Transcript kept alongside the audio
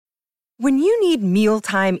When you need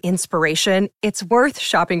mealtime inspiration, it's worth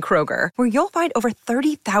shopping Kroger, where you'll find over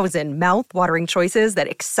 30,000 mouth-watering choices that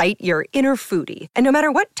excite your inner foodie. And no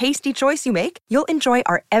matter what tasty choice you make, you'll enjoy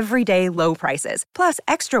our everyday low prices, plus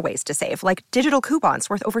extra ways to save, like digital coupons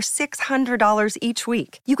worth over $600 each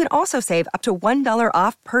week. You can also save up to $1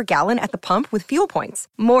 off per gallon at the pump with fuel points.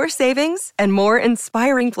 More savings and more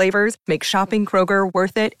inspiring flavors make shopping Kroger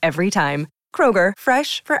worth it every time. Kroger,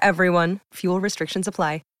 fresh for everyone. Fuel restrictions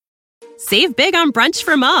apply. Save big on brunch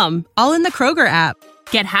for mom, all in the Kroger app.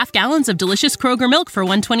 Get half gallons of delicious Kroger milk for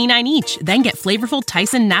 $1.29 each. Then get flavorful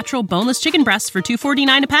Tyson natural boneless chicken breasts for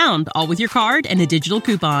 $2.49 a pound, all with your card and a digital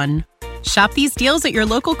coupon. Shop these deals at your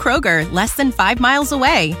local Kroger, less than 5 miles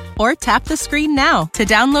away. Or tap the screen now to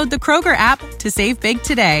download the Kroger app to save big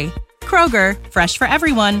today. Kroger, fresh for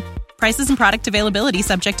everyone. Prices and product availability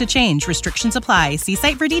subject to change. Restrictions apply. See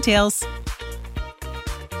site for details.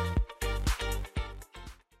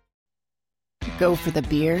 Go for the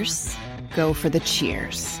beers, go for the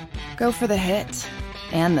cheers, go for the hit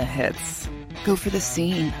and the hits, go for the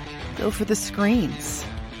scene, go for the screens,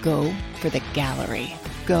 go for the gallery,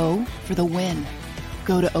 go for the win,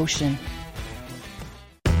 go to Ocean.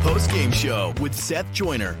 Post-game show with Seth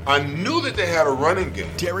Joyner. I knew that they had a running game.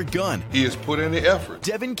 Derrick Gunn. He has put in the effort.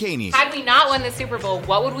 Devin Caney. Had we not won the Super Bowl,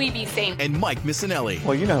 what would we be saying? And Mike Missanelli.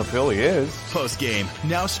 Well, you know who Philly is. Post-game,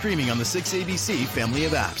 now streaming on the 6ABC family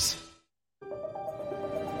of apps.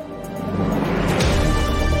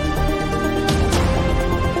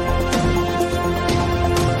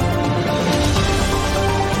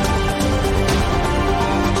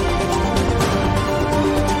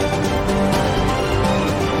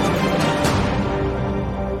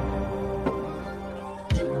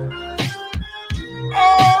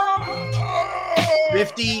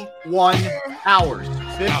 Hours.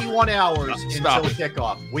 51 hours until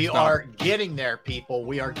kickoff. We are getting there, people.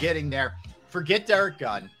 We are getting there. Forget Derrick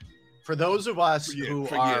Gunn. For those of us who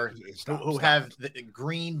have the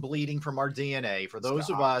green bleeding from our DNA, for those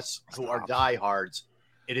of us who are diehards,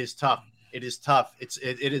 it is tough. It is tough. It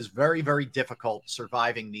is very, very difficult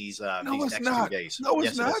surviving these next 2 days. No,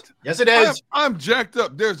 it's not. Yes, it is. I'm jacked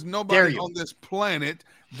up. There's nobody on this planet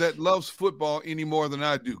that loves football any more than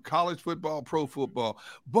I do. College football, pro football.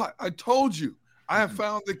 But I told you, I have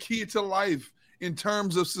found the key to life in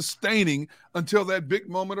terms of sustaining until that big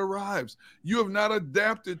moment arrives. You have not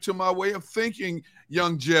adapted to my way of thinking,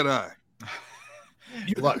 young Jedi.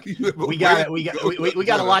 Look, we got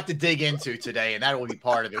a lot to dig into today, and that will be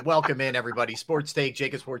part of it. Welcome in, everybody. Sports Take,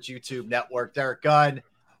 Jacob Sports YouTube Network. Derrick Gunn,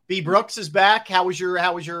 B. Brooks is back. How was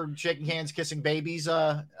your shaking hands, kissing babies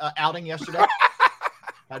outing yesterday?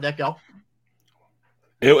 How'd that go?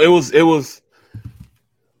 It was.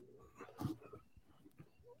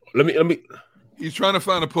 Let me. He's trying to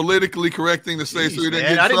find a politically correct thing to say, so he didn't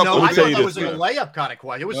get I didn't know. I thought that was a man. layup kind of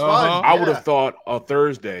question. It was fun. I would have thought a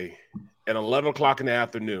Thursday at 11 o'clock in the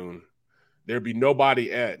afternoon, there'd be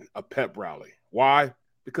nobody at a pep rally. Why?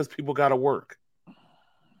 Because people got to work.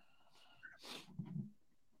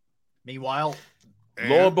 Meanwhile,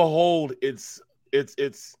 lo and behold, it's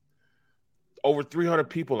over 300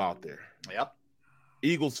 people out there. Yep.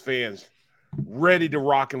 Eagles fans ready to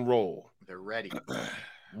rock and roll. They're ready.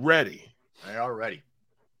 Ready. They are ready.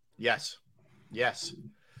 Yes.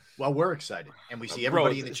 Well, we're excited, and we see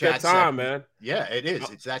everybody in the chat. It's that time, man. Yeah, it is.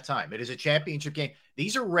 It's that time. It is a championship game.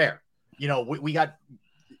 These are rare. You know, we got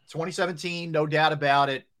 2017, no doubt about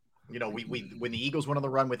it. You know, we when the Eagles went on the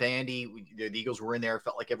run with Andy, the Eagles were in there. It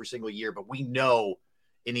felt like every single year, but we know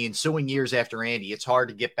in the ensuing years after Andy, it's hard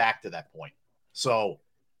to get back to that point. So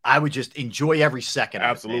I would just enjoy every second of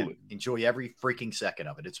it. Absolutely. Enjoy every freaking second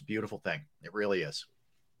of it. It's a beautiful thing. It really is.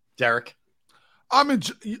 Derrick? I'm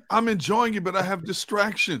enjoying it, but I have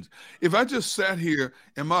distractions. If I just sat here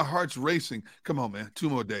and my heart's racing, come on, man, 2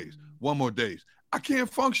 more days, 1 more days, I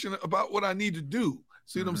can't function about what I need to do.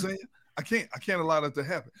 See what I'm saying? I can't allow that to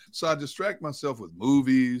happen. So I distract myself with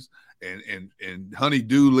movies and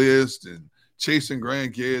honey-do list and chasing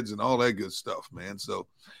grandkids and all that good stuff, man. So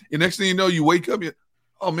the next thing you know, you wake up,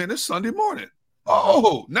 oh, man, it's Sunday morning.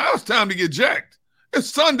 Oh, now it's time to get jacked. It's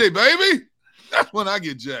Sunday, baby. That's when I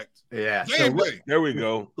get jacked. Yeah. So there we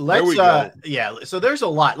go. Yeah. So there's a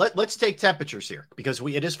lot. Let's take temperatures here because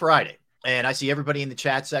it is Friday, and I see everybody in the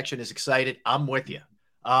chat section is excited. I'm with you.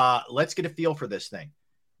 Let's get a feel for this thing.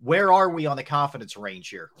 Where are we on the confidence range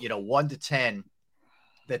here? 1 to 10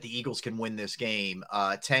 that the Eagles can win this game.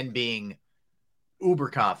 10 being uber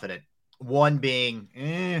confident. 1 being,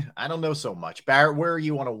 I don't know so much. Barrett, where are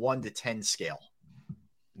you on a 1 to 10 scale?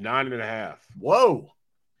 9.5. Whoa.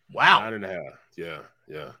 Wow. 9.5. Yeah.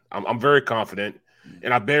 I'm very confident,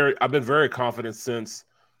 and I've been very confident since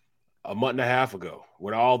a month and a half ago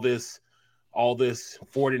when all this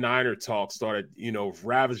 49er talk started,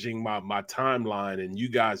 ravaging my timeline, and you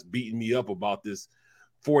guys beating me up about this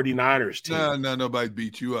 49ers team. No, nobody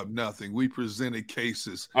beat you up. Nothing. We presented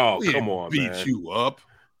cases. Oh, come on, beat man. you up.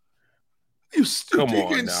 You stupid. You're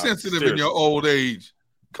getting sensitive Seriously. in your old age.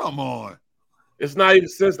 Come on. It's not even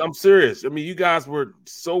sensitive. I'm serious. I mean, you guys were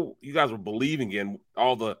believing in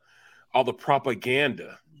all the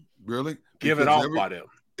propaganda. Really? Given off by them.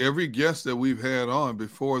 Every guest that we've had on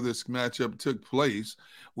before this matchup took place,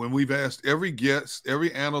 when we've asked every guest,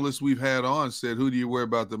 every analyst we've had on said, who do you worry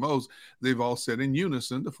about the most? They've all said in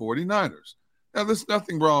unison, the 49ers. Now, there's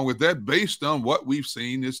nothing wrong with that based on what we've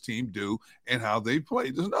seen this team do and how they play.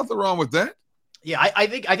 There's nothing wrong with that. Yeah, I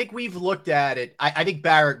think we've looked at it. I think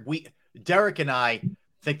Barrett, Derrick and I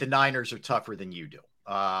think the Niners are tougher than you do.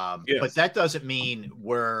 Yes. But that doesn't mean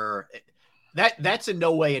that's in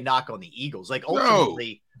no way a knock on the Eagles. Like,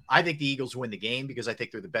 ultimately, I think the Eagles win the game because I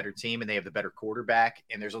think they're the better team and they have the better quarterback.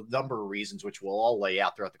 And there's a number of reasons which we'll all lay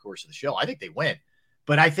out throughout the course of the show. I think they win,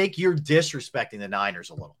 but I think you're disrespecting the Niners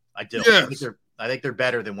a little. I do. Yes. I think they're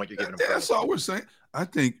better than what you're giving them. That's all we're saying. I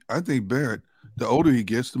think Barrett, the older he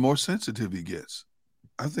gets, the more sensitive he gets.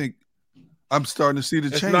 I think I'm starting to see the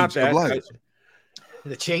change of life.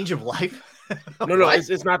 The change of life? No,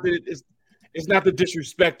 it's not the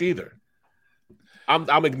disrespect either.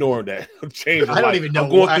 I'm ignoring that. I don't even know. I'm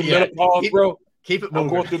going through menopause, bro. Keep it moving.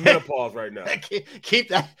 I'm going through menopause right now. keep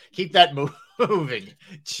that moving.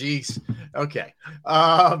 Jeez. Okay.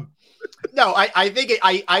 No, I think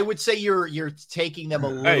I would say you're taking them a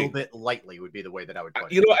little bit lightly would be the way that I would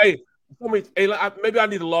put it. Maybe I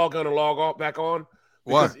need to log on and log off back on.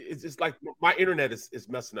 Because it's like my internet is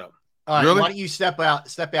messing up. All right, really? Why don't you step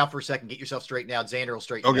out for a second, get yourself straightened out. Xander will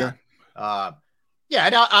straighten you out. Yeah,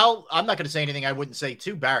 and I'm not going to say anything I wouldn't say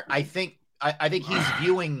to Barrett. I think he's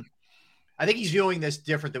viewing this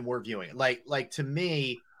different than we're viewing it. Like to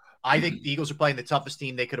me, I think the Eagles are playing the toughest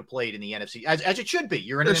team they could have played in the NFC, as it should be.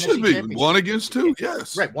 You're in an NFC championship. 1 against 2,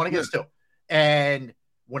 yes. Right, 1 against 2. And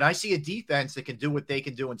when I see a defense that can do what they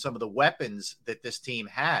can do and some of the weapons that this team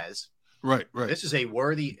has, right. This is a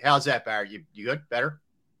worthy. How's that, Barrett? You good? Better?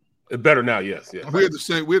 Better now, yes. We had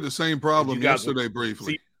the same problem yesterday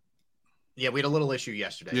briefly. Yeah, we had a little issue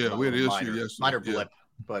yesterday. Yeah, we had an issue yesterday. Minor blip.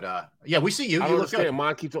 But we see you. I you look good.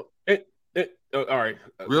 Mine keeps on. All right.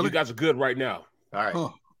 Really? You guys are good right now. All right.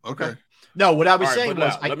 Oh, okay. No, what I was saying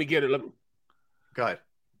was let me get it. Go ahead.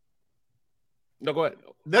 No, go ahead.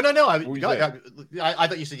 No. I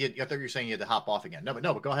thought you said I thought you were saying you had to hop off again. But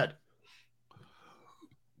go ahead.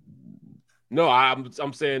 No,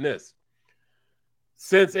 I'm saying this.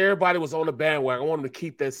 Since everybody was on the bandwagon, I want them to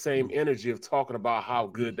keep that same energy of talking about how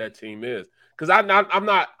good that team is. Because I'm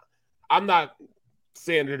not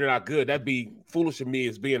saying that they're not good. That'd be foolish of me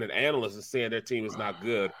as being an analyst and saying their team is not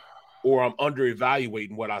good, or I'm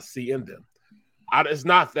under-evaluating what I see in them. It's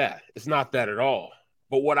not that. It's not that at all.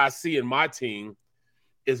 But what I see in my team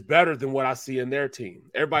is better than what I see in their team.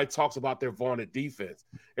 Everybody talks about their vaunted defense.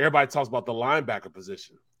 Everybody talks about the linebacker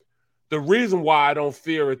position. The reason why I don't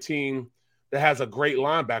fear a team that has a great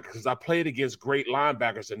linebacker, because I played against great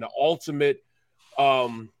linebackers, and the ultimate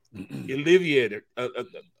alleviator,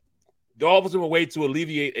 the ultimate way to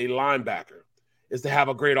alleviate a linebacker is to have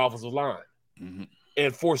a great offensive line. Mm-hmm.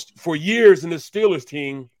 And for years in the Steelers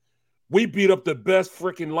team, we beat up the best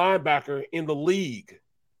freaking linebacker in the league,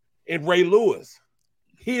 in Ray Lewis.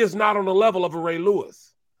 He is not on the level of a Ray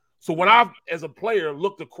Lewis. So when I, as a player,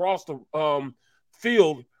 looked across the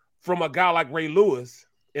field from a guy like Ray Lewis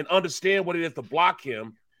and understand what it is to block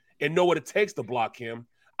him and know what it takes to block him,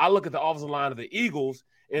 I look at the offensive line of the Eagles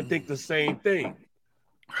and think the same thing.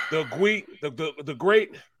 The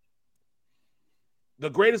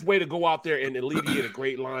greatest way to go out there and alleviate a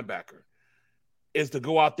great linebacker is to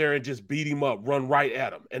go out there and just beat him up, run right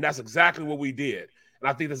at him. And that's exactly what we did. And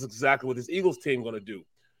I think that's exactly what this Eagles team is going to do.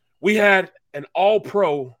 We had an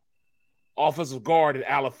all-pro offensive guard in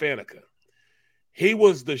Alafanica. He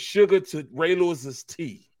was the sugar to Ray Lewis's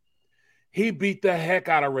tea. He beat the heck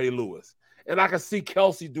out of Ray Lewis. And I can see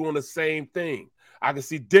Kelsey doing the same thing. I can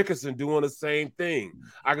see Dickerson doing the same thing.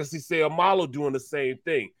 I can see Seumalo doing the same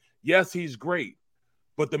thing. Yes, he's great,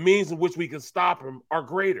 but the means in which we can stop him are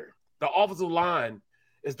greater. The offensive line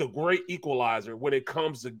is the great equalizer when it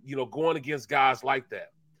comes to, going against guys like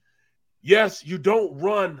that. Yes, you don't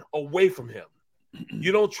run away from him.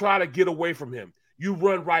 You don't try to get away from him. You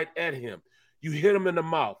run right at him. You hit him in the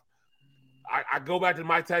mouth. I go back to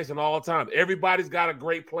Mike Tyson all the time. Everybody's got a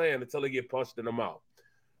great plan until they get punched in the mouth.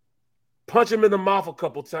 Punch him in the mouth a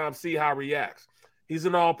couple times, see how he reacts. He's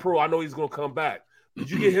an all-pro. I know he's going to come back. But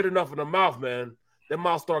you get hit enough in the mouth, man, that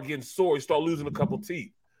mouth start getting sore. You start losing a couple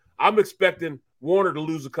teeth. I'm expecting Warner to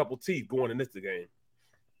lose a couple teeth going into the game.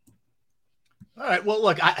 All right. Well,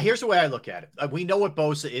 look, here's the way I look at it. We know what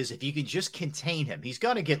Bosa is. If you can just contain him, he's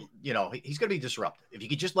going to get, he's going to be disruptive. If you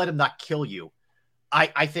could just let him not kill you,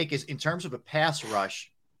 I think is in terms of a pass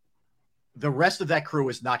rush, the rest of that crew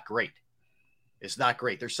is not great. It's not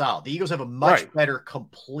great. They're solid. The Eagles have a much better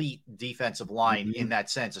complete defensive line in that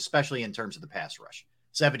sense, especially in terms of the pass rush.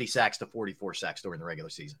 70 sacks to 44 sacks during the regular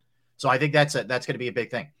season. So I think that's going to be a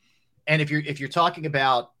big thing. And if you're talking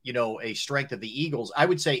about, a strength of the Eagles, I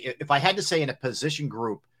would say if I had to say in a position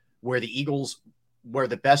group where the Eagles were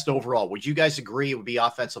the best overall, would you guys agree it would be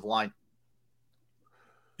offensive line?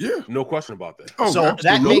 Yeah. No question about that. Oh, so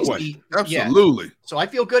absolutely. That makes me absolutely. Yeah. So I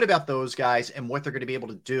feel good about those guys and what they're going to be able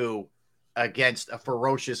to do against a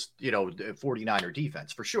ferocious, 49er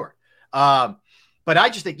defense for sure. But I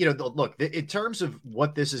just think, look, in terms of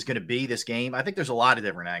what this is going to be, this game, I think there's a lot of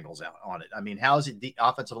different angles out on it. I mean, how is the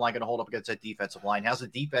offensive line going to hold up against that defensive line? How's the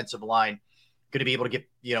defensive line going to be able to get,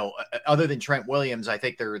 other than Trent Williams, I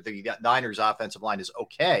think the Niners offensive line is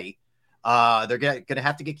okay. They're going to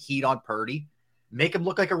have to get heat on Purdy, make him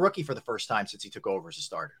look like a rookie for the first time since he took over as a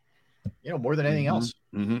starter, more than anything else.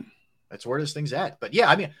 Mm-hmm. That's where this thing's at. But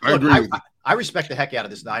yeah, I mean, I respect the heck out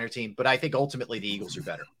of this Niner team, but I think ultimately the Eagles are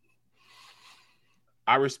better.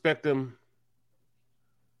 I respect them,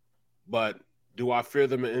 but do I fear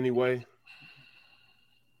them in any way?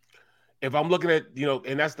 If I'm looking at,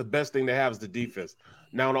 and that's the best thing they have is the defense.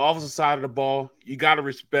 Now, on the offensive side of the ball, you got to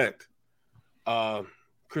respect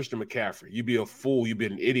Christian McCaffrey. You'd be a fool, you'd be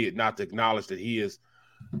an idiot not to acknowledge that he is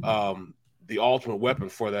the ultimate weapon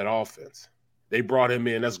for that offense. They brought him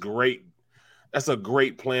in. That's great. That's a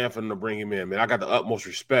great plan for them to bring him in, man. I got the utmost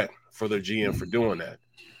respect for their GM for doing that.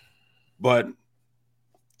 But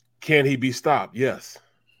can he be stopped? Yes.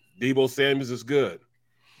 Deebo Samuels is good.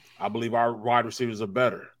 I believe our wide receivers are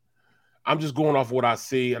better. I'm just going off what I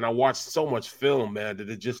see, and I watch so much film, man, that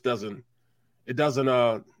it just doesn't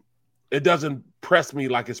press me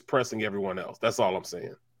like it's pressing everyone else. That's all I'm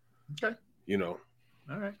saying. Okay. All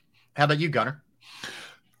right. How about you, Gunner?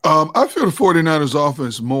 I feel the 49ers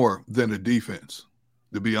offense more than the defense,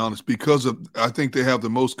 to be honest, because I think they have the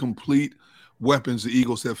most complete weapons the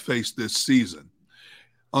Eagles have faced this season.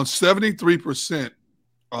 On 73%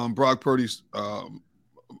 on Brock Purdy's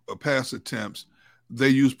pass attempts, they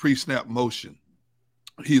use pre-snap motion.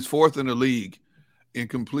 He's fourth in the league in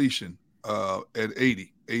completion at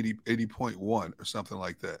 80.1 or something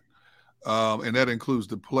like that. And that includes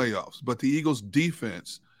the playoffs. But the Eagles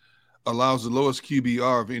defense allows the lowest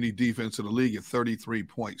QBR of any defense in the league at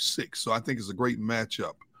 33.6. So I think it's a great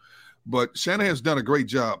matchup. But Shanahan's done a great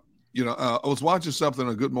job. I was watching something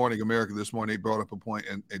on Good Morning America this morning. They brought up a point,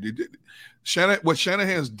 and they did. What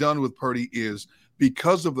Shanahan's done with Purdy is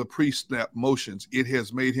because of the pre-snap motions, it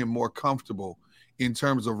has made him more comfortable in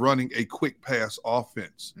terms of running a quick pass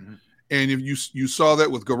offense. Mm-hmm. And if you saw that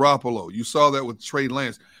with Garoppolo, you saw that with Trey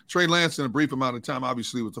Lance. Trey Lance, in a brief amount of time,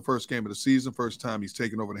 obviously was the first game of the season, first time he's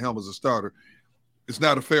taken over the helm as a starter. It's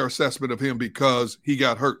not a fair assessment of him because he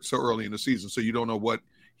got hurt so early in the season, so you don't know what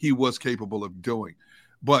he was capable of doing.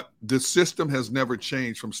 But the system has never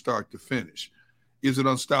changed from start to finish. Is it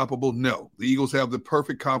unstoppable? No. The Eagles have the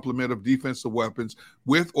perfect complement of defensive weapons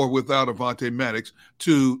with or without Avonte Maddox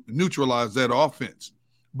to neutralize that offense.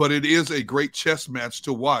 But it is a great chess match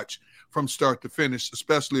to watch from start to finish,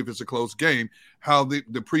 especially if it's a close game, how the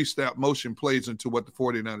pre-snap motion plays into what the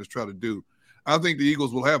 49ers try to do. I think the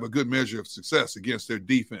Eagles will have a good measure of success against their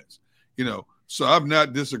defense. So I've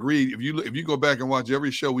not disagreed. If you go back and watch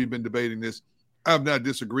every show we've been debating this, I've not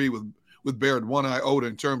disagreed with Barrett one iota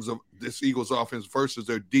in terms of this Eagles offense versus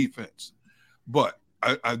their defense. But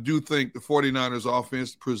I do think the 49ers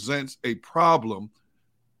offense presents a problem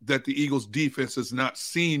that the Eagles defense has not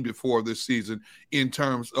seen before this season in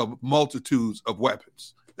terms of multitudes of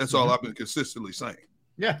weapons. That's all I've been consistently saying.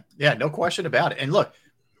 Yeah, no question about it. And look,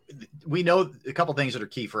 we know a couple things that are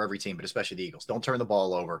key for every team, but especially the Eagles. Don't turn the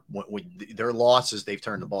ball over. When their losses, they've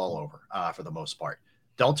turned the ball over for the most part.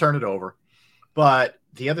 Don't turn it over. But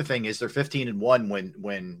the other thing is they're 15-1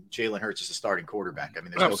 when Jalen Hurts is the starting quarterback. I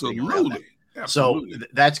mean, there's no thing around that. So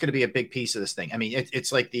that's going to be a big piece of this thing. I mean,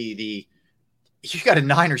 it's like you got a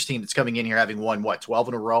Niners team that's coming in here having won 12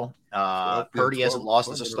 in a row. Purdy hasn't lost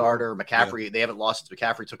as a starter. McCaffrey, they haven't lost since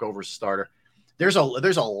McCaffrey took over as a starter. There's a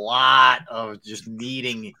lot of just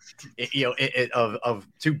needing, of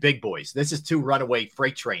two big boys. This is two runaway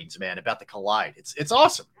freight trains, man, about to collide. It's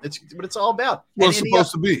awesome. It's what it's all about. Well, it's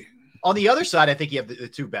supposed to be. On the other side, I think you have the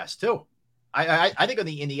two best too. I think in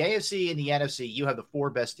the AFC and the NFC, you have the four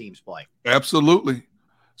best teams playing. Absolutely.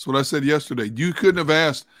 That's what I said yesterday. You couldn't have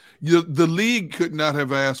asked. The league could not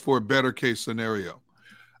have asked for a better case scenario.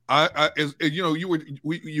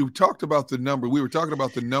 You talked about the number. We were talking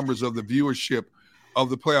about the numbers of the viewership of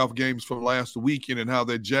the playoff games from last weekend and how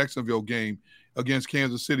that Jacksonville game against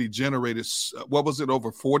Kansas City generated, what was it,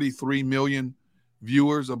 over 43 million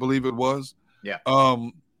viewers, I believe it was. Yeah.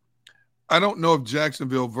 I don't know if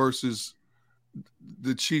Jacksonville versus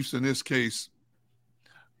the Chiefs in this case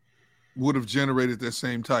would have generated that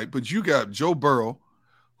same type. But you got Joe Burrow,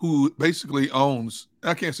 who basically owns,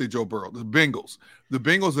 I can't say Joe Burrow, the Bengals. The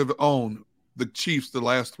Bengals have owned the Chiefs the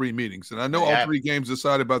last 3 meetings. And I know all 3 games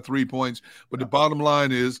decided by 3 points, but the bottom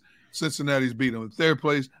line is Cincinnati's beat them at their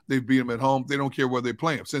place. They've beat them at home. They don't care where they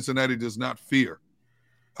play them. Cincinnati does not fear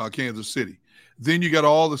Kansas City. Then you got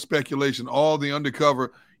all the speculation, all the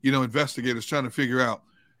undercover, investigators trying to figure out,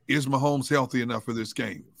 is Mahomes healthy enough for this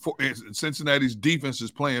game? Cincinnati's defense is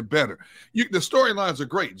playing better. The storylines are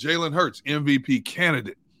great. Jalen Hurts, MVP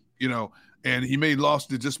candidate, and he may have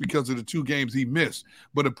lost it just because of the 2 games he missed.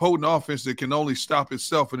 But a potent offense that can only stop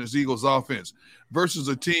itself in his Eagles offense versus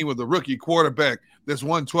a team with a rookie quarterback that's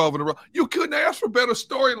won 12 in a row. You couldn't ask for better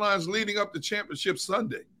storylines leading up to Championship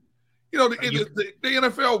Sunday. The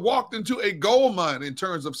NFL walked into a gold mine in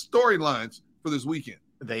terms of storylines for this weekend.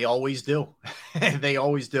 They always do. They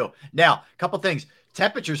always do. Now, a couple things.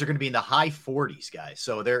 Temperatures are going to be in the high 40s, guys.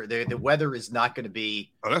 So the weather is not going to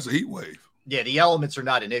be. Oh, that's a heat wave. Yeah, the elements are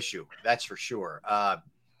not an issue. That's for sure.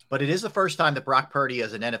 But it is the first time that Brock Purdy,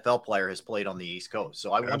 as an NFL player, has played on the East Coast.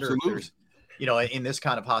 So I wonder if there's, in this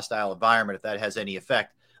kind of hostile environment, if that has any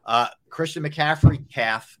effect. Christian McCaffrey,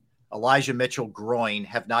 calf. Elijah Mitchell, groin,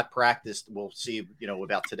 have not practiced. We'll see,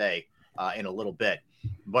 about today in a little bit.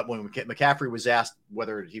 But when McCaffrey was asked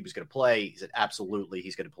whether he was going to play, he said, absolutely,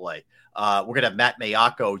 he's going to play. We're going to have Matt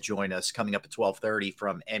Mayako join us coming up at 12:30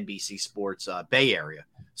 from NBC Sports Bay Area.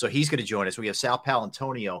 So he's going to join us. We have Sal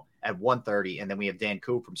Palantonio at 1:30, and then we have Dan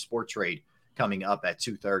Koo from Sports Trade coming up at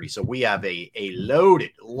 2:30. So we have a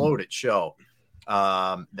loaded show.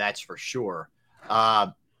 That's for sure.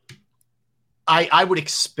 I would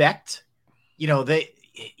expect, you're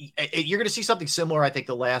going to see something similar, I think,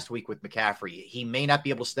 the last week with McCaffrey. He may not be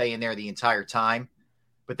able to stay in there the entire time,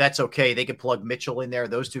 but that's okay. They can plug Mitchell in there.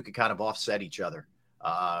 Those two can kind of offset each other,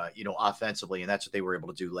 offensively, and that's what they were able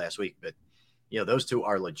to do last week. But, those two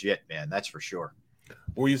are legit, man. That's for sure.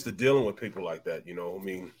 We're used to dealing with people like that,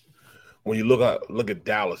 when you look at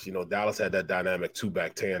Dallas, Dallas had that dynamic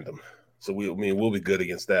 2-back tandem. So we'll be good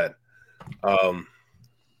against that.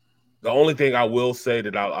 The only thing I will say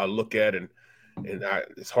that I look at and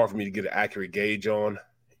it's hard for me to get an accurate gauge on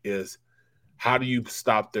is how do you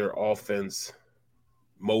stop their offense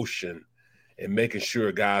motion and making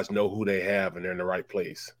sure guys know who they have and they're in the right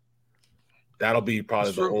place. That'll be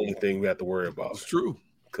probably the only thing we have to worry about. It's true.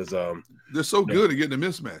 Because they're so good at getting a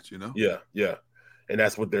mismatch, Yeah. And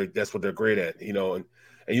that's what they're great at, and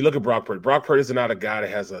you look at Brock Purdy. Brock Purdy is not a guy that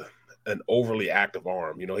has an overly active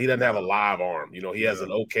arm. He doesn't have a live arm. He has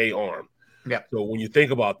an okay arm. Yeah. So when you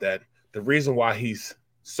think about that, the reason why he's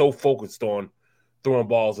so focused on throwing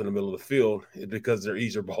balls in the middle of the field is because they're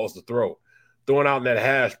easier balls to throw. Throwing out in that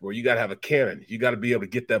hash, bro, you got to have a cannon. You got to be able to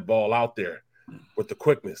get that ball out there with the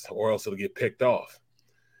quickness, or else it'll get picked off.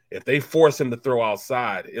 If they force him to throw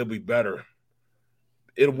outside, it'll be better.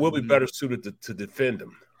 It will be better suited to defend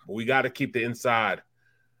him. But we got to keep the inside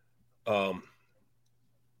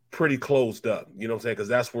pretty closed up. You know what I'm saying? Because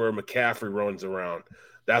that's where McCaffrey runs around.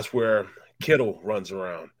 That's where Kittle runs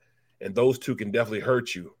around. And those two can definitely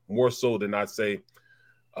hurt you more so than, I'd say,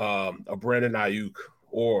 a Brandon Ayuk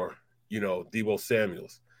or, Deebo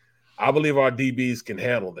Samuels. I believe our DBs can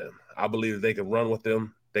handle them. I believe they can run with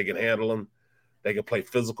them. They can handle them. They can play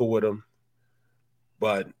physical with them.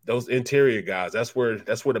 But those interior guys, that's where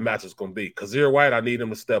the match is going to be. Kazir White, I need him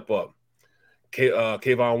to step up.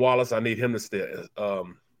 Kayvon Wallace, I need him to step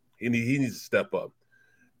he needs to step up.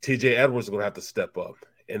 TJ Edwards is going to have to step up.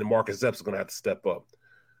 And Marcus Epps is going to have to step up.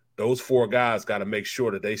 Those 4 guys got to make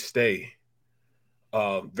sure that they stay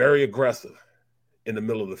very aggressive in the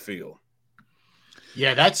middle of the field.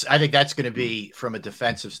 Yeah, I think that's going to be, from a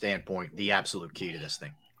defensive standpoint, the absolute key to this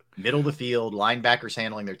thing. Middle of the field, linebackers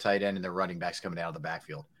handling their tight end, and their running backs coming out of the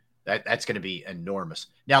backfield. That's going to be enormous.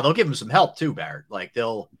 Now, they'll give them some help too, Barrett. Like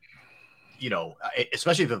they'll,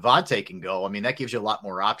 especially if Avonte can go. I mean, that gives you a lot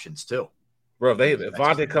more options too. Bro, if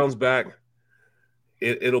Avonte comes back,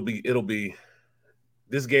 it'll be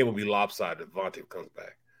this game will be lopsided if Avonte comes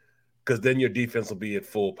back, because then your defense will be at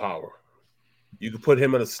full power. You can put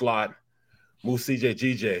him in a slot, move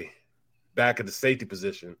CJ back at the safety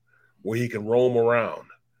position where he can roam around,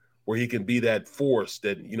 where he can be that force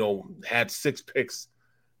that, had 6 picks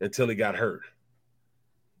until he got hurt.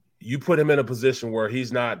 You put him in a position where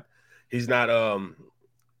he's not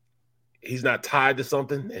tied to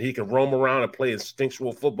something and he can roam around and play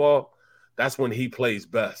instinctual football. That's when he plays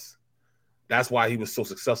best. That's why he was so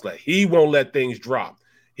successful. He won't let things drop.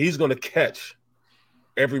 He's going to catch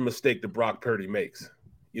every mistake that Brock Purdy makes.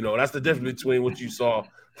 That's the difference between what you saw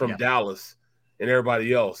from Dallas and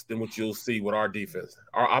everybody else than what you'll see with our defense.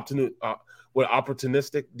 Our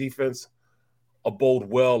opportunistic defense abode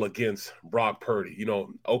well against Brock Purdy.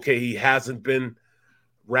 Okay, he hasn't been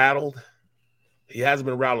rattled. He hasn't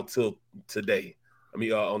been rattled till today.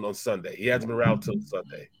 On Sunday. He hasn't been rattled till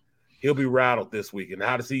Sunday. He'll be rattled this week. And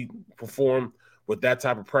how does he perform with that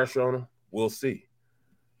type of pressure on him? We'll see.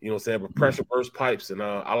 You know what I'm saying? But pressure bursts pipes, and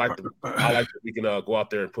I like that we can go out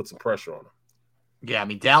there and put some pressure on him. Yeah,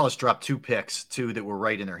 Dallas dropped 2 picks, 2 that were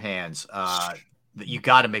right in their hands. You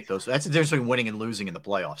got to make those. That's the difference between winning and losing in the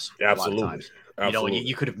playoffs. Absolutely. A lot of times.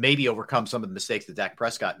 You could have maybe overcome some of the mistakes that Dak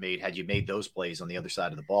Prescott made had you made those plays on the other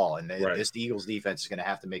side of the ball. And this Eagles defense is going to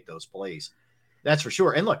have to make those plays. That's for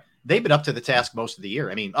sure. And look, they've been up to the task most of the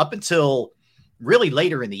year. Up until really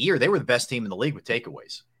later in the year, they were the best team in the league with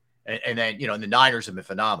takeaways. And then, and the Niners have been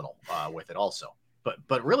phenomenal with it also.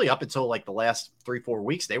 But really up until like the last 3-4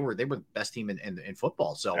 weeks, they were the best team in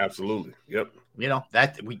football. So absolutely. Yep.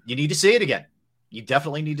 You need to see it again. You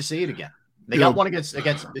definitely need to see it again. They got one against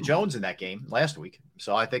the Jones in that game last week.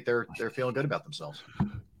 So I think they're feeling good about themselves.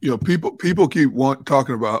 People keep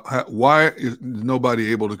talking about why is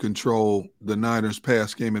nobody able to control the Niners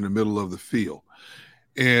pass game in the middle of the field.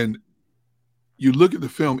 And you look at the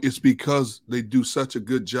film, it's because they do such a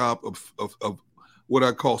good job of what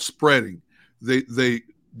I call spreading. They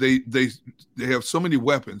have so many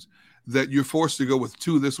weapons that you're forced to go with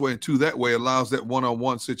 2 this way and 2 that way, allows that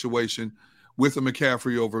one-on-one situation with a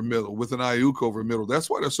McCaffrey over middle, with an Ayuk over middle. That's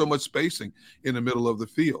why there's so much spacing in the middle of the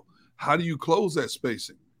field. How do you close that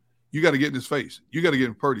spacing? You got to get in his face. You got to get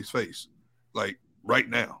in Purdy's face, like right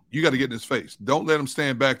now. You got to get in his face. Don't let him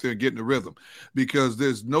stand back there and get in the rhythm, because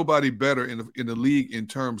there's nobody better in the league in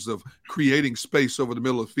terms of creating space over the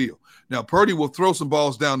middle of the field. Now, Purdy will throw some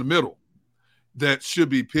balls down the middle that should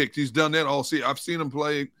be picked. He's done that all season. I've seen him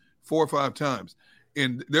play 4 or 5 times.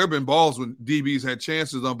 And there have been balls when DBs had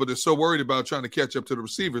chances on, but they're so worried about trying to catch up to the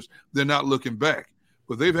receivers, they're not looking back.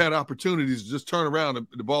 But they've had opportunities to just turn around, and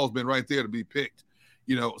the ball's been right there to be picked.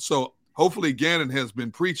 So hopefully Gannon has been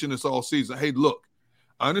preaching this all season. Hey, look,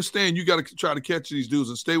 I understand you got to try to catch these dudes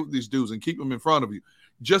and stay with these dudes and keep them in front of you.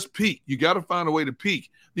 Just peek. You got to find a way to peek,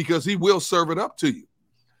 because he will serve it up to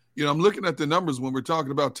you. I'm looking at the numbers when we're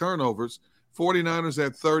talking about turnovers. 49ers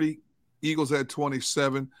had 30, Eagles had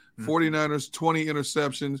 27, 49ers 20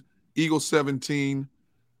 interceptions, Eagles 17,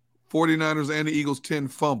 49ers and the Eagles 10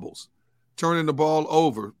 fumbles. Turning the ball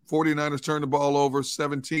over, 49ers turned the ball over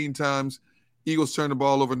 17 times, Eagles turned the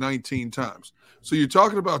ball over 19 times. So you're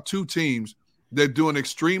talking about 2 teams that do an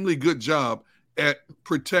extremely good job at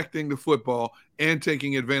protecting the football and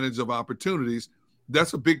taking advantage of opportunities.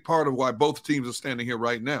 That's a big part of why both teams are standing here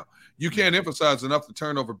right now. You can't emphasize enough the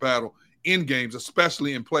turnover battle in games,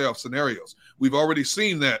 especially in playoff scenarios. We've already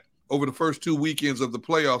seen that over the first 2 weekends of the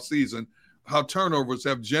playoff season, how turnovers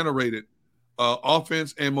have generated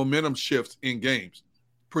offense and momentum shifts in games.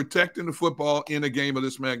 Protecting the football in a game of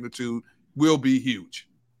this magnitude will be huge.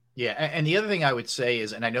 Yeah, and the other thing I would say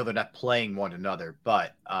is, and I know they're not playing one another,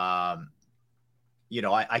 but, I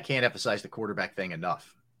can't emphasize the quarterback thing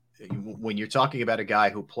enough. When you're talking about a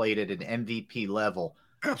guy who played at an MVP level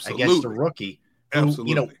against a rookie,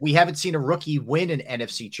 who, we haven't seen a rookie win an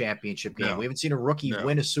NFC championship game. No. We haven't seen a rookie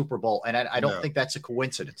win a Super Bowl, and I don't think that's a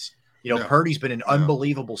coincidence. Purdy's been an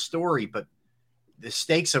unbelievable story, but the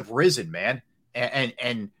stakes have risen, man.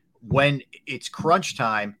 And when it's crunch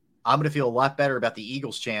time, I'm going to feel a lot better about the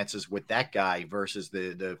Eagles' chances with that guy versus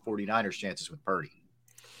the 49ers' chances with Purdy.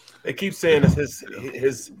 They keep saying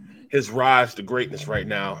that his rise to greatness right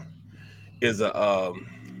now is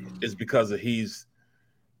because of he's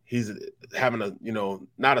having a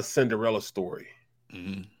not a Cinderella story,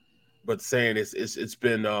 but saying it's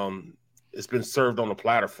been served on a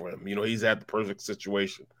platter for him. He's had the perfect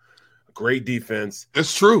situation, a great defense.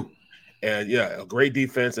 It's true, and a great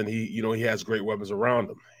defense, and he has great weapons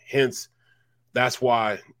around him. Hence, that's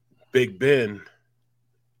why Big Ben,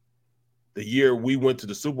 the year we went to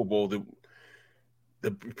the Super Bowl,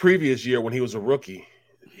 the previous year when he was a rookie,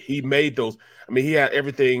 he made those. He had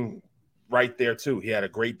everything right there too. He had a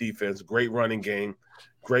great defense, great running game,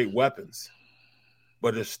 great weapons.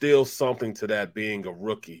 But there's still something to that being a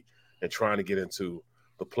rookie and trying to get into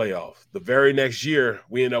the playoff. The very next year,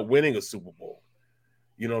 we ended up winning a Super Bowl.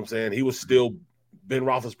 You know what I'm saying? He was still Ben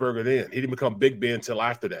Roethlisberger then. He didn't become Big Ben until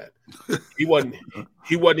after that. He wasn't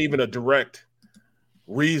even a direct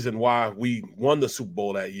reason why we won the Super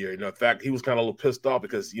Bowl that year. In fact, he was kind of a little pissed off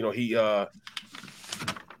because he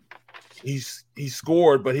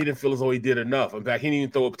scored, but he didn't feel as though he did enough. In fact, he didn't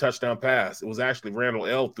even throw a touchdown pass. It was actually Randall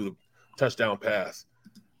L. threw the touchdown pass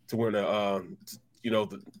to win to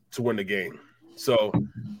win the game. So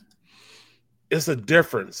it's a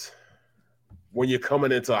difference when you're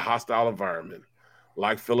coming into a hostile environment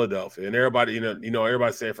like Philadelphia, and everybody,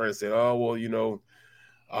 everybody saying, friends say, oh, well, he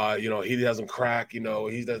doesn't crack,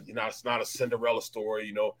 it's not a Cinderella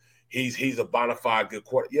story. He's a bona fide good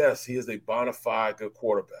quarterback. Yes, he is a bona fide good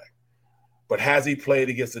quarterback. But has he played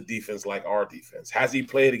against a defense like our defense? Has he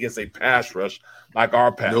played against a pass rush like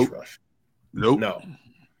our pass rush? Nope. No.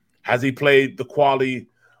 Has he played the quality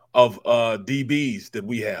of DBs that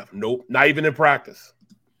we have? Nope. Not even in practice.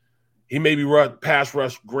 He maybe pass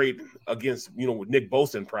rush great against, with Nick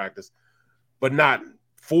Bosa in practice, but not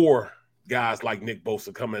 4 guys like Nick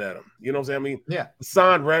Bosa coming at him. You know what I'm saying? I mean, yeah.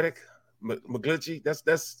 Hassan Reddick, McGlinchey,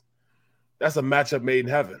 that's a matchup made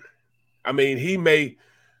in heaven. I mean,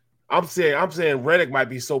 I'm saying Reddick might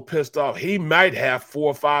be so pissed off, he might have 4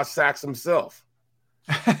 or 5 sacks himself.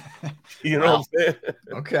 You know what I'm saying?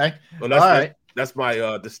 Okay. Well, all right. That's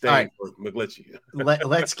my disdain for McGlinchey.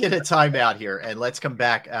 Let's get a timeout here, and let's come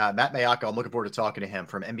back. Matt Mayako, I'm looking forward to talking to him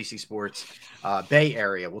from NBC Sports Bay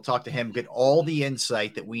Area. We'll talk to him, get all the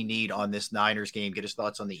insight that we need on this Niners game, get his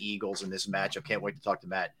thoughts on the Eagles and this matchup. Can't wait to talk to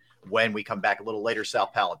Matt when we come back a little later. Sal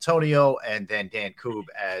Paolantonio and then Dan Koob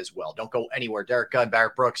as well. Don't go anywhere. Derrick Gunn,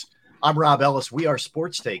 Barrett Brooks. I'm Rob Ellis. We are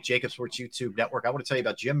Sports Take, Jacob Sports YouTube Network. I want to tell you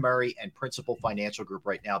about Jim Murray and Principal Financial Group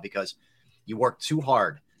right now because you work too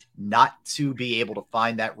hard not to be able to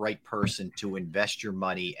find that right person to invest your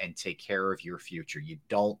money and take care of your future. You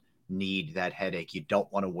don't need that headache. You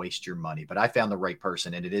don't want to waste your money. But I found the right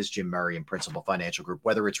person, and it is Jim Murray and Principal Financial Group.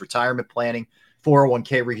 Whether it's retirement planning,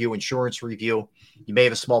 401k review, insurance review, you may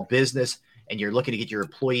have a small business and you're looking to get your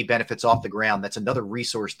employee benefits off the ground, that's another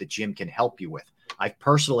resource that Jim can help you with. I've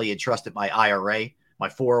personally entrusted my IRA, my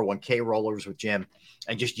 401k rollovers with Jim,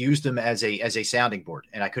 and just used them as a sounding board,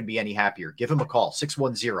 and I couldn't be any happier. Give him a call,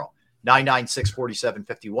 610-996-4751,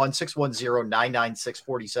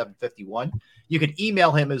 610-996-4751. You can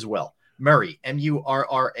email him as well, Murray,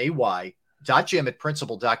 Murray,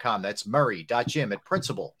 .jim@principal.com. That's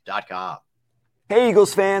Murray.jim@principal.com. Hey,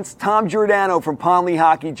 Eagles fans, Tom Giordano from Ponley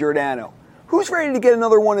Hockey Giordano. Who's ready to get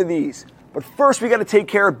another one of these? But first, we got to take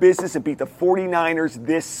care of business and beat the 49ers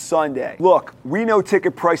this Sunday. Look, we know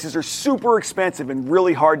ticket prices are super expensive and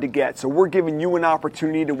really hard to get, so we're giving you an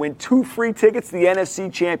opportunity to win 2 free tickets to the NFC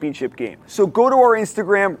Championship game. So go to our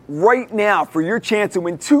Instagram right now for your chance to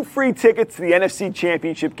win 2 free tickets to the NFC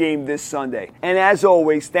Championship game this Sunday. And as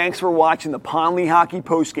always, thanks for watching the Ponley Hockey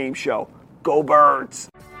Postgame Show. Go Birds!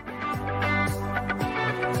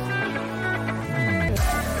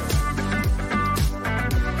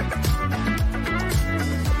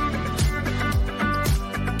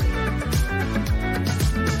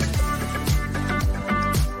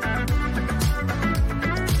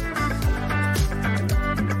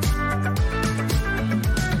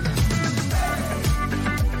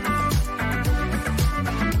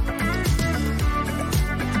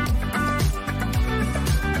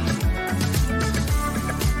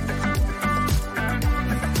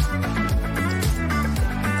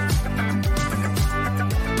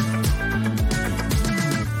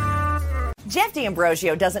 Jeff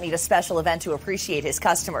D'Ambrosio doesn't need a special event to appreciate his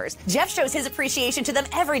customers. Jeff shows his appreciation to them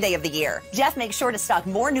every day of the year. Jeff makes sure to stock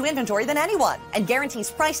more new inventory than anyone and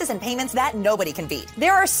guarantees prices and payments that nobody can beat.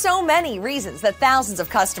 There are so many reasons that thousands of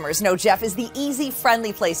customers know Jeff is the easy,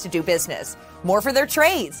 friendly place to do business. More for their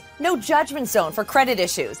trades. No judgment zone for credit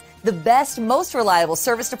issues. The best, most reliable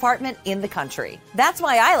service department in the country. That's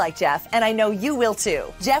why I like Jeff, and I know you will too.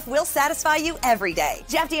 Jeff will satisfy you every day.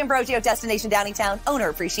 Jeff D'Ambrosio, Destination Downingtown, Owner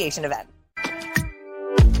Appreciation Event.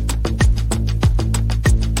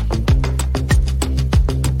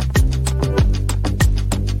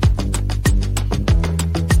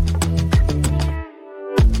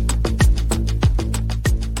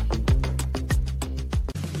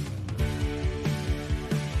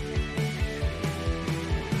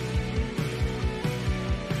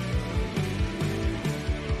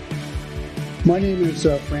 My name is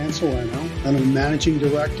Fran Salerno. I'm a managing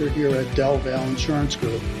director here at Del Valle Insurance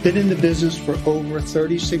Group. Been in the business for over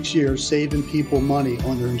 36 years, saving people money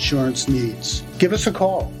on their insurance needs. Give us a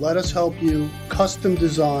call. Let us help you custom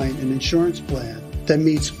design an insurance plan that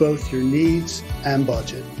meets both your needs and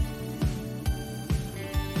budget.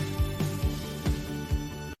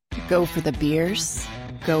 Go for the beers.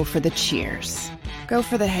 Go for the cheers. Go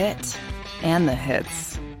for the hit and the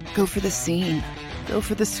hits. Go for the scene. Go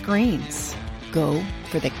for the screens. Go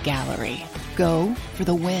for the gallery. Go for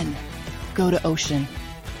the win. Go to Ocean.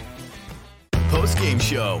 Post-game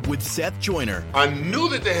show with Seth Joyner. I knew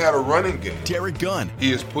that they had a running game. Derrick Gunn.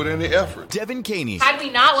 He has put in the effort. Devin Caney. Had we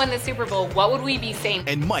not won the Super Bowl, what would we be saying?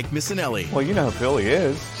 And Mike Missinelli. Well, you know who Philly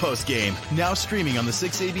is. Post-game, now streaming on the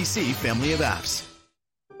 6ABC family of apps.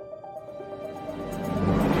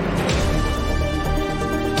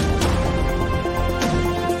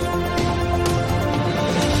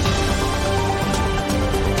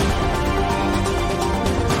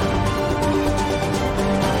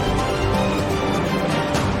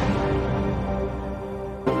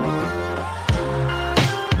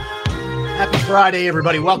 Friday,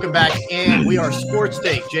 everybody. Welcome back in. We are Sports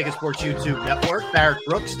Take, Jacob Sports YouTube Network. Barrett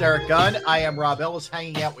Brooks, Derrick Gunn. I am Rob Ellis,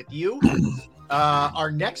 hanging out with you.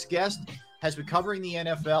 Our next guest has been covering the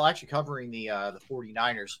NFL, actually covering the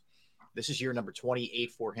 49ers. This is year number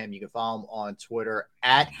 28 for him. You can follow him on Twitter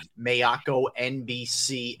at Mayako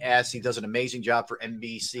NBCS. He does an amazing job for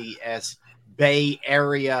NBCS Bay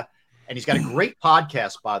Area, and he's got a great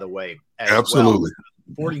podcast, by the way. Absolutely.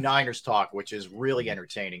 Well, 49ers Talk, which is really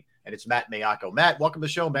entertaining. And it's Matt Mayako. Matt, welcome to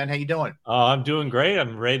the show, man. How you doing? I'm doing great.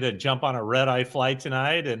 I'm ready to jump on a red-eye flight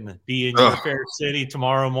tonight and be in your fair city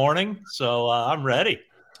tomorrow morning. So I'm ready.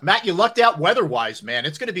 Matt, you lucked out weather-wise, man.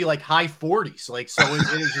 It's going to be like high 40s. So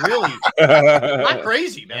it is really not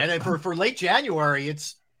crazy, man. And for late January,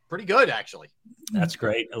 it's pretty good, actually. That's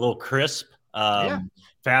great. A little crisp,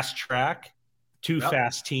 fast track, two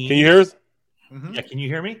fast teams. Can you hear us? Mm-hmm. Yeah, can you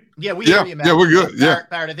hear me? Yeah, we hear you, Matt. Yeah, we're good.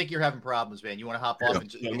 Barrett, I think you're having problems, man. You want to hop off and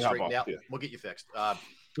get straightened out? Yeah. We'll get you fixed.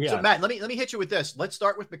 So, Matt, let me hit you with this. Let's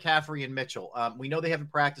start with McCaffrey and Mitchell. We know they haven't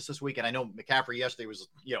practiced this week, and I know McCaffrey yesterday was,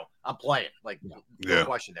 I'm playing, no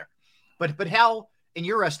question there. But how, in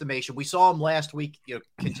your estimation, we saw him last week,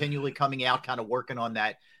 continually coming out, kind of working on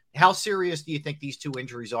that. How serious do you think these two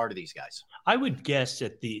injuries are to these guys? I would guess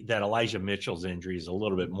that Elijah Mitchell's injury is a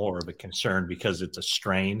little bit more of a concern because it's a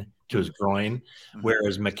strain to his groin,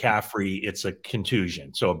 whereas McCaffrey, it's a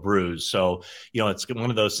contusion, so a bruise. So, it's one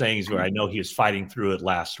of those things where I know he was fighting through it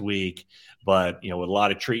last week, but, with a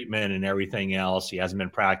lot of treatment and everything else, he hasn't been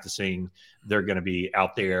practicing. They're going to be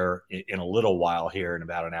out there in a little while here in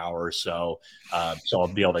about an hour or so. So I'll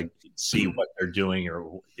be able to see what they're doing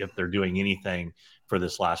or if they're doing anything for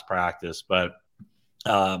this last practice. But,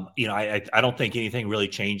 I don't think anything really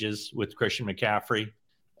changes with Christian McCaffrey.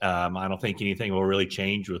 I don't think anything will really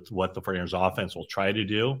change with what the 49ers offense will try to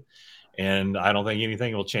do. And I don't think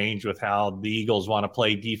anything will change with how the Eagles want to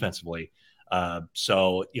play defensively.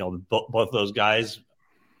 So, both those guys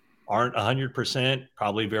aren't 100%.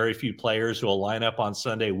 Probably very few players who will line up on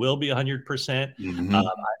Sunday will be 100%. Mm-hmm. I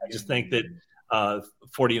just think that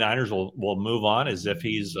 49ers will move on as if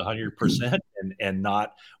he's 100% and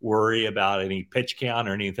not worry about any pitch count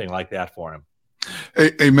or anything like that for him.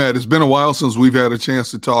 Hey, Matt, it's been a while since we've had a chance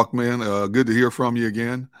to talk, man. Good to hear from you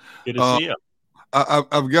again. Good to see you.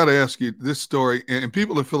 I've got to ask you this story, and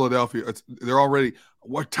people in Philadelphia,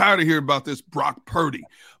 we're tired of hearing about this Brock Purdy.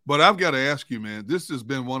 But I've got to ask you, man, this has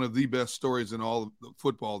been one of the best stories in all of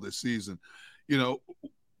football this season.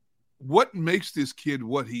 What makes this kid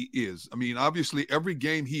what he is? I mean, obviously, every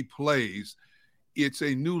game he plays, it's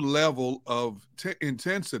a new level of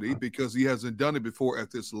intensity because he hasn't done it before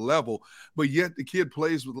at this level. But yet the kid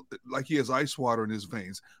plays like he has ice water in his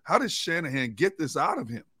veins. How does Shanahan get this out of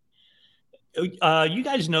him? You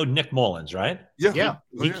guys know Nick Mullins, right? Yeah.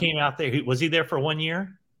 He came out there. Was he there for 1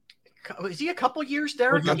 year? Was he a couple years,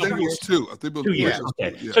 Derrick? I think it was 2. I think it was 2 years.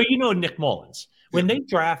 Okay. Yeah. So Nick Mullins. When they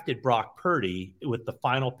drafted Brock Purdy with the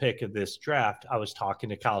final pick of this draft, I was talking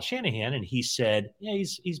to Kyle Shanahan, and he said, "Yeah,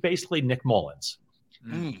 he's basically Nick Mullins."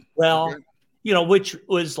 Well, which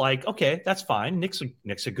was like, okay, that's fine. Nick's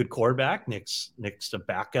a good quarterback. Nick's a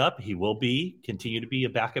backup. He will continue to be a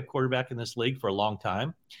backup quarterback in this league for a long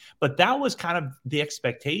time. But that was kind of the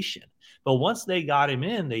expectation. But once they got him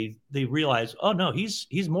in, they realized, oh no,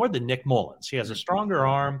 he's more than Nick Mullins. He has a stronger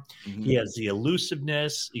arm. Mm-hmm. He has the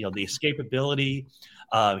elusiveness, the escapability.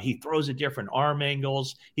 He throws at different arm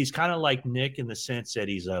angles. He's kind of like Nick in the sense that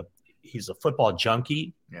he's a football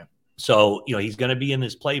junkie. Yeah. So, he's going to be in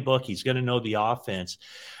his playbook. He's going to know the offense.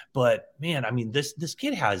 But, man, I mean, this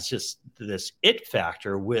kid has just this it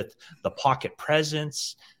factor with the pocket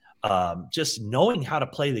presence, just knowing how to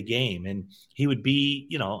play the game. And he would be,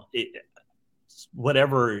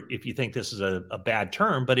 whatever, if you think this is a bad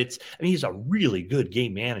term, but he's a really good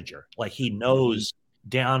game manager. Like, he knows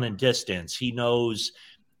down and distance. He knows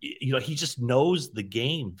he just knows the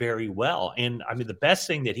game very well. And I mean, the best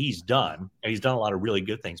thing that he's done, and he's done a lot of really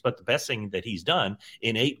good things, but the best thing that he's done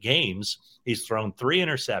in 8 games, he's thrown 3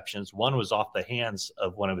 interceptions. 1 was off the hands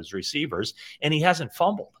of one of his receivers, and he hasn't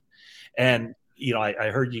fumbled. And, I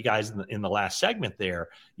heard you guys in the last segment there,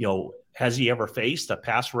 has he ever faced a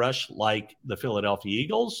pass rush like the Philadelphia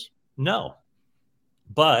Eagles? No.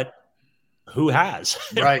 But who has?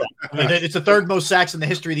 Right. I mean, it's the 3rd most sacks in the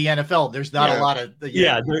history of the NFL. There's not a lot of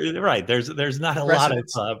right. There's not a lot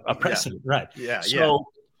of a precedent. Right. Yeah. So,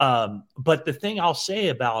 but the thing I'll say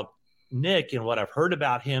about Nick and what I've heard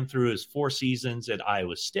about him through his 4 seasons at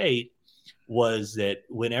Iowa State was that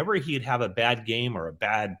whenever he'd have a bad game or a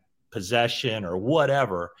bad possession or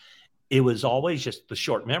whatever, it was always just the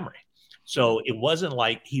short memory. So it wasn't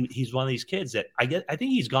like he's one of these kids that I think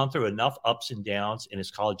he's gone through enough ups and downs in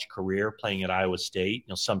his college career playing at Iowa State.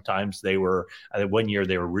 Sometimes they were, one year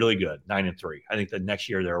they were really good, 9-3. I think the next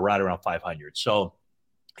year they were right around 500. So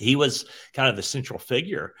he was kind of the central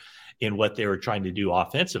figure in what they were trying to do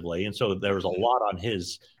offensively. And so there was a lot on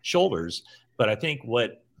his shoulders. But I think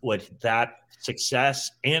what that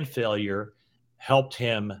success and failure helped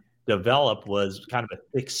him develop was kind of a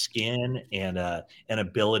thick skin and an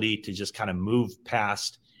ability to just kind of move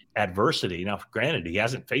past adversity. Now, granted, he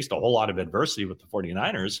hasn't faced a whole lot of adversity with the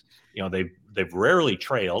 49ers. They've rarely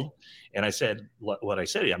trailed. And I said what I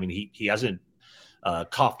said. I mean, he hasn't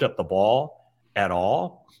coughed up the ball at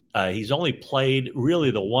all. He's only played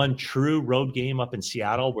really the one true road game up in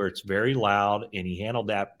Seattle where it's very loud, and he handled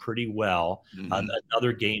that pretty well.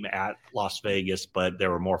 Another game at Las Vegas, but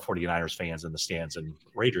there were more 49ers fans in the stands than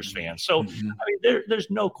Raiders fans. So, I mean, there's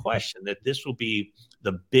no question that this will be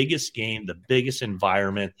the biggest game, the biggest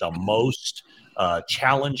environment, the most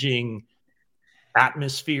challenging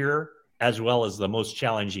atmosphere, as well as the most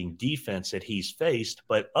challenging defense that he's faced.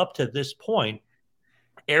 But up to this point,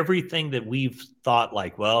 everything that we've thought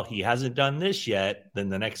like, well, he hasn't done this yet, then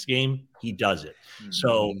the next game he does it.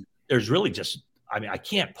 So there's really I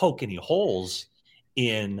can't poke any holes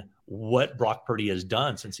in what Brock Purdy has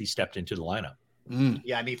done since he stepped into the lineup.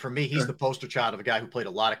 Yeah, I mean, for me, he's the poster child of a guy who played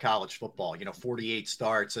a lot of college football, 48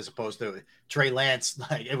 starts as opposed to Trey Lance.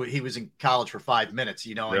 Like he was in college for 5 minutes,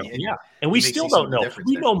 And we still don't know.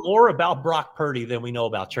 We know more about Brock Purdy than we know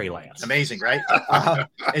about Trey Lance. Amazing, right?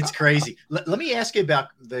 It's crazy. Let me ask you about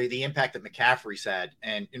the impact that McCaffrey's had.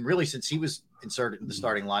 And really, since he was inserted in the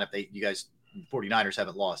starting lineup, you guys, 49ers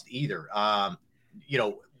haven't lost either.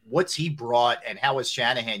 What's he brought and how has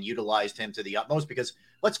Shanahan utilized him to the utmost? Because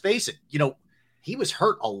let's face it, he was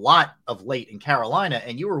hurt a lot of late in Carolina,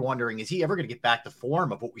 and you were wondering, is he ever going to get back to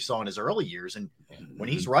form of what we saw in his early years? And when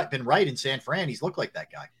he's been right in San Fran, he's looked like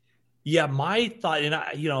that guy. Yeah, my thought,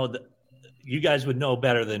 and you guys would know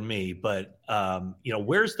better than me, but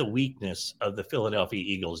where's the weakness of the Philadelphia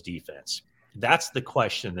Eagles defense? That's the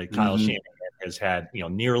question that Kyle Shanahan has had,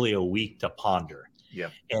 nearly a week to ponder. Yeah.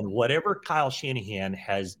 And whatever Kyle Shanahan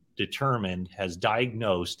has determined, has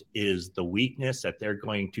diagnosed, is the weakness that they're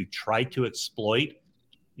going to try to exploit,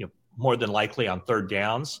 more than likely on 3rd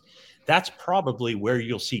downs. That's probably where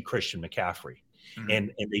you'll see Christian McCaffrey.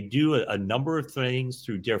 And they do a number of things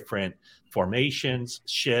through different formations,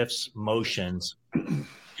 shifts, motions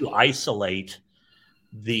to isolate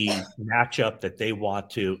the matchup that they want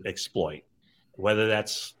to exploit, whether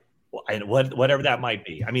that's whatever that might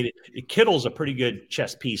be. I mean, Kittle's a pretty good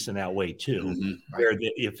chess piece in that way too, where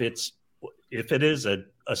if it is a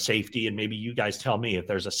safety, and maybe you guys tell me if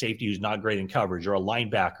there's a safety who's not great in coverage or a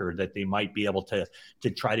linebacker that they might be able to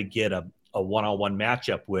try to get a one-on-one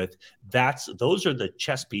matchup with, those are the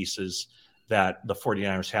chess pieces that the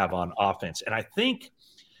 49ers have on offense. And I think,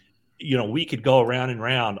 we could go around and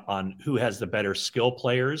round on who has the better skill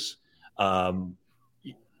players. I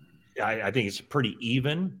think it's pretty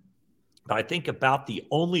even. But I think about the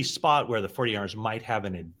only spot where the 49ers might have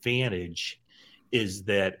an advantage is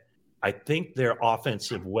that I think their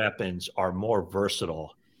offensive weapons are more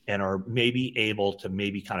versatile and are maybe able to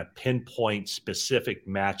kind of pinpoint specific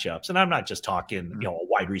matchups. And I'm not just talking, a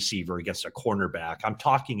wide receiver against a cornerback. I'm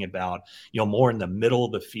talking about, more in the middle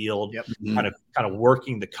of the field, kind of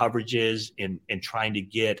working the coverages and trying to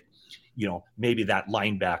get, maybe that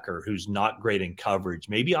linebacker who's not great in coverage,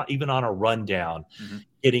 maybe even on a rundown,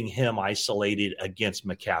 getting him isolated against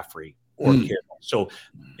McCaffrey or Kittle. So,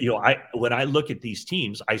 when I look at these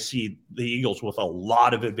teams, I see the Eagles with a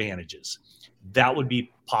lot of advantages. That would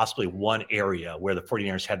be possibly one area where the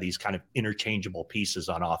 49ers have these kind of interchangeable pieces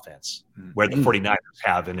on offense, where the 49ers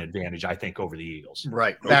have an advantage, I think, over the Eagles.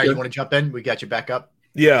 Right. Barrett, you want to jump in? We got you back up.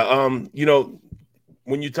 Yeah.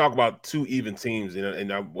 When you talk about 2 even teams,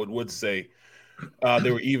 and I would say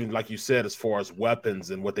They were even, like you said, as far as weapons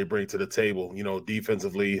and what they bring to the table,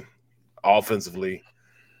 defensively, offensively.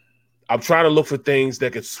 I'm trying to look for things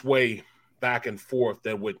that could sway back and forth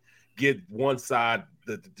that would get one side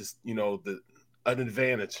an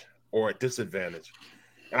advantage or a disadvantage.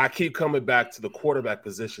 And I keep coming back to the quarterback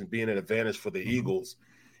position being an advantage for the Eagles.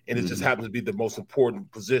 And it just happens to be the most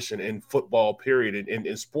important position in football, period, and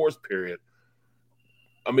in sports, period.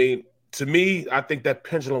 I mean, to me, I think that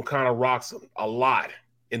pendulum kind of rocks a lot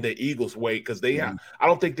in the Eagles' way because I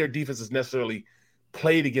don't think their defense is necessarily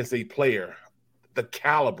played against a player the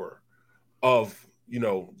caliber of,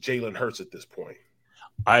 Jalen Hurts at this point.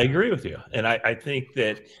 I agree with you. And I think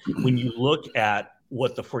that when you look at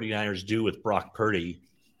what the 49ers do with Brock Purdy,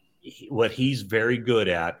 what he's very good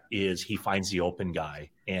at is he finds the open guy,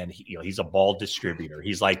 and he's a ball distributor.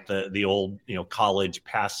 He's like the old, college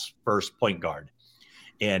pass first point guard.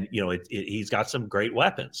 And, he's got some great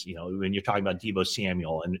weapons, when you're talking about Deebo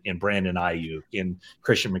Samuel and Brandon Ayuk and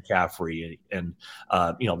Christian McCaffrey. And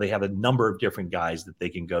they have a number of different guys that they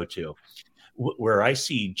can go to. Where I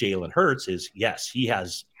see Jalen Hurts is, yes, he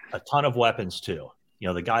has a ton of weapons too.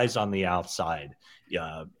 The guys on the outside,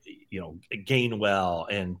 Gainwell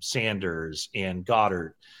and Sanders and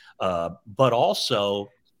Goddard. But also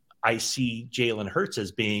I see Jalen Hurts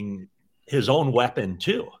as being his own weapon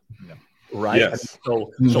too. Yeah. Right. Yes.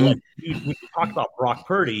 So when you talk about Brock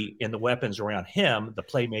Purdy and the weapons around him, the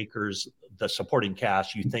playmakers, the supporting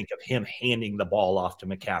cast, you think of him handing the ball off to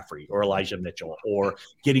McCaffrey or Elijah Mitchell, or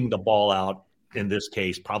getting the ball out, in this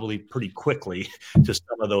case, probably pretty quickly, to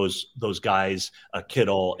some of those guys,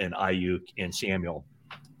 Kittle and Ayuk and Samuel.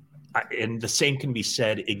 And the same can be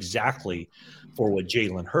said exactly for what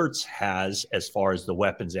Jalen Hurts has as far as the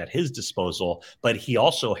weapons at his disposal, but he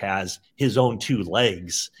also has his own two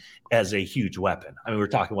legs as a huge weapon. I mean, we're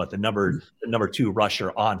talking about the number two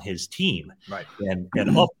rusher on his team, right? And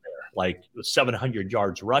up there, like 700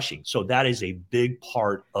 yards rushing. So that is a big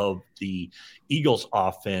part of the Eagles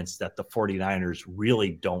offense that the 49ers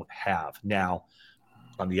really don't have. Now,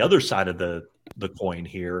 on the other side of the coin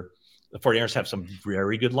here, the 49ers have some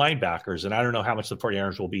very good linebackers, and I don't know how much the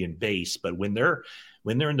 49ers will be in base, but when they're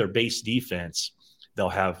in their base defense, they'll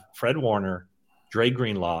have Fred Warner, Dre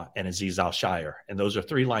Greenlaw, and Azeez Al-Shire. And those are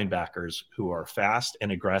three linebackers who are fast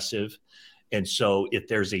and aggressive. And so if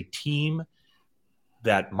there's a team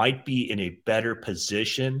that might be in a better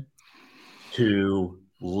position to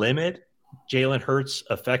limit Jalen Hurts'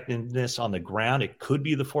 effectiveness on the ground, it could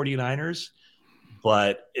be the 49ers,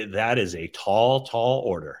 but that is a tall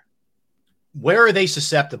order. Where are they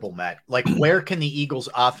susceptible, Matt? Like, where can the Eagles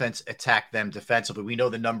offense attack them defensively? We know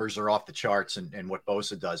the numbers are off the charts and what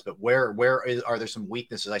Bosa does, but where are there some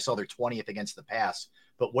weaknesses? I saw they're 20th against the pass,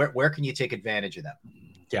 but where can you take advantage of them?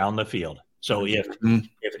 Down the field. So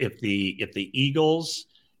if the Eagles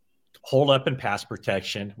hold up in pass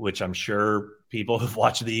protection, which I'm sure people who've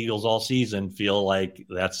watched the Eagles all season feel like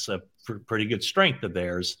that's a pretty good strength of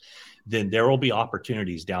theirs, then there will be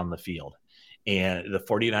opportunities down the field. And the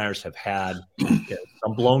 49ers have had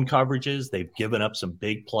some blown coverages. They've given up some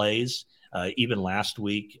big plays. Even last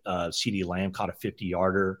week, CeeDee Lamb caught a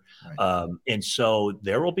 50-yarder. Right. And so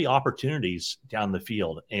there will be opportunities down the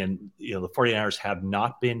field. And, the 49ers have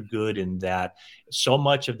not been good in that. So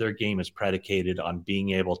much of their game is predicated on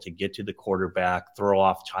being able to get to the quarterback, throw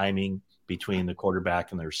off timing between the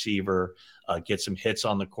quarterback and the receiver, get some hits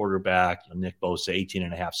on the quarterback. Nick Bosa,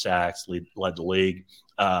 18.5 sacks, led the league.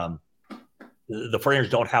 The 49ers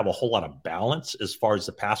don't have a whole lot of balance as far as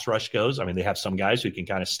the pass rush goes. I mean, they have some guys who can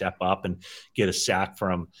kind of step up and get a sack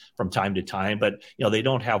from time to time, but they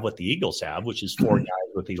don't have what the Eagles have, which is 4 guys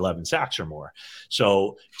with 11 sacks or more.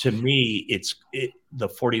 So to me, the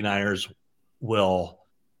 49ers will.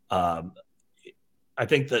 I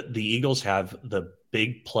think that the Eagles have the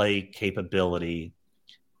big play capability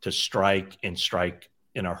to strike in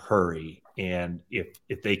a hurry. And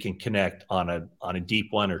if they can connect on a deep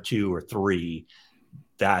one or two or three,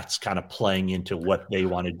 that's kind of playing into what they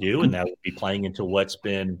want to do. And that would be playing into what's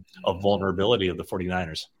been a vulnerability of the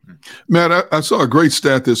 49ers. Matt, I saw a great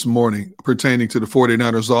stat this morning pertaining to the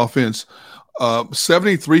 49ers offense.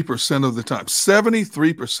 73% of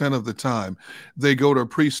the time they go to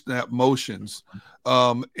pre-snap motions.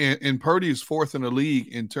 And Purdy is 4th in the league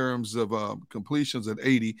in terms of completions at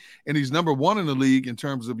 80, and he's number 1 in the league in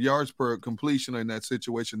terms of yards per completion in that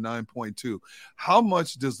situation, 9.2. How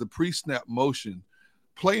much does the pre-snap motion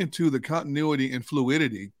play into the continuity and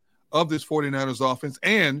fluidity of this 49ers offense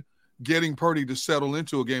and getting Purdy to settle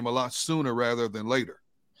into a game a lot sooner rather than later?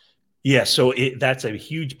 Yeah, so that's a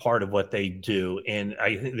huge part of what they do. And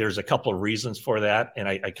I think there's a couple of reasons for that. And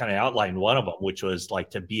I kind of outlined one of them, which was like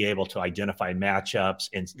to be able to identify matchups.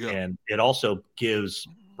 And it also gives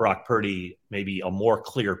Brock Purdy maybe a more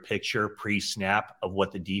clear picture pre-snap of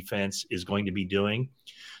what the defense is going to be doing.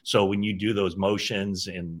 So when you do those motions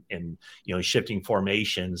and shifting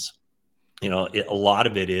formations, a lot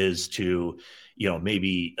of it is to,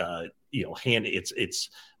 maybe it's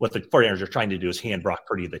what the 49ers are trying to do is hand Brock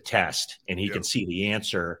Purdy the test, and he can see the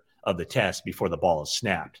answer of the test before the ball is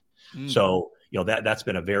snapped. So, that's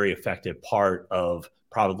been a very effective part of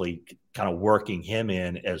probably kind of working him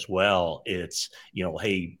in as well. It's,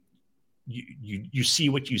 hey, you see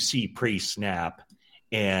what you see pre-snap,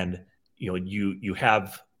 and, you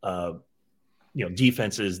have,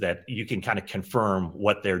 defenses that you can kind of confirm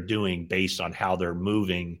what they're doing based on how they're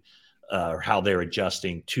moving or how they're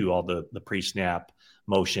adjusting to all the pre-snap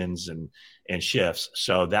motions and shifts.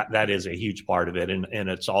 So that is a huge part of it. And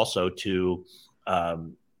it's also to,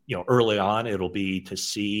 early on, it'll be to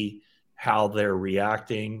see how they're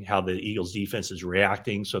reacting, how the Eagles defense is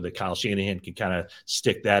reacting, so that Kyle Shanahan can kind of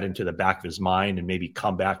stick that into the back of his mind and maybe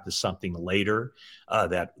come back to something later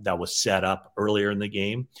that was set up earlier in the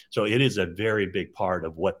game. So it is a very big part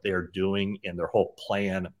of what they're doing and their whole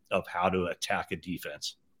plan of how to attack a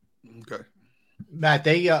defense. Okay. Matt,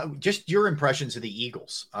 they just your impressions of the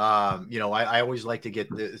Eagles. I always like to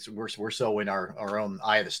get this. We're so in our own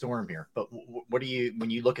eye of the storm here. But what do you, when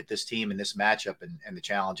you look at this team and this matchup and the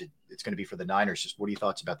challenge it's going to be for the Niners? Just what are your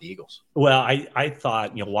thoughts about the Eagles? Well, I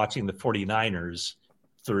thought watching the 49ers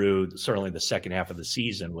through certainly the second half of the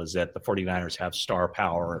season was that the 49ers have star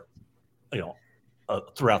power,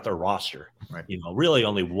 throughout their roster. Right. Really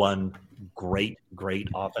only one great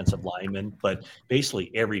offensive lineman, but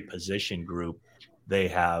basically every position group they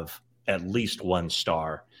have at least one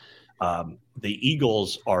star. The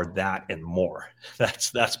Eagles are that and more.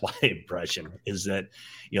 That's my impression, is that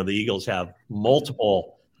the Eagles have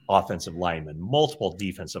multiple offensive linemen, multiple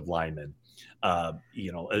defensive linemen, a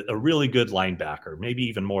really good linebacker, maybe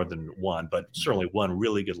even more than one, but certainly one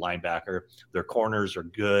really good linebacker. Their corners are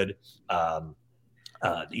good. The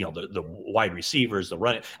wide receivers, the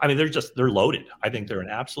running. I mean, they're loaded. I think they're an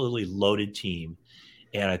absolutely loaded team.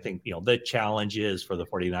 And I think, the challenge is for the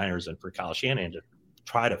 49ers and for Kyle Shanahan to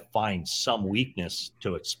try to find some weakness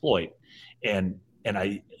to exploit. And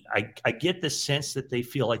I get the sense that they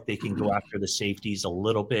feel like they can go after the safeties a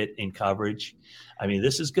little bit in coverage. I mean,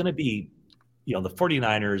 this is going to be, the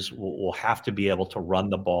 49ers will have to be able to run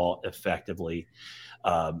the ball effectively.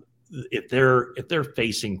 If they're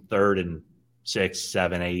facing 3rd and 6,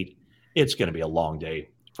 7, 8, it's going to be a long day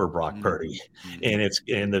for Brock Purdy, and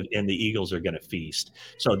the Eagles are going to feast.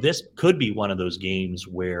 So this could be one of those games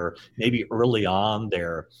where maybe early on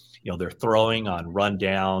they're throwing on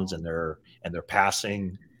rundowns and they're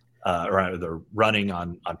passing or they're running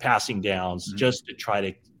on passing downs just to try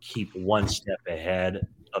to keep one step ahead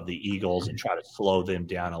of the Eagles and try to slow them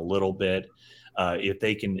down a little bit. If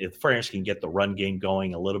the 49ers can get the run game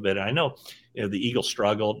going a little bit. And I know the Eagles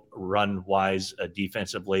struggled run-wise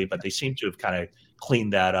defensively, but they seem to have kind of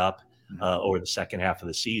cleaned that up over the second half of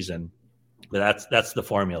the season. But that's the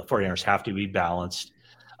formula. 49ers have to be balanced.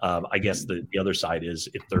 I guess the other side is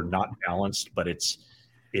if they're not balanced, but it's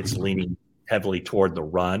leaning heavily toward the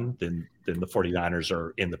run, then the 49ers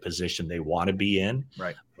are in the position they want to be in.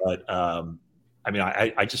 Right. But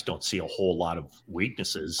I just don't see a whole lot of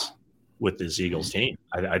weaknesses with this Eagles team.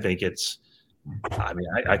 I think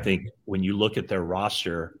I think when you look at their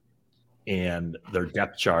roster and their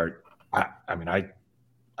depth chart, I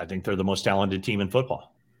think they're the most talented team in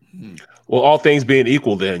football. Well, all things being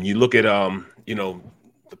equal, then you look at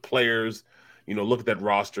the players, look at that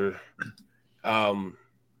roster.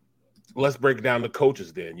 Let's break down the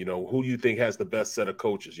coaches then. Who do you think has the best set of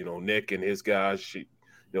coaches? Nick and his guys,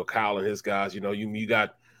 Kyle and his guys. You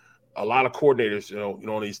got a lot of coordinators,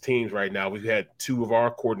 on these teams right now. We've had 2 of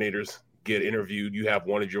our coordinators get interviewed. You have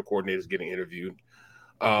one of your coordinators getting interviewed.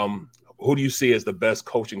 Who do you see as the best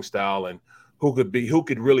coaching style, and who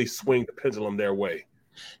could really swing the pendulum their way?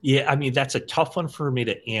 Yeah, that's a tough one for me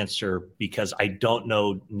to answer because I don't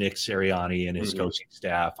know Nick Sirianni and his coaching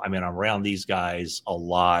staff. I'm around these guys a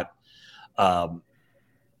lot.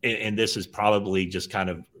 And this is probably just kind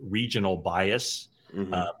of regional bias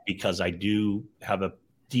because I do have a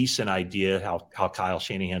decent idea how Kyle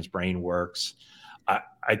Shanahan's brain works.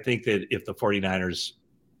 I think that if the 49ers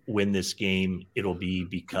win this game, it'll be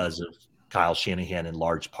because of Kyle Shanahan in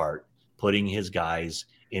large part, putting his guys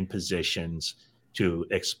in positions to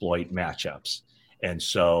exploit matchups. And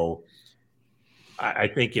so I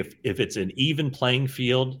think if it's an even playing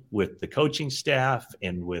field with the coaching staff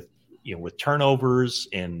and with with turnovers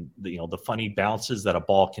and the funny bounces that a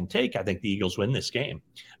ball can take, I think the Eagles win this game.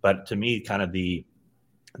 But to me, kind of the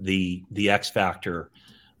X factor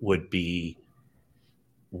would be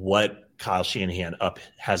what Kyle Shanahan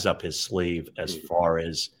has up his sleeve as far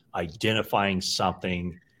as identifying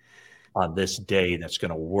something on this day that's going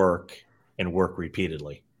to work and work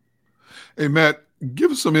repeatedly. Hey, Matt,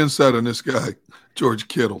 give us some insight on this guy, George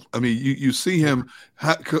Kittle. I mean, you see him,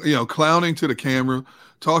 clowning to the camera,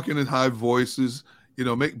 talking in high voices,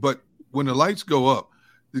 but when the lights go up,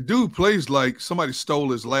 the dude plays like somebody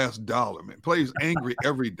stole his last dollar, man. Plays angry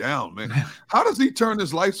every down, man. How does he turn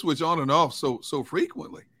his light switch on and off so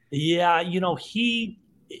frequently? Yeah,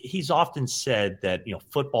 he's often said that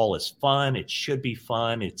football is fun. It should be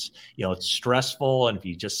fun. It's it's stressful, and if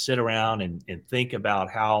you just sit around and think about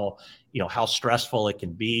how stressful it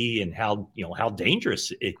can be and how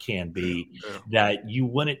dangerous it can be, that you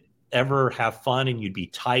wouldn't ever have fun and you'd be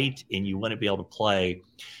tight and you wouldn't be able to play.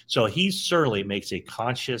 So he certainly makes a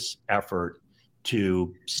conscious effort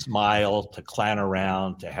to smile, to clown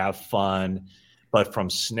around, to have fun. But from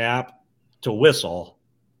snap to whistle,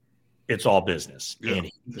 it's all business. And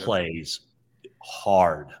he plays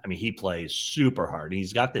hard. I mean, he plays super hard.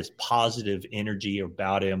 He's got this positive energy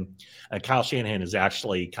about him. And Kyle Shanahan is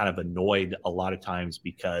actually kind of annoyed a lot of times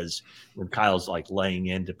because when Kyle's like laying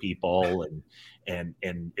into people and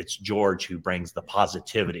it's George who brings the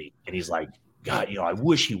positivity, and he's like, God, I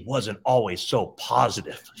wish he wasn't always so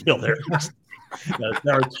positive. There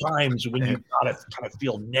are times when you gotta kind of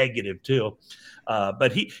feel negative too.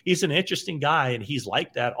 But he's an interesting guy, and he's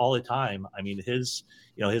like that all the time. I mean, his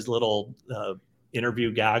little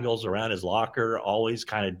interview gaggles around his locker always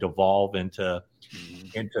kind of devolve into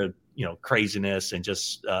craziness, and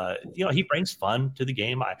just he brings fun to the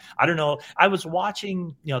game. I don't know. I was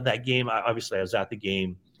watching that game. Obviously, I was at the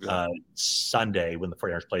game Sunday when the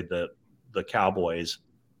 49ers played the Cowboys.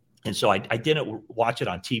 And so I didn't watch it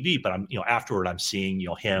on TV, but afterward I'm seeing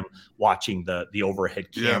him watching the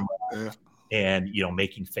overhead camera and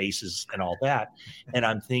making faces and all that, and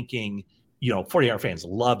I'm thinking 49er fans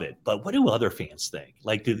love it, but what do other fans think?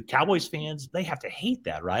 Like, do the Cowboys fans, they have to hate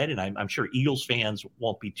that, right? And I'm sure Eagles fans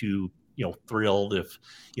won't be too thrilled if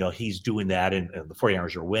he's doing that and the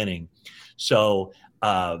 49ers are winning. So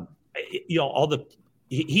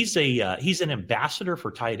He's an ambassador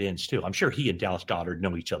for tight ends too. I'm sure he and Dallas Goedert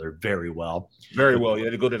know each other very well. Very well. Yeah,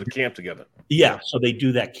 they go to the camp together. Yeah, so they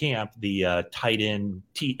do that camp, the tight end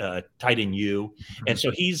U, and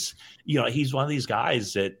so he's one of these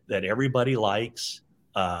guys that everybody likes.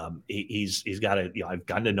 He's got I've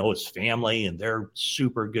gotten to know his family, and they're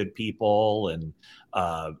super good people, and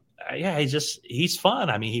he's fun.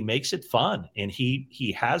 I mean, he makes it fun, and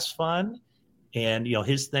he has fun, and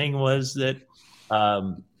his thing was that.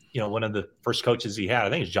 One of the first coaches he had, I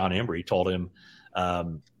think it's John Embry, told him,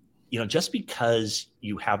 just because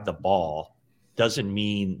you have the ball doesn't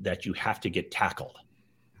mean that you have to get tackled.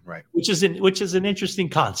 Right. Which is an interesting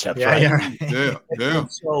concept, right? Yeah.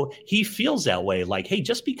 So he feels that way, like, hey,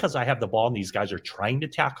 just because I have the ball and these guys are trying to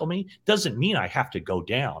tackle me doesn't mean I have to go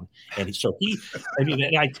down. And so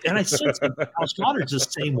I sense Dallas Goedert's the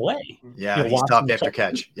same way. Yeah, he's tough after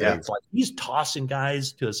catch. Yeah. It's like he's tossing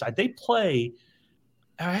guys to the side. They play.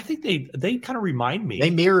 I think they kind of remind me.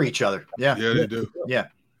 They mirror each other. Yeah, they do. Yeah.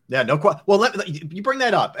 No question. Well, you bring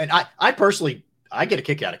that up, and I personally, I get a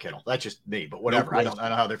kick out of Kittle. That's just me, but whatever. I don't know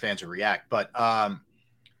how other fans will react. But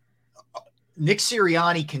Nick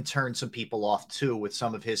Sirianni can turn some people off too with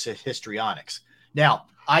some of his histrionics. Now,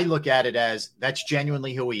 I look at it as that's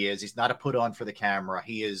genuinely who he is. He's not a put on for the camera.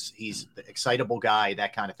 He's the excitable guy,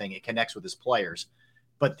 that kind of thing. It connects with his players.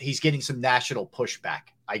 But he's getting some national pushback,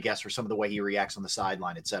 I guess, for some of the way he reacts on the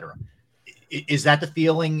sideline, et cetera. Is that the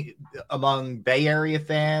feeling among Bay Area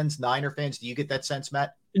fans, Niner fans? Do you get that sense,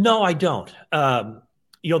 Matt? No, I don't.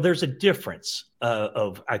 There's a difference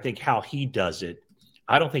of, I think, how he does it.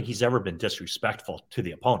 I don't think he's ever been disrespectful to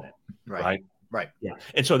the opponent. Right. Yeah.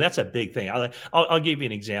 And so that's a big thing. I'll give you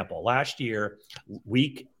an example. Last year,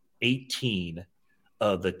 week 18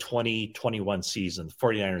 of the 2021 season, the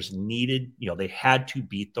 49ers needed, they had to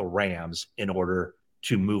beat the Rams in order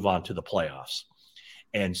to move on to the playoffs.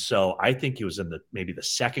 And so I think it was in maybe the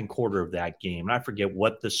second quarter of that game, and I forget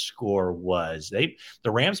what the score was.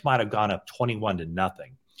 The Rams might have gone up 21-0,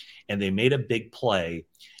 and they made a big play,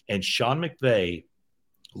 and Sean McVay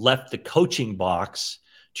left the coaching box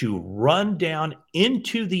to run down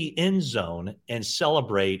into the end zone and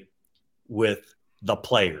celebrate with the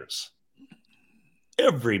players.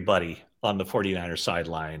 Everybody on the 49ers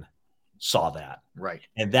sideline saw that. Right.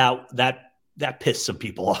 And that that pissed some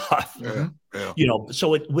people off. Yeah.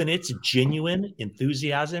 So when it's genuine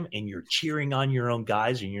enthusiasm and you're cheering on your own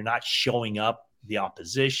guys and you're not showing up the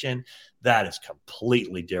opposition, that is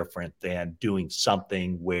completely different than doing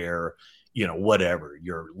something where, whatever,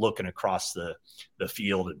 you're looking across the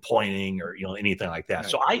field and pointing or, anything like that.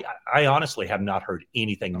 Right. So I honestly have not heard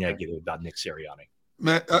anything negative about Nick Sirianni.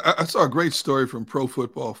 Man, I saw a great story from Pro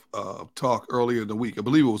Football Talk earlier in the week. I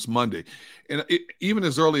believe it was Monday. And even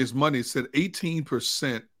as early as Monday, it said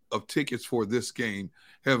 18% of tickets for this game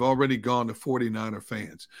have already gone to 49er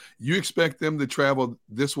fans. You expect them to travel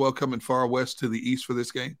this well coming far west to the east for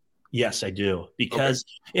this game? Yes, I do. Because,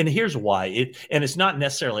 and here's why. It's not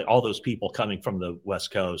necessarily all those people coming from the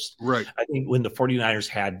West Coast. Right. I think when the 49ers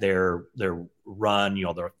had their run,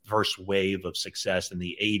 their first wave of success in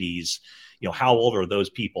the 80s, how old are those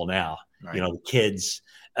people now? Right. The kids,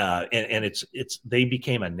 and they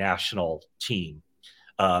became a national team.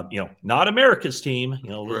 Not America's team.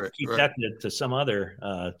 We'll keep that to some other,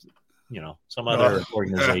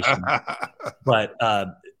 organization. But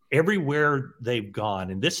everywhere they've gone,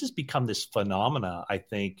 and this has become this phenomena, I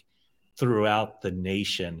think, throughout the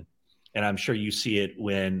nation. And I'm sure you see it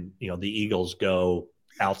when the Eagles go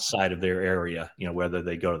outside of their area. Whether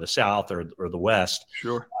they go to the South or the West.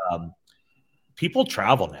 Sure. People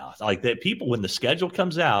travel now. Like that, people, when the schedule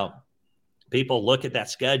comes out, people look at that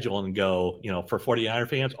schedule and go, for 49er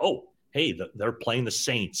fans, oh, hey, they're playing the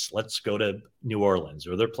Saints. Let's go to New Orleans,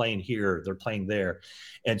 or they're playing here, they're playing there.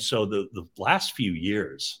 And so the last few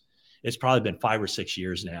years, it's probably been 5 or 6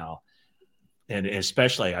 years now. And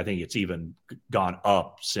especially, I think it's even gone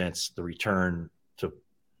up since the return to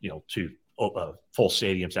full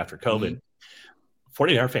stadiums after COVID.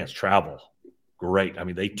 49er fans travel great. I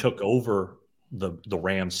mean, they took over the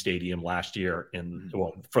Rams stadium last year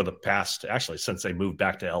for the past, actually, since they moved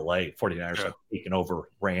back to LA, 49ers have taken over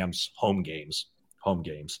Rams home games.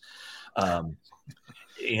 And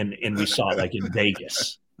we saw it like in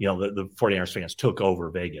Vegas, the 49ers fans took over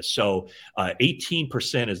Vegas. So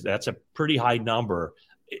 18% that's a pretty high number.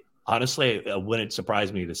 Honestly, it wouldn't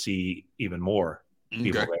surprise me to see even more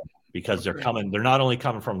people there, because they're not only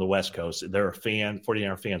coming from the West Coast, they're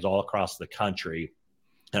 49er fans all across the country.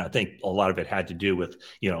 And I think a lot of it had to do with,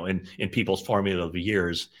 in people's formative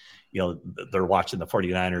years, they're watching the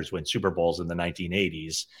 49ers win Super Bowls in the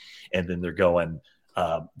 1980s. And then they're going,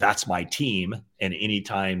 that's my team. And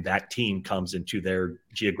anytime that team comes into their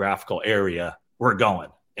geographical area, we're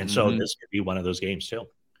going. And so this could be one of those games too.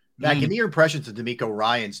 Matt, give me your impressions of DeMeco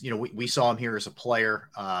Ryans. We saw him here as a player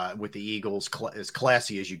with the Eagles, as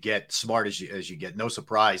classy as you get, smart as you get. No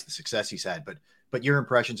surprise the success he's had. But your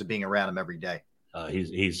impressions of being around him every day.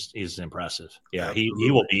 He's impressive. Yeah,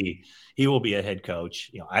 he will be a head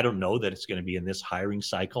coach. I don't know that it's going to be in this hiring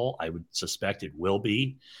cycle. I would suspect it will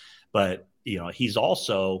be, but he's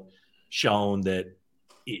also shown that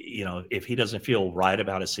if he doesn't feel right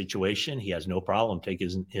about a situation, he has no problem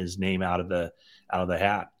taking his name out of the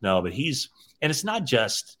hat. No, but and it's not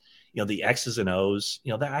just the X's and O's.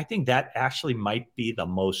 That I think that actually might be the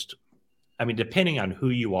most. I mean, depending on who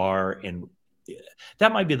you are, and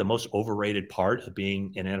that might be the most overrated part of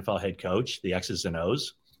being an NFL head coach, the X's and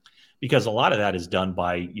O's, because a lot of that is done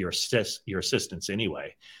by your assistants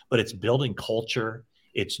anyway. But it's building culture.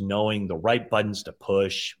 It's knowing the right buttons to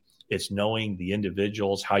push. It's knowing the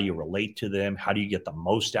individuals, how you relate to them, how do you get the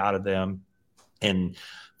most out of them. And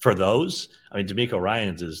for those, I mean, DeMeco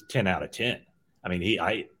Ryans is 10 out of 10. I mean,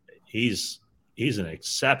 he's an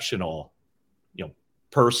exceptional,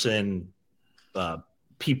 person,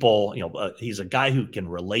 people, he's a guy who can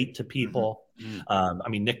relate to people. I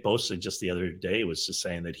mean, Nick Bosa just the other day was just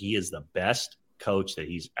saying that he is the best coach that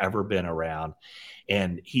he's ever been around.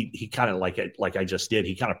 And he kind of like I just did,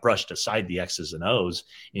 he kind of brushed aside the X's and O's,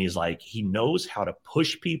 and he's like, he knows how to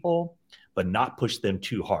push people, but not push them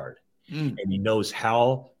too hard. And he knows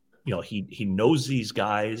how, he knows these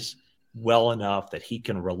guys well enough that he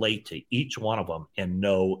can relate to each one of them and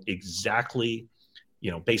know exactly,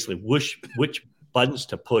 basically which buttons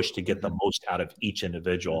to push to get the most out of each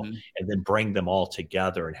individual, and then bring them all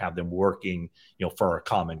together and have them working, for a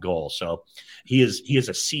common goal. So he is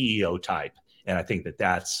a CEO type. And I think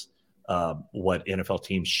that's what NFL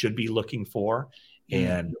teams should be looking for.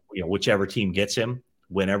 And, whichever team gets him,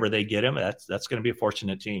 whenever they get him, that's going to be a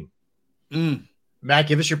fortunate team. Matt,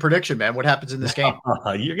 give us your prediction, man. What happens in this game?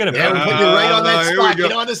 You're going to put you right on that spot.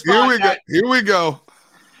 Get on the spot. Here we go.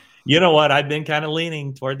 You know what? I've been kind of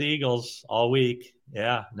leaning toward the Eagles all week.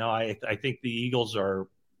 Yeah, no, I think the Eagles are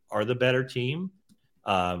the better team.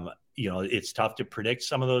 It's tough to predict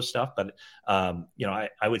some of those stuff, but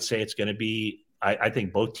I would say it's going to be I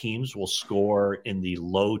think both teams will score in the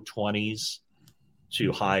low 20s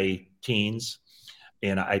to high teens.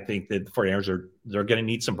 And I think that the 49ers they're going to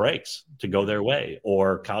need some breaks to go their way,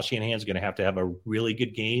 or Kyle Shanahan's going to have a really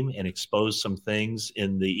good game and expose some things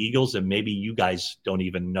in the Eagles. And maybe you guys don't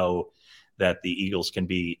even know that the Eagles can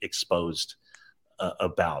be exposed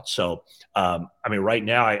about. So, right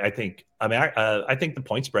now, I think the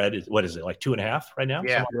point spread is, what is it, like 2.5 right now?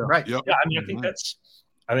 Yeah, right. Yep. Yeah,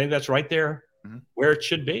 I think that's right there where it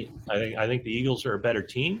should be. I think the Eagles are a better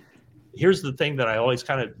team. Here's the thing that I always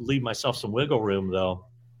kind of leave myself some wiggle room, though,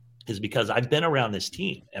 is because I've been around this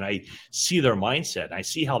team and I see their mindset and I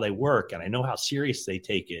see how they work and I know how serious they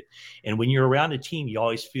take it. And when you're around a team, you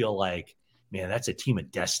always feel like, man, that's a team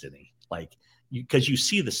of destiny. Like, because you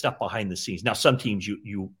see the stuff behind the scenes. Now, some teams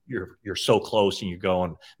you're so close and you're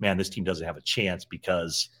going, man, this team doesn't have a chance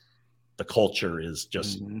because the culture is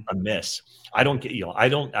just a miss.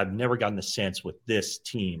 I've never gotten the sense with this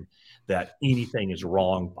team that anything is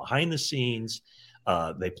wrong behind the scenes.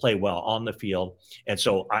 They play well on the field. And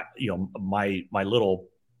so my little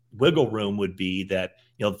wiggle room would be that,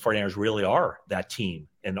 the 49ers really are that team,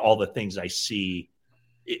 and all the things I see,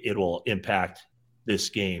 it will impact this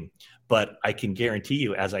game. But I can guarantee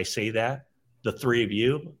you, as I say that, the three of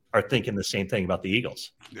you are thinking the same thing about the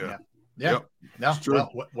Eagles. Yeah. No,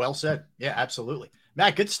 well said. Yeah, absolutely.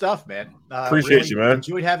 Matt, good stuff, man. Appreciate you, man.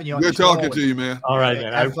 Enjoyed having you on. Good talking to you, man. All right,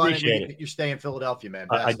 man. I appreciate it. You stay in Philadelphia, man.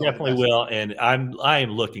 I definitely will, and I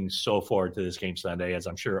am looking so forward to this game Sunday, as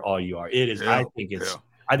I'm sure all you are. It is. Yeah,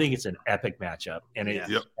 I think it's an epic matchup, and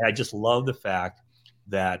I just love the fact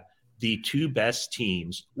that the two best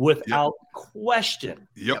teams, without question,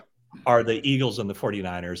 are the Eagles and the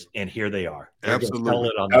 49ers, and here they are. Absolutely.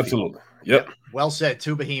 Yep. Well said.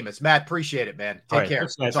 Two behemoths. Matt, appreciate it, man. Take care.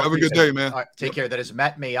 Nice. Have a good day, man. All right, take care. That is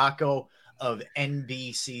Matt Mayako of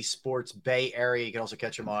NBC Sports Bay Area. You can also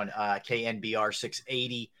catch him on KNBR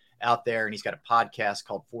 680 out there, and he's got a podcast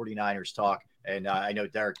called 49ers Talk. And I know,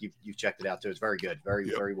 Derrick, you've checked it out, too. It's very good.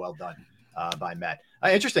 Very well done by Matt.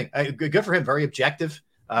 Interesting. Good for him. Very objective.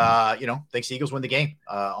 Thinks the Eagles win the game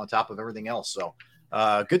on top of everything else. So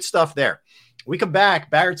good stuff there. We come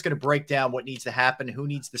back. Barrett's going to break down what needs to happen, who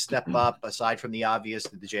needs to step up, aside from the obvious,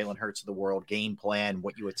 the Jalen Hurts of the world, game plan,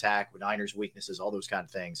 what you attack, Niners' weaknesses, all those kind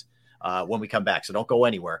of things when we come back. So don't go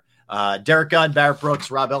anywhere. Derrick Gunn, Barrett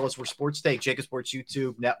Brooks, Rob Ellis, we're Sports Take, Jacob Sports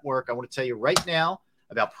YouTube Network. I want to tell you right now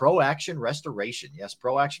about Pro Action Restoration. Yes,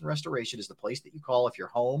 Pro Action Restoration is the place that you call if your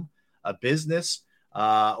home, a business,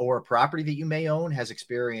 or a property that you may own has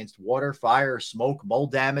experienced water, fire, smoke,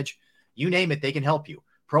 mold damage. You name it, they can help you.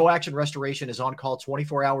 Pro Action Restoration is on call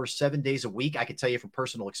 24 hours, 7 days a week. I can tell you from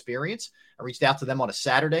personal experience. I reached out to them on a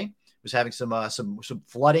Saturday. Was having some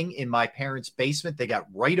flooding in my parents' basement. They got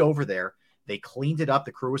right over there. They cleaned it up.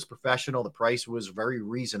 The crew was professional. The price was very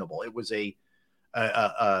reasonable. It was a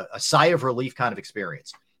sigh of relief kind of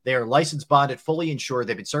experience. They are licensed, bonded, fully insured.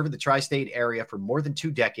 They've been serving the tri-state area for more than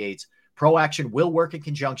 2 decades. Pro Action will work in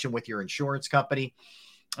conjunction with your insurance company.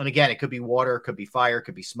 And again, it could be water, it could be fire, it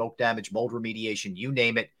could be smoke damage, mold remediation, you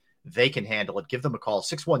name it. They can handle it. Give them a call,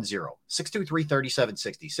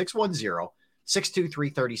 610-623-3760,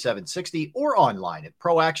 610-623-3760, or online at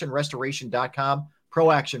proactionrestoration.com,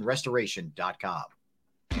 proactionrestoration.com.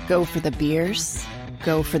 Go for the beers,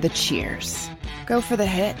 go for the cheers, go for the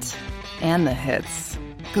hit and the hits,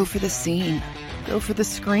 go for the scene, go for the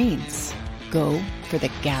screens, go for the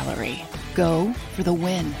gallery, go for the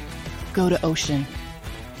win, go to Ocean.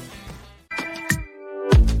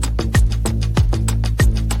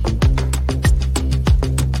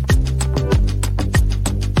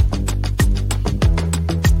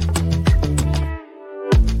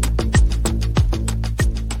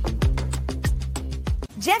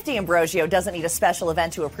 Jeff D'Ambrosio doesn't need a special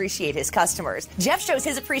event to appreciate his customers. Jeff shows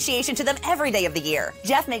his appreciation to them every day of the year.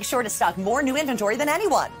 Jeff makes sure to stock more new inventory than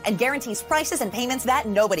anyone and guarantees prices and payments that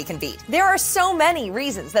nobody can beat. There are so many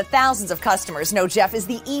reasons that thousands of customers know Jeff is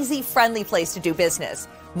the easy, friendly place to do business.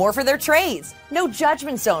 More for their trades. No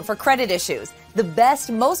judgment zone for credit issues. The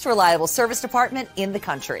best, most reliable service department in the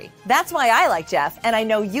country. That's why I like Jeff, and I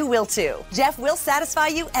know you will too. Jeff will satisfy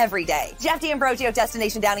you every day. Jeff D'Ambrosio,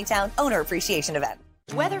 Destination Downingtown, Owner Appreciation Event.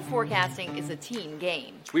 Weather forecasting is a team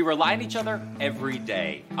game. We rely on each other every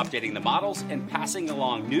day, updating the models and passing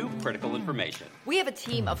along new critical information. We have a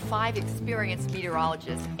team of 5 experienced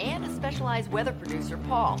meteorologists and a specialized weather producer,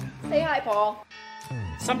 Paul. Say hi, Paul.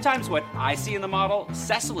 Sometimes what I see in the model,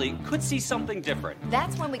 Cecily could see something different.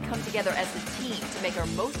 That's when we come together as a team to make our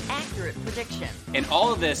most accurate prediction. And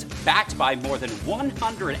all of this backed by more than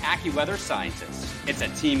 100 AccuWeather scientists. It's a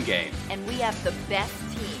team game. And we have the best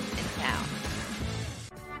team in town.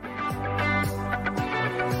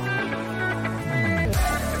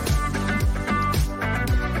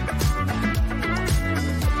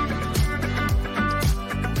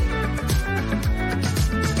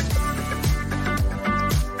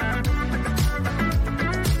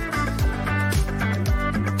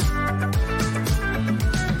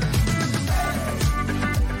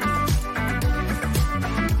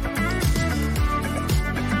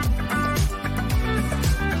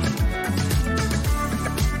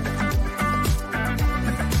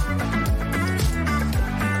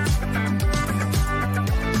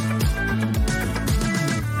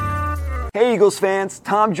 Hey Eagles fans,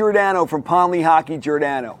 Tom Giordano from Ponley Hockey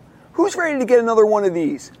Giordano. Who's ready to get another one of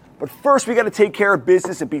these? But first, we got to take care of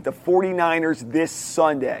business and beat the 49ers this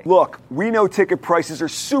Sunday. Look, we know ticket prices are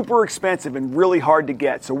super expensive and really hard to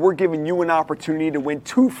get, so we're giving you an opportunity to win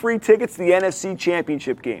 2 free tickets to the NFC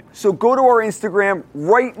Championship game. So go to our Instagram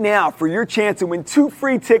right now for your chance to win 2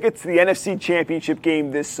 free tickets to the NFC Championship game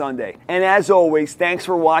this Sunday. And as always, thanks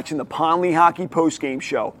for watching the Ponley Hockey Postgame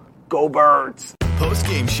Show. Go Birds!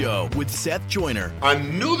 Post-game show with Seth Joyner. I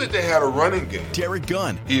knew that they had a running game. Derrick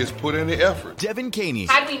Gunn. He has put in the effort. Devin Caney.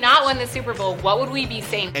 Had we not won the Super Bowl, what would we be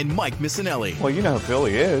saying? And Mike Missinelli. Well, you know who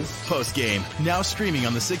Philly is. Post-game, now streaming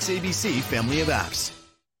on the 6ABC family of apps.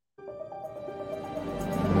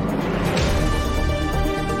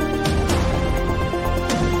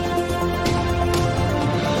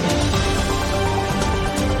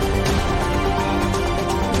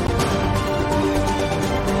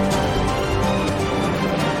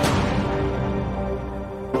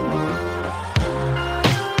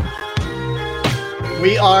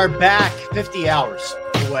 We are back 50 hours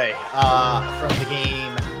away from the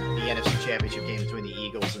game, the NFC Championship game between the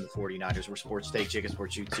Eagles and the 49ers. We're Sports Take, Chicken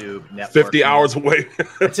Sports YouTube Network. 50 hours away.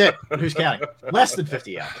 That's it. Who's counting? Less than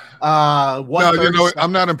 50 hours. No, you know,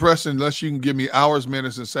 I'm not impressed unless you can give me hours,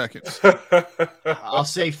 minutes, and seconds. I'll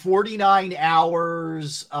say 49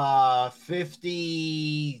 hours,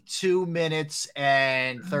 52 minutes,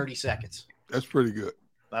 and 30 seconds. That's pretty good.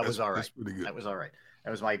 That was all right. That's pretty good. That was all right. That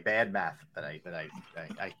was my bad math that I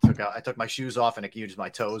took out. I took my shoes off and I used my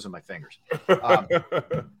toes and my fingers.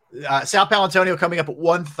 Sal Palantonio coming up at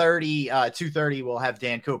 1:30, 2:30. We'll have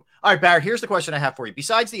Dan Coop. All right, Barrett, here's the question I have for you.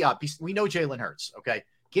 Besides we know Jalen Hurts. Okay,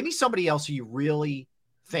 give me somebody else who you really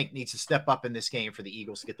think needs to step up in this game for the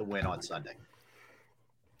Eagles to get the win on Sunday.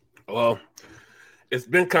 Well, it's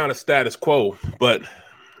been kind of status quo, but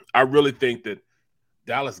I really think that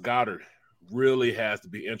Dallas Goedert really has to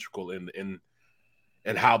be integral in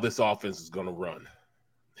how this offense is going to run.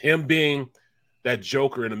 Him being that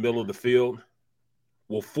joker in the middle of the field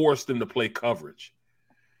will force them to play coverage.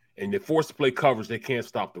 And they force to play coverage, they can't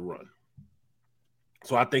stop the run.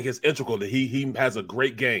 So I think it's integral that he has a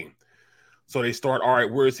great game. So they start, all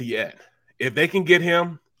right, where is he at? If they can get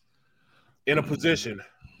him in a position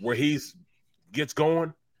where gets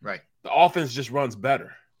going, right, the offense just runs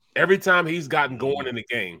better. Every time he's gotten going in the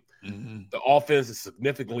game, the offense is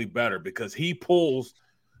significantly better because he pulls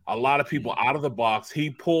a lot of people out of the box.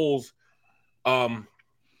 He pulls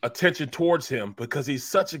attention towards him because he's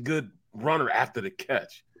such a good runner after the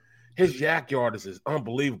catch. His yak yardage is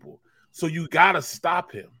unbelievable. So you got to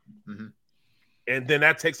stop him. Mm-hmm. And then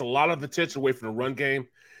that takes a lot of attention away from the run game,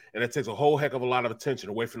 and it takes a whole heck of a lot of attention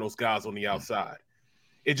away from those guys on the outside.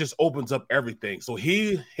 It just opens up everything. So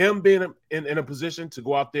him being in a position to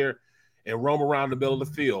go out there and roam around the middle of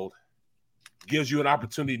the field gives you an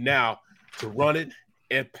opportunity now to run it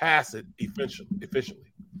and pass it efficiently.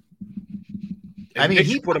 I mean,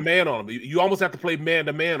 he put a man on him. You almost have to play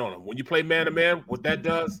man-to-man on him. When you play man-to-man, what that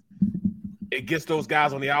does, it gets those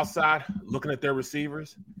guys on the outside looking at their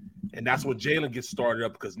receivers, and that's when Jalen gets started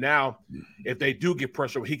up because now if they do get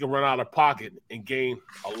pressure, he can run out of pocket and gain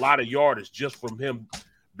a lot of yardage just from him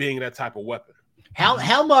being that type of weapon.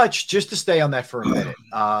 How much, just to stay on that for a minute,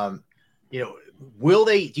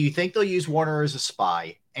 do you think they'll use Warner as a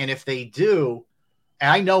spy? And if they do, and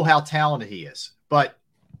I know how talented he is, but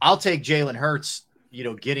I'll take Jalen Hurts,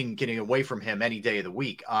 getting away from him any day of the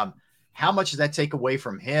week. How much does that take away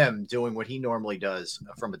from him doing what he normally does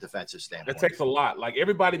from a defensive standpoint? It takes a lot. Like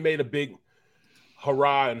everybody made a big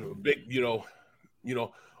hurrah and a big,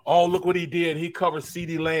 oh, look what he did. He covered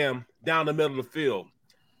CeeDee Lamb down the middle of the field.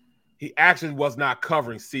 He actually was not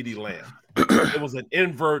covering CeeDee Lamb. It was an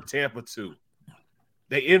invert Tampa 2.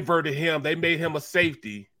 They inverted him. They made him a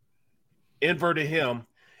safety, inverted him,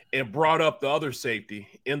 and brought up the other safety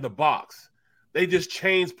in the box. They just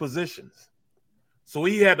changed positions. So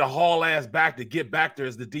he had to haul ass back to get back there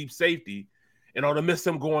as the deep safety. And on the miss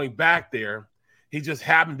him going back there, he just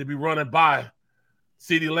happened to be running by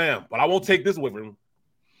CeeDee Lamb. But I won't take this away from him.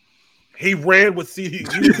 He ran with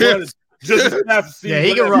CeeDee. He was running just as fast as CeeDee. Yeah,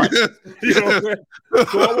 he can run.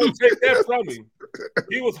 So I won't take that from him.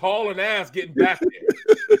 He was hauling ass getting back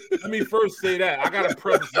there. Let me first say that. I got to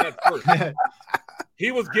preface that first.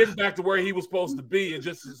 He was getting back to where he was supposed to be. And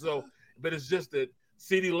just so, but it's just that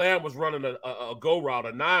CeeDee Lamb was running a go route,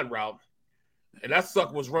 a 9 route, and that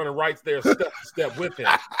sucker was running right there step to step with him.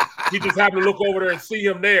 He just happened to look over there and see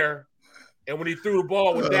him there, and when he threw the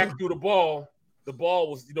ball, when Dak threw the ball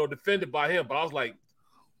was, defended by him. But I was like,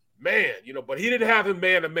 man, but he didn't have him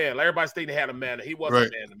man-to-man. Like everybody's thinking he had a man. He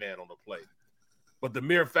wasn't man-to-man on the play. But the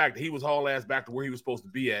mere fact that he was hauling ass back to where he was supposed to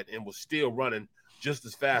be at and was still running just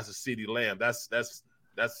as fast as CeeDee Lamb, that's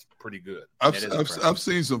pretty good. I've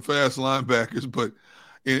seen some fast linebackers, but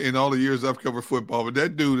in all the years I've covered football, but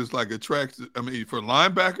that dude is like attractive. I mean, for a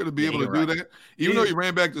linebacker to be able to do that, even though he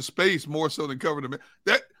ran back to space more so than covered him,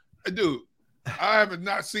 that dude, I haven't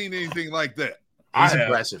not seen anything like that. He's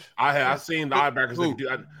impressive. I've seen linebackers that can do.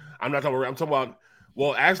 I'm not talking about. I'm talking about.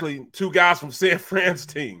 Well, actually, two guys from San Fran's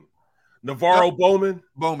team, Navarro Bowman.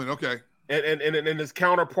 Okay. And his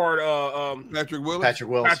counterpart, Patrick Willis.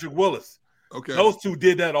 Patrick Willis. Okay. Those two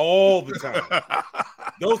did that all the time.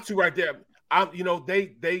 Those two right there.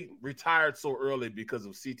 They retired so early because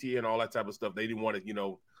of CTE and all that type of stuff. They didn't want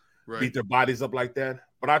to, beat their bodies up like that.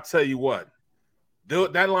 But I tell you what,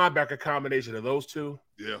 that linebacker combination of those two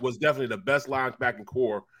was definitely the best linebacking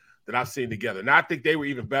core that I've seen together. And I think they were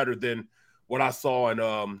even better than what I saw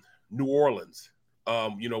in New Orleans.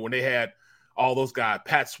 When they had all those guys,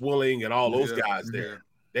 Pat Swilling and all those guys there.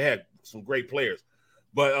 They had some great players.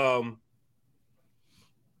 But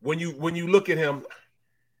when you look at him,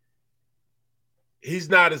 he's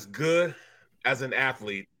not as good as an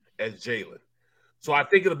athlete as Jalen. So I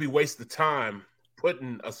think it'll be waste of time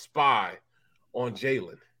putting a spy on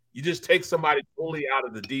Jalen. You just take somebody fully out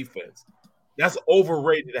of the defense. That's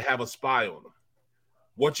overrated to have a spy on them.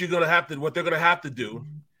 What they're gonna have to do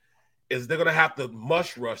is they're gonna have to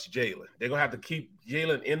mush rush Jalen. They're gonna have to keep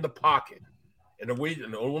Jalen in the pocket. And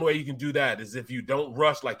the only way you can do that is if you don't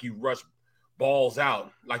rush like you rush balls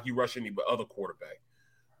out, like you rush any other quarterback.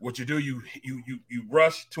 What you do, you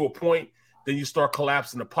rush to a point, then you start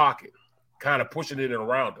collapsing the pocket, kind of pushing it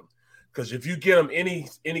around them. Because if you get them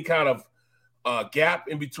any kind of gap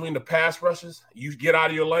in between the pass rushes, you get out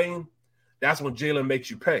of your lane, that's when Jalen makes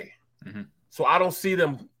you pay. Mm-hmm. So I don't see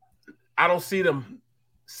them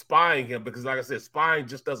spying him because, like I said, spying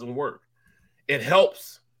just doesn't work. It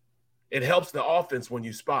helps the offense when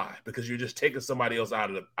you spy because you're just taking somebody else out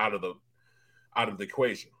of the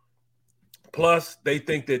equation. Plus, they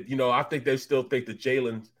think that I think they still think that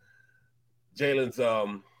Jalen's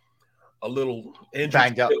a little injured,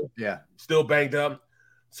 banged up, still banged up.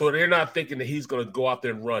 So they're not thinking that he's going to go out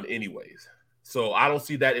there and run anyways. So I don't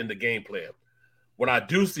see that in the game plan. What I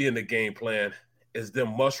do see in the game plan is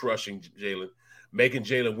them mush rushing Jalen, making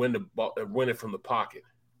Jalen win it from the pocket,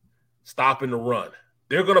 stopping the run.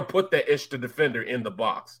 They're going to put that extra defender in the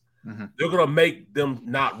box. Mm-hmm. They're going to make them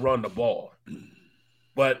not run the ball.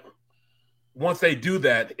 But once they do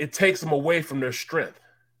that, it takes them away from their strength.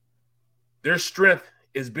 Their strength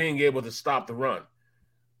is being able to stop the run.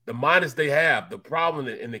 The minus they have, the problem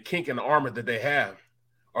and the kink in the armor that they have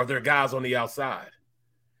are their guys on the outside,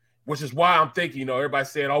 which is why I'm thinking, everybody's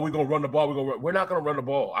saying, we're going to run the ball. We're not going to run the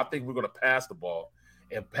ball. I think we're going to pass the ball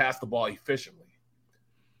and pass the ball efficiently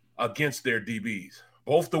against their DBs.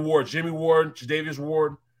 Both the Ward, Jimmy Ward, Jadavius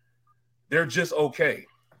Ward, they're just okay.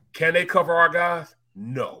 Can they cover our guys?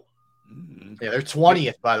 No. Yeah, they're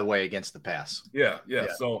 20th, by the way, against the pass. Yeah.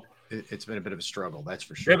 So it's been a bit of a struggle, that's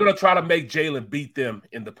for sure. They're going to try to make Jalen beat them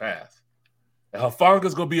in the pass. And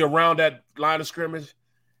Hufanga's going to be around that line of scrimmage.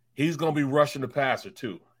 He's going to be rushing the passer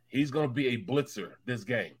too. He's going to be a blitzer this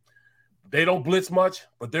game. They don't blitz much,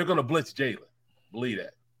 but they're going to blitz Jalen. Believe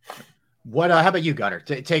that. What? How about you, Gunner?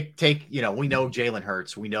 Take. We know Jalen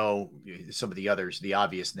Hurts. We know some of the others, the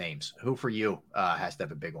obvious names. Who for you has to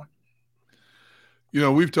have a big one?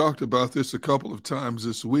 We've talked about this a couple of times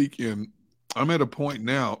this week, and I'm at a point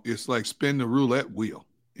now. It's like spin the roulette wheel,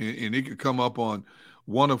 and it could come up on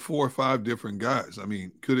one of 4 or 5 different guys. I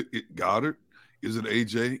mean, could it Goddard? Is it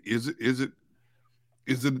AJ? Is it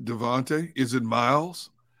Devontae? Is it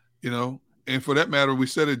Miles? And for that matter, we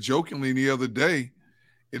said it jokingly the other day.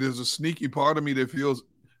 It is a sneaky part of me that feels,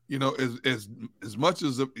 as much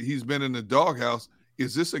as he's been in the doghouse,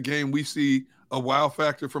 is this a game we see a wow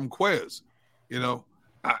factor from Quez?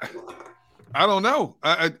 I don't know.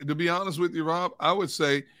 To be honest with you, Rob, I would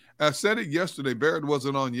say, I said it yesterday. Barrett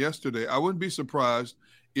wasn't on yesterday. I wouldn't be surprised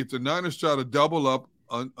if the Niners try to double up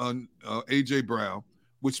on A.J. Brown,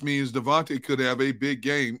 which means Devontae could have a big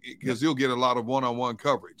game because he'll get a lot of one-on-one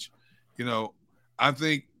coverage. I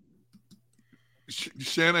think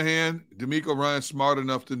Shanahan, D'Amico Ryan's smart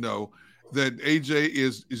enough to know that A.J.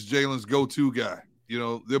 is Jalen's go-to guy.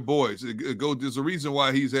 They're boys. There's a reason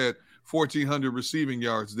why he's had 1,400 receiving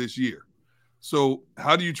yards this year. So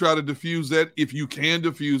how do you try to diffuse that? If you can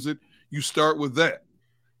diffuse it, you start with that.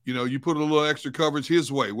 You put a little extra coverage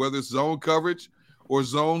his way, whether it's zone coverage or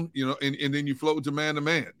zone, and then you float to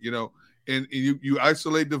man-to-man, and you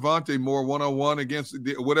isolate Devontae more one-on-one against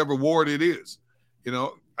whatever ward it is,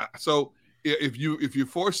 So if you're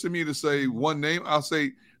forcing me to say one name, I'll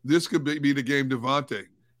say this could be the game Devontae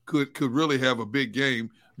could really have a big game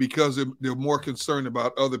because they're more concerned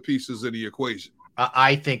about other pieces of the equation.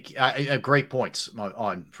 I think great points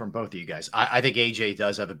on from both of you guys. I think AJ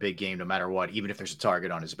does have a big game no matter what, even if there's a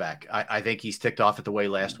target on his back. I think he's ticked off at the way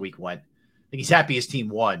last week went. I think he's happy his team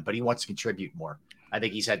won, but he wants to contribute more. I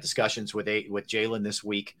think he's had discussions with Jalen this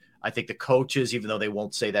week. I think the coaches, even though they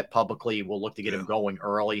won't say that publicly, will look to get him going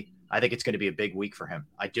early. I think it's going to be a big week for him.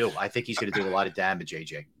 I do. I think he's going to do a lot of damage,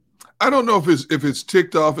 AJ. I don't know if it's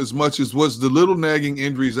ticked off as much as was the little nagging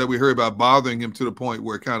injuries that we heard about bothering him to the point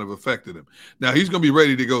where it kind of affected him. Now he's going to be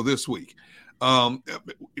ready to go this week.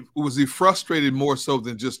 Was he frustrated more so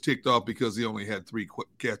than just ticked off because he only had 3 quick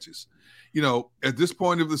catches? You know, at this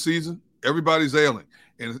point of the season, everybody's ailing,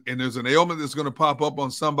 and there's an ailment that's going to pop up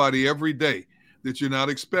on somebody every day that you're not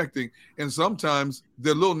expecting. And sometimes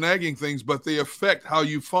they're little nagging things, but they affect how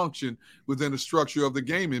you function within the structure of the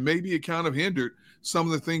game. And maybe it kind of hindered some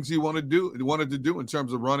of the things he wanted to do in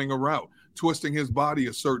terms of running a route, twisting his body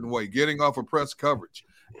a certain way, getting off of press coverage.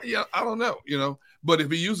 Yeah, I don't know, but if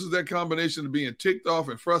he uses that combination of being ticked off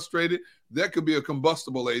and frustrated, that could be a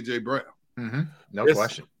combustible A.J. Brown. Mm-hmm. No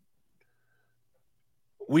question.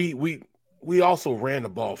 We also ran the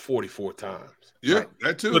ball 44 times. Yeah, right?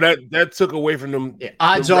 That too. So that took away from them. Yeah,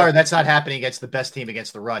 odds are that's not happening against the best team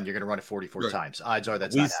against the run. You're going to run it 44 times. Odds are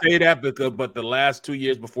that's not happening. We say that but the last 2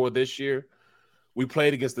 years before this year, we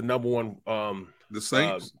played against the number one the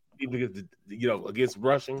Saints, against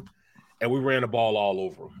rushing, and we ran the ball all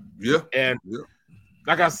over them. Yeah, and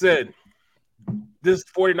like I said, this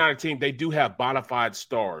 49er team, they do have bona fide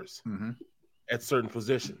stars at certain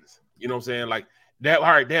positions. You know what I'm saying? Like that.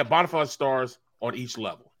 All right, they have bona fide stars on each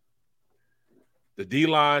level. The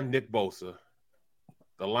D-line, Nick Bosa.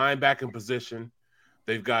 The linebacking position,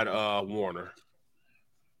 they've got Warner.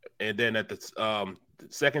 And then at the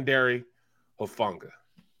secondary, Hufanga.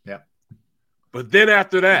 Yeah. But then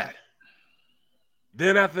after that,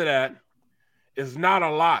 it's not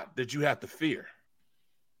a lot that you have to fear.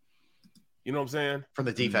 You know what I'm saying? From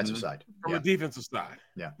the defensive side. From the defensive side.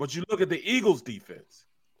 Yeah. But you look at the Eagles' defense.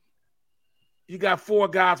 You got 4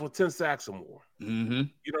 guys with 10 sacks or more. Mm-hmm.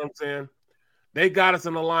 You know what I'm saying? They got us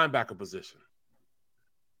in the linebacker position.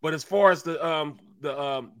 But as far as the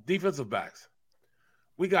defensive backs,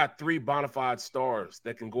 we got 3 bona fide stars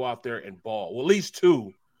that can go out there and ball. Well, at least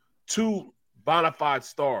two bona fide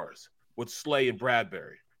stars with Slay and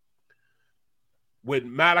Bradbury. With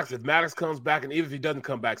Maddox, if Maddox comes back, and even if he doesn't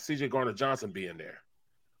come back, C.J. Gardner-Johnson being there,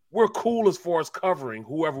 we're cool as far as covering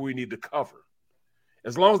whoever we need to cover.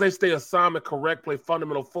 As long as they stay assignment correct, play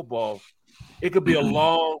fundamental football, it could be a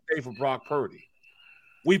long day for Brock Purdy.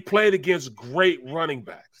 We played against great running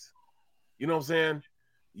backs. You know what I'm saying?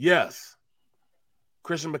 Yes,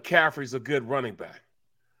 Christian McCaffrey's a good running back.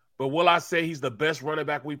 But will I say he's the best running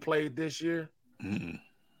back we played this year? Mm-hmm.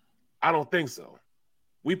 I don't think so.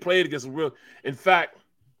 We played against in fact,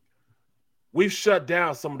 we've shut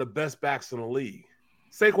down some of the best backs in the league.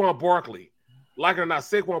 Saquon Barkley, like it or not,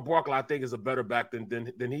 Saquon Barkley, I think, is a better back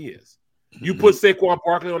than he is. You put Saquon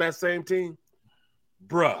Barkley on that same team,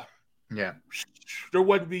 bruh. Yeah. There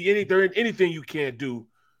wouldn't be anything you can't do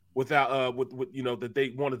without with that they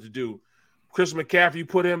wanted to do. Christian McCaffrey, you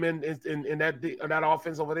put him in that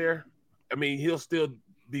offense over there, I mean, he'll still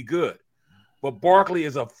be good. But Barkley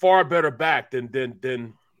is a far better back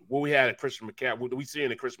than what we had at Christian McCaffrey. What we see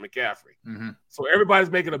in Christian McCaffrey. Mm-hmm. So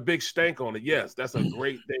everybody's making a big stank on it. Yes, that's a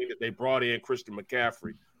great thing that they brought in Christian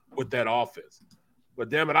McCaffrey with that offense. But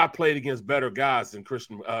damn it, I played against better guys than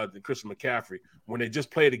Christian McCaffrey when they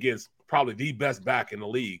just played against probably the best back in the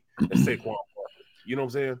league, that's Saquon Barkley. You know what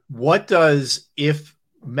I'm saying? What does, if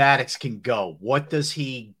Maddox can go, what does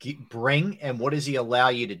he bring, and what does he allow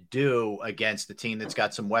you to do against the team that's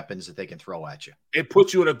got some weapons that they can throw at you? It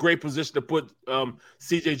puts you in a great position to put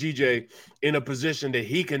CJGJ in a position that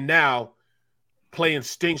he can now play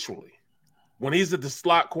instinctually. When he's at the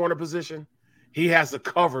slot corner position, he has to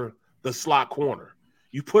cover the slot corner.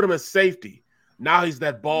 You put him at safety. Now he's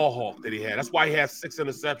that ball hawk that he had. That's why he has 6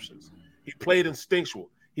 interceptions. He played instinctual.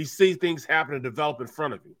 He sees things happen and develop in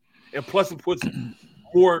front of you. And plus it puts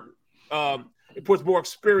more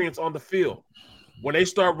experience on the field. When they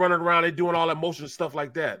start running around, they're doing all that motion stuff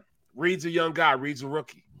like that. Reed's a young guy. Reed's a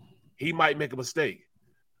rookie. He might make a mistake.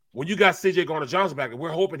 When you got C.J. Gardner-Johnson back, and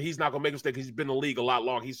we're hoping he's not going to make a mistake because he's been in the league a lot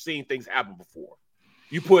longer. He's seen things happen before.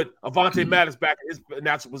 You put Avonte Maddox back in his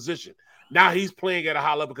natural position. Now he's playing at a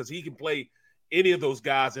high level because he can play any of those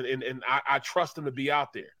guys, and I trust him to be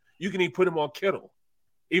out there. You can even put him on Kittle.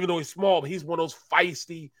 Even though he's small, but he's one of those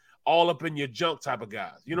feisty, all up in your junk type of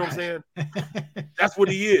guys. You know what I'm saying? That's what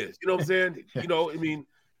he is. You know what I'm saying? You know, I mean,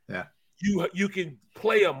 yeah. you can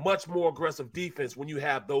play a much more aggressive defense when you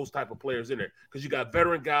have those type of players in there because you got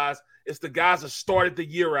veteran guys. It's the guys that started the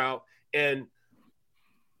year out, and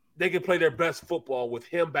they can play their best football with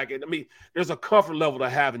him back in. I mean, there's a comfort level to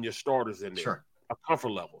having your starters in there. Sure. A comfort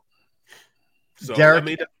level. So, Derrick, I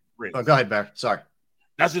mean, go ahead, Barrett. Sorry.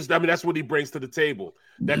 That's what he brings to the table.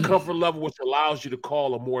 That comfort level, which allows you to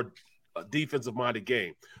call a more defensive-minded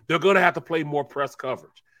game. They're going to have to play more press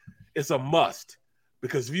coverage. It's a must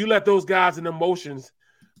because if you let those guys in emotions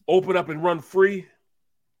open up and run free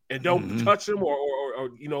and don't touch them or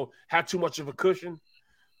have too much of a cushion,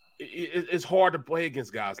 it's hard to play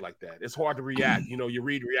against guys like that. It's hard to react. You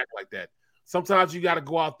react like that. Sometimes you got to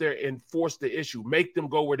go out there and force the issue, make them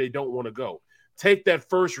go where they don't want to go. Take that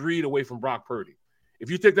first read away from Brock Purdy. If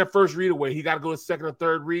you take that first read away, he got to go to second or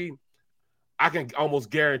third read. I can almost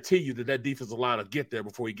guarantee you that defensive line will get there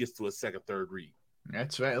before he gets to a second, third read.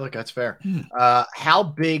 That's fair. Look, that's fair. How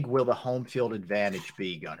big will the home field advantage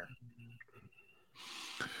be, Gunner?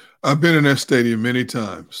 I've been in that stadium many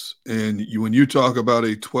times, and when you talk about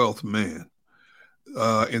a 12th man,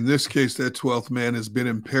 in this case, that 12th man has been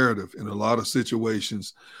imperative in a lot of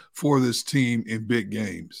situations for this team in big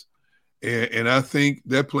games. And I think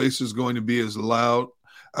that place is going to be as loud.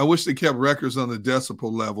 I wish they kept records on the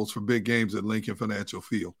decibel levels for big games at Lincoln Financial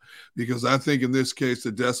Field, because I think in this case,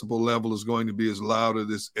 the decibel level is going to be as loud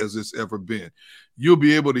as it's ever been. You'll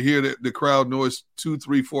be able to hear the crowd noise 2,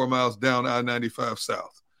 3, 4 miles down I-95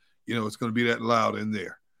 South. It's going to be that loud in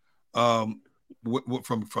there from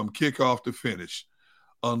kickoff to finish.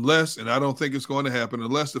 Unless, and I don't think it's going to happen,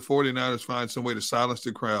 unless the 49ers find some way to silence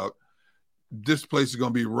the crowd, this place is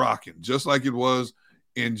going to be rocking, just like it was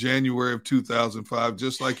in January of 2005,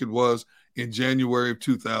 just like it was in January of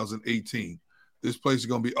 2018. This place is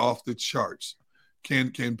going to be off the charts.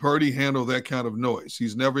 Can Purdy handle that kind of noise?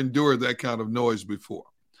 He's never endured that kind of noise before.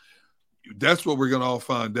 That's what we're going to all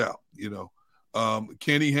find out,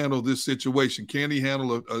 Can he handle this situation? Can he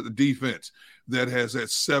handle a defense that has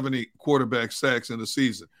that 70 quarterback sacks in the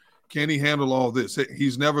season? Can he handle all this?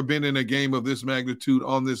 He's never been in a game of this magnitude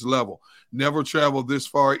on this level. Never traveled this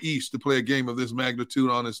far east to play a game of this magnitude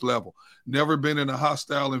on this level. Never been in a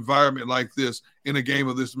hostile environment like this in a game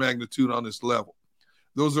of this magnitude on this level.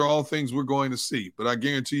 Those are all things we're going to see. But I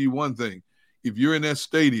guarantee you one thing. If you're in that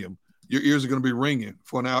stadium, your ears are going to be ringing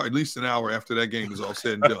for an hour, at least an hour after that game is all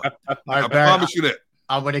said and done. All right, I Barrett, promise you that.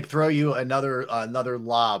 I'm going to throw you another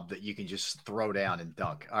lob that you can just throw down and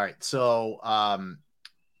dunk. All right, so I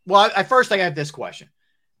have this question.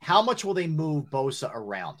 How much will they move Bosa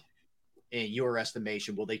around in your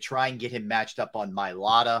estimation? Will they try and get him matched up on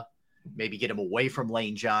Mailata, maybe get him away from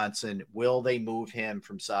Lane Johnson? Will they move him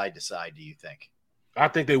from side to side, do you think? I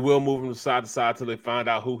think they will move him from side to side till they find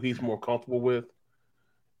out who he's more comfortable with.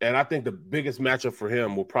 And I think the biggest matchup for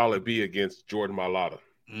him will probably be against Jordan Mailata.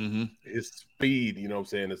 His speed,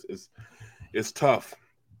 it's tough.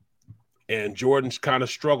 And Jordan's kind of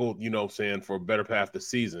struggled, for a better half of the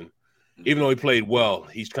season. Even though he played well,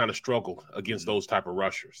 he's kind of struggled against those type of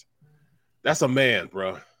rushers. That's a man,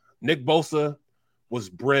 bro. Nick Bosa was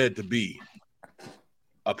bred to be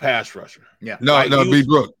a pass rusher. Yeah. No,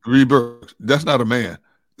 B. Brooks. That's not a man.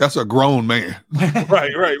 That's a grown man.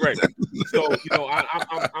 Right. So,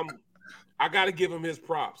 I got to give him his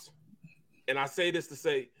props. And I say this to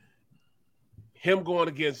say him going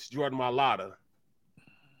against Jordan Mailata,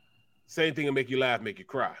 same thing will make you laugh, make you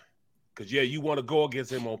cry. Because, you want to go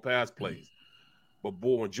against him on pass plays. But,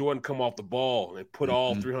 boy, when Jordan come off the ball and put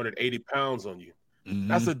all 380 pounds on you,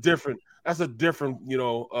 that's a different, a different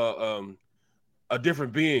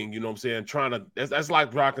being, that's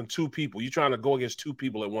like rocking two people. You're trying to go against two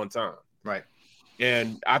people at one time. Right.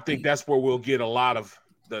 And I think that's where we'll get a lot of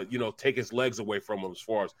take his legs away from him as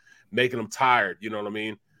far as making him tired. You know what I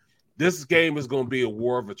mean? This game is going to be a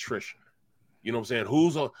war of attrition. You know what I'm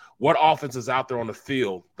saying? What offense is out there on the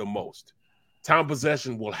field the most? Time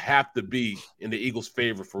possession will have to be in the Eagles'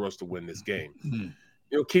 favor for us to win this game.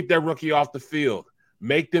 Keep that rookie off the field.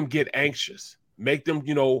 Make them get anxious. Make them,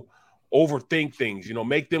 overthink things.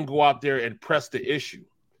 Make them go out there and press the issue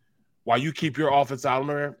while you keep your offense out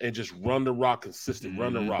there and just run the rock consistent.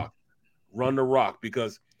 Run the rock,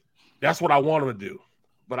 because that's what I want them to do.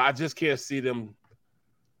 But I just can't see them.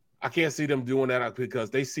 I can't see them doing that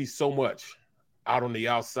because they see so much out on the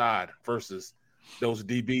outside versus those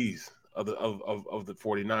DBs of the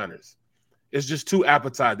 49ers. It's just too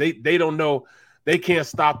appetizing. They don't know. They can't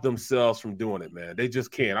stop themselves from doing it, man. They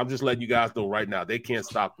just can't. I'm just letting you guys know right now. They can't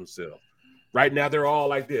stop themselves. Right now, they're all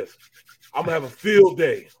like this. I'm going to have a field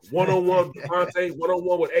day. One-on-one with Devontae,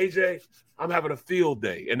 one-on-one with AJ. I'm having a field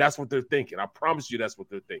day. And that's what they're thinking. I promise you that's what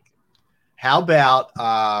they're thinking. How about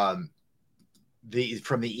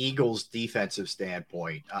from the Eagles' defensive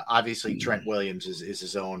standpoint, obviously Trent Williams is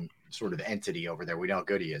his own sort of entity over there. We know how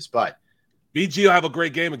good he is, but BG will have a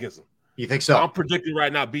great game against him. You think so? I'm predicting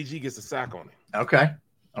right now BG gets a sack on him.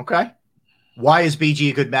 Okay. Why is BG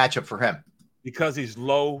a good matchup for him? Because he's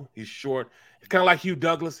low, he's short. It's kind of like Hugh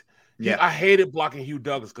Douglas. Yeah. I hated blocking Hugh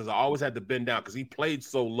Douglas because I always had to bend down because he played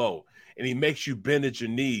so low, and he makes you bend at your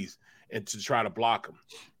knees and to try to block him.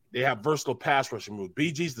 They have versatile pass rushing moves.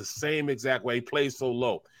 BG's the same exact way. He plays so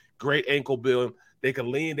low. Great ankle build. They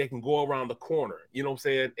can lean. They can go around the corner. You know what I'm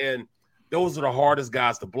saying? And those are the hardest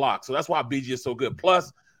guys to block. So that's why BG is so good.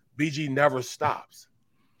 Plus, BG never stops.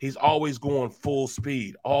 He's always going full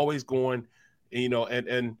speed, always going,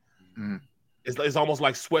 and it's almost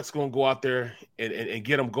like Sweat's going to go out there and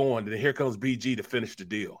get him going. And then here comes BG to finish the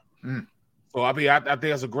deal. So, I think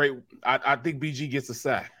that's a great – I think BG gets a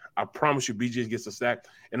sack. I promise you BG gets a sack.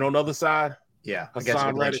 And on the other side,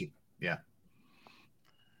 Hassan Reddick,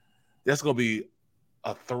 that's going to be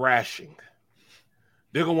a thrashing.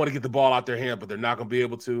 They're going to want to get the ball out their hand, but they're not going to be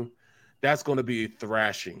able to. That's going to be a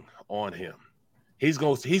thrashing on him. He's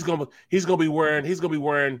going to be wearing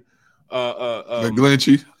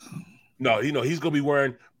McGlinchey. No, he's going to be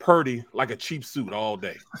wearing Purdy like a cheap suit all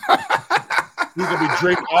day. He's going to be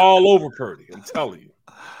drinking all over Purdy. I'm telling you.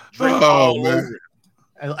 Drink all over it.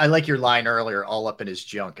 I like your line earlier, all up in his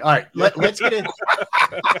junk. All right, let's get a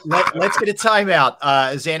timeout.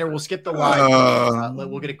 Xander, we'll skip the line.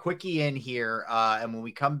 We'll get a quickie in here, and when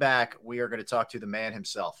we come back, we are going to talk to the man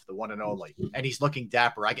himself, the one and only, and he's looking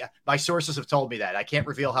dapper. My sources have told me that. I can't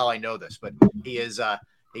reveal how I know this, but he is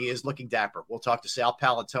looking dapper. We'll talk to Sal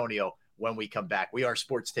Palantonio when we come back. We are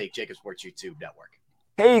Sports Take, Jacob Sports YouTube Network.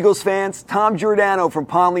 Hey, Eagles fans, Tom Giordano from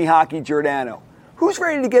Ponley Hockey Giordano. Who's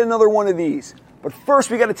ready to get another one of these? But first,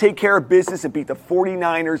 we got to take care of business and beat the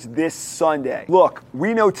 49ers this Sunday. Look,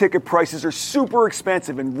 we know ticket prices are super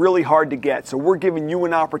expensive and really hard to get, so we're giving you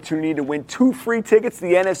an opportunity to win 2 free tickets to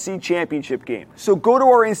the NFC Championship game. So go to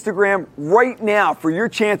our Instagram right now for your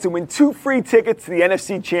chance to win 2 free tickets to the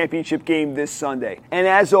NFC Championship game this Sunday. And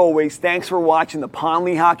as always, thanks for watching the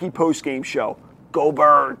Ponley Hockey Postgame Show. Go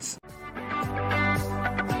Birds!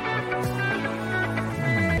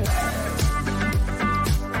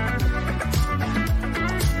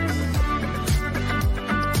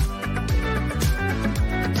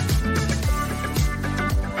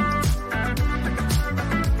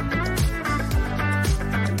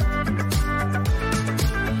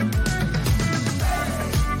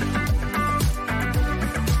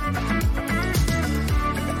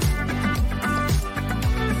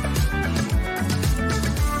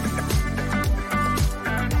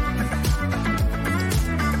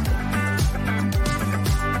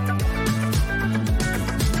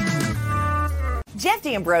 Jeff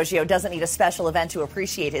D'Ambrosio doesn't need a special event to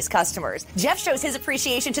appreciate his customers. Jeff shows his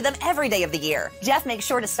appreciation to them every day of the year. Jeff makes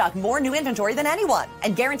sure to stock more new inventory than anyone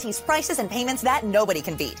and guarantees prices and payments that nobody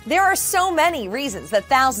can beat. There are so many reasons that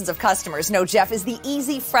thousands of customers know Jeff is the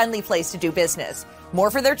easy, friendly place to do business.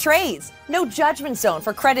 More for their trades. No judgment zone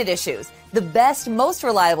for credit issues. The best, most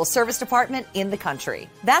reliable service department in the country.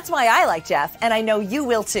 That's why I like Jeff, and I know you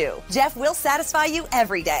will too. Jeff will satisfy you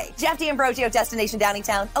every day. Jeff D'Ambrosio, Destination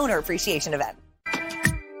Downingtown, Owner Appreciation Event.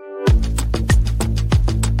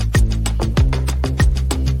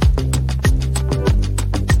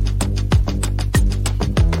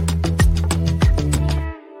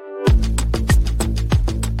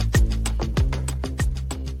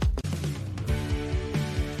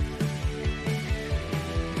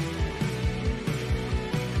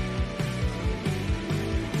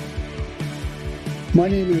 My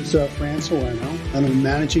name is Fran Soleno. I'm a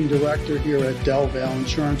managing director here at Del Valle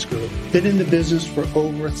Insurance Group. Been in the business for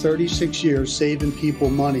over 36 years, saving people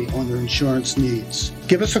money on their insurance needs.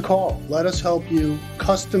 Give us a call. Let us help you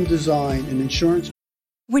custom design an insurance.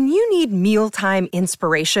 When you need mealtime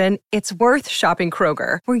inspiration, it's worth shopping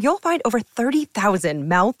Kroger, where you'll find over 30,000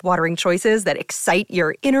 mouth-watering choices that excite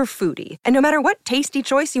your inner foodie. And no matter what tasty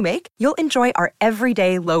choice you make, you'll enjoy our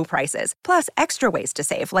everyday low prices, plus extra ways to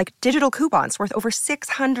save, like digital coupons worth over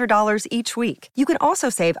 $600 each week. You can also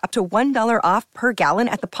save up to $1 off per gallon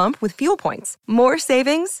at the pump with fuel points. More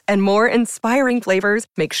savings and more inspiring flavors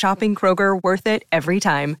make shopping Kroger worth it every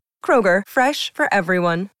time. Kroger, fresh for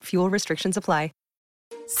everyone. Fuel restrictions apply.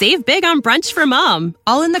 Save big on brunch for mom,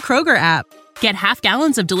 all in the Kroger app. Get half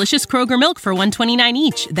gallons of delicious Kroger milk for $1.29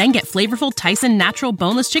 each. Then get flavorful Tyson natural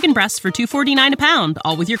boneless chicken breasts for $2.49 a pound,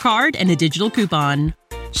 all with your card and a digital coupon.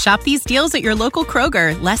 Shop these deals at your local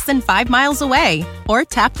Kroger, less than 5 miles away. Or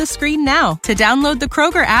tap the screen now to download the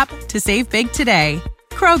Kroger app to save big today.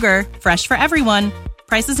 Kroger, fresh for everyone.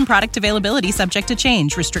 Prices and product availability subject to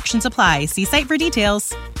change. Restrictions apply. See site for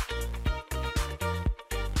details.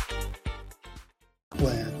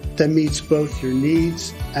 Plan that meets both your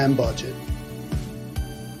needs and budget.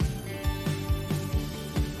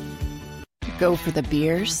 Go for the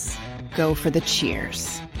beers. Go for the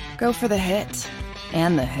cheers. Go for the hit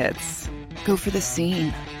and the hits. Go for the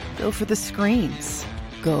scene. Go for the screens.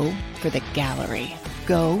 Go for the gallery.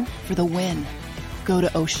 Go for the win. Go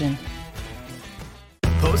to Ocean.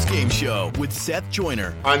 Post-game show with Seth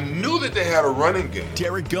Joyner. I knew that they had a running game.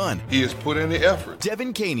 Derrick Gunn. He has put in the effort.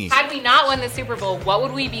 Devin Caney. Had we not won the Super Bowl, what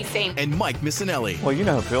would we be saying? And Mike Missinelli. Well, you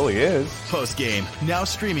know who Philly is. Post-game, now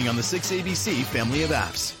streaming on the 6ABC family of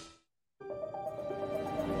apps.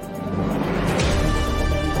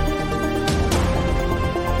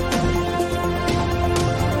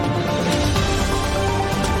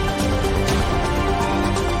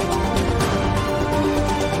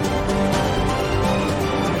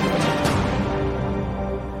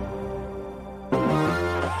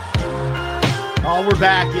 Oh, we're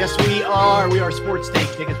back. Yes, we are. We are Sports Take,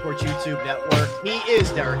 Ticket Sports YouTube Network. He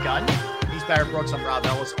is Derrick Gunn. He's Barrett Brooks. I'm Rob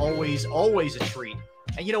Ellis. Always a treat.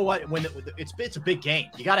 And you know what? When it's a big game,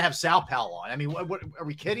 you got to have Sal Powell on. I mean, what are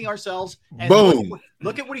we kidding ourselves? And boom!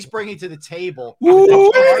 Look at what he's bringing to the table.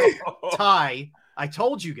 Ty, I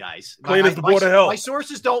told you guys. Clean as the board of hell. My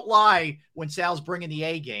sources don't lie when Sal's bringing the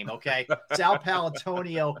A game. Okay, Sal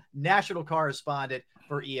Paolantonio, national correspondent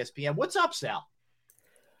for ESPN. What's up, Sal?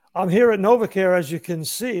 I'm here at NovaCare, as you can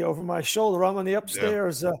see over my shoulder. I'm on the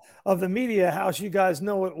upstairs of the media house. You guys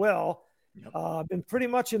know it well. I've been pretty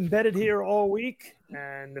much embedded here all week,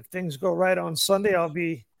 and if things go right on Sunday, I'll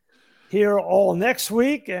be here all next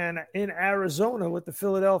week and in Arizona with the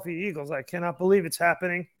Philadelphia Eagles. I cannot believe it's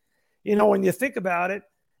happening. You know, when you think about it,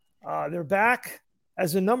 they're back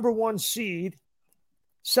as a number 1 seed,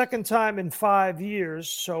 second time in 5 years.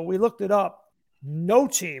 So we looked it up. No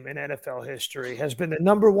team in NFL history has been the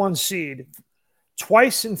number 1 seed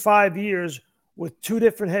twice in 5 years with 2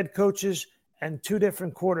 different head coaches and 2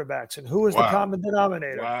 different quarterbacks. And who is the common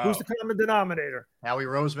denominator? Who's the common denominator? Howie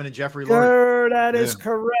Roseman and Jeffrey Lurie. That is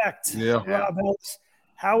correct. Yeah. Rob Ellis.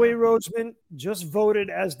 Howie Roseman just voted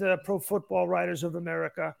as the Pro Football Writers of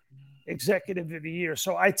America Executive of the Year.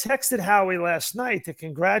 So I texted Howie last night to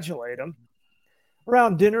congratulate him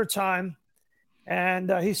around dinner time.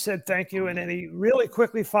 And he said, thank you. And then he really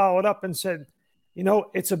quickly followed up and said, you know,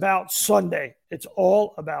 it's about Sunday. It's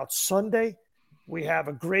all about Sunday. We have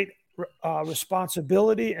a great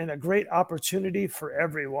responsibility and a great opportunity for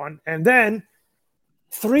everyone. And then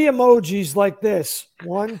 3 emojis like this.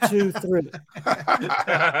 1, 2, 3.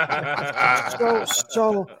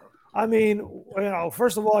 So, I mean, you know,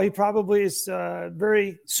 first of all, he probably is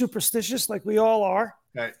very superstitious like we all are.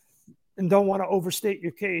 Okay. And don't want to overstate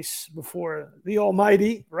your case before the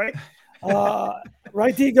Almighty, right?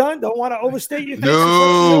 Right, D Gunn? Don't want to overstate your case.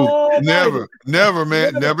 No, never,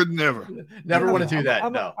 man, never. Never want to do that.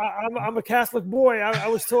 I'm a Catholic boy. I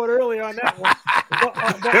was taught early on that one.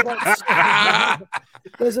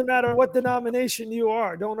 It doesn't matter what denomination you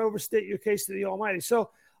are. Don't overstate your case to the Almighty.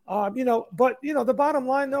 So, the bottom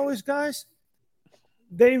line, though, is, guys,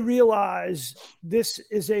 they realize this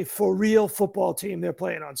is a for real football team they're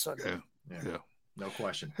playing on Sunday. Yeah. No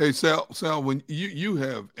question. Hey, Sal, when you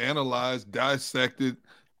have analyzed, dissected,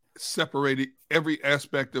 separated every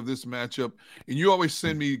aspect of this matchup, and you always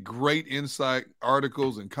send me great insight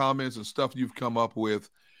articles and comments and stuff you've come up with,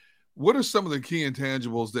 what are some of the key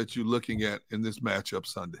intangibles that you're looking at in this matchup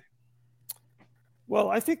Sunday? Well,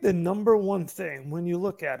 I think the number one thing when you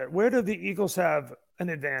look at it, where do the Eagles have an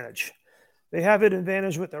advantage? They have an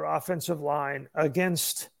advantage with their offensive line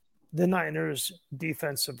against the Niners'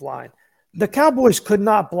 defensive line. The Cowboys could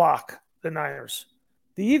not block the Niners.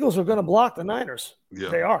 The Eagles are going to block the Niners. Yeah.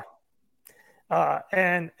 They are.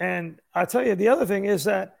 And I tell you, the other thing is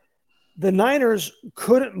that the Niners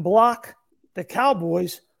couldn't block the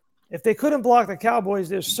Cowboys. If they couldn't block the Cowboys,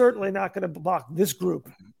 they're certainly not going to block this group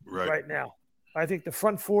right now. I think the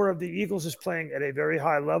front four of the Eagles is playing at a very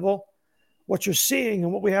high level. What you're seeing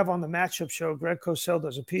and what we have on the matchup show, Greg Cosell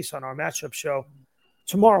does a piece on our matchup show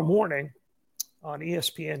tomorrow morning on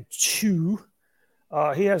ESPN2.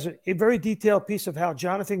 He has a very detailed piece of how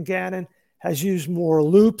Jonathan Gannon has used more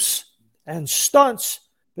loops and stunts,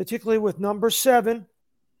 particularly with number 7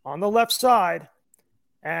 on the left side,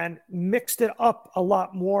 and mixed it up a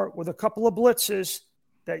lot more with a couple of blitzes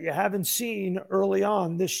that you haven't seen early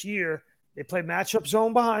on this year. They play matchup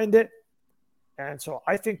zone behind it. And so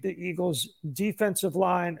I think the Eagles' defensive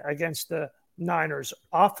line against the Niners'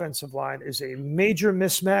 offensive line is a major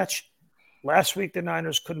mismatch. Last week, the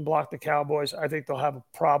Niners couldn't block the Cowboys. I think they'll have a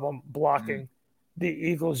problem blocking the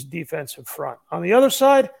Eagles' defensive front. On the other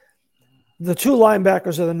side, the two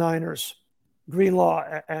linebackers of the Niners,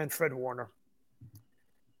 Greenlaw and Fred Warner.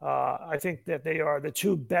 I think that they are the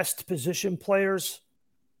two best position players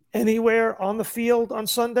anywhere on the field on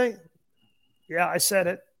Sunday. Yeah, I said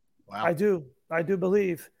it. Wow. I do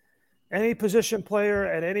believe. Any position player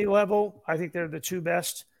at any level, I think they're the two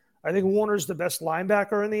best. I think Warner's the best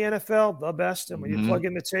linebacker in the NFL, the best. And when you plug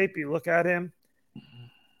in the tape, you look at him.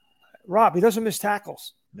 Rob, he doesn't miss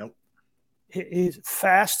tackles. Nope. He's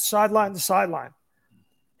fast sideline to sideline.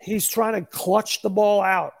 He's trying to clutch the ball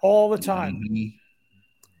out all the time.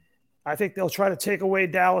 I think they'll try to take away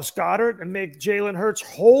Dallas Goedert and make Jalen Hurts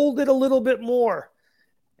hold it a little bit more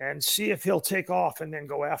and see if he'll take off and then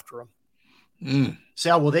go after him.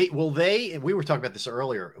 Sal, will they, and we were talking about this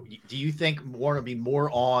earlier, do you think Warner will be more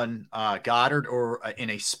on Goddard or in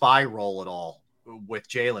a spy role at all with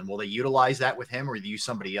Jalen? Will they utilize that with him or use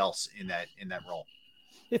somebody else in that role?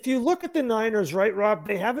 If you look at the Niners, right, Rob,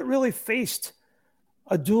 they haven't really faced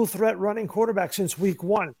a dual threat running quarterback since week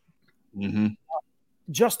one.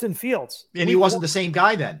 Justin Fields. And he wasn't the same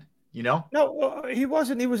guy then, you know? No, he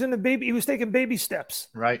wasn't. He was he was taking baby steps.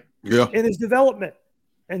 Right. Yeah. In his development.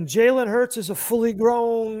 And Jalen Hurts is a fully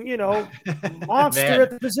grown, monster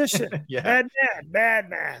at the position. Yeah. Bad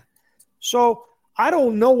man. So I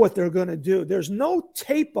don't know what they're going to do. There's no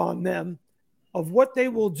tape on them of what they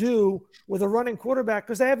will do with a running quarterback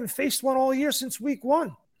because they haven't faced one all year since week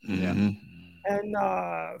one. And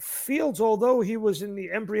Fields, although he was in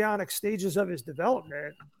the embryonic stages of his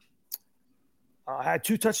development, had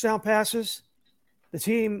 2 touchdown passes. The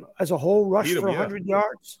team as a whole rushed for 100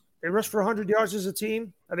 yards. They rushed for 100 yards as a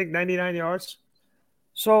team. I think 99 yards.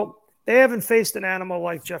 So they haven't faced an animal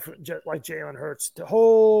like Jalen Hurts. A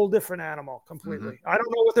whole different animal completely. I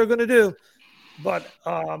don't know what they're going to do, but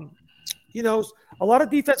a lot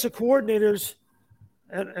of defensive coordinators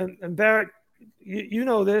and Barrett, you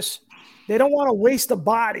know this. They don't want to waste a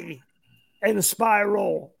body in a spy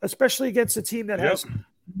role, especially against a team that has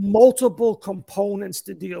multiple components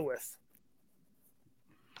to deal with.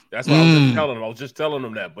 That's what I was just telling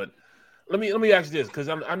them that. But let me ask you this, because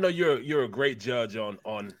I know you're a great judge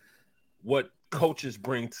on what coaches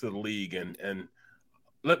bring to the league, and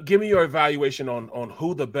give me your evaluation on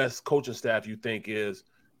who the best coaching staff you think is,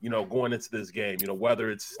 going into this game.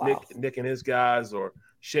 Whether it's Nick and his guys or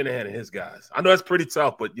Shanahan and his guys. I know that's pretty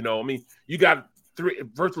tough, but you got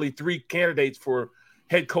virtually three candidates for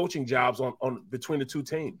head coaching jobs on between the two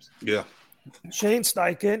teams. Yeah. Shane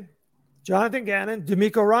Steichen, Jonathan Gannon,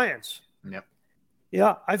 D'Amico Ryans. Yep.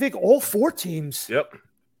 Yeah, I think all 4 teams. Yep.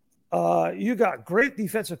 You got great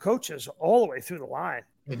defensive coaches all the way through the line.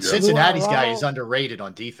 And Cincinnati's guy is underrated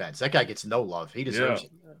on defense. That guy gets no love. He deserves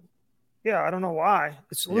it. Yeah, I don't know why.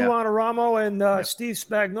 It's Lou Anaramo and Steve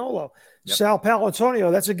Spagnuolo. Sal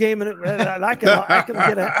Palantonio. That's a game that I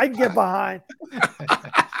can get behind.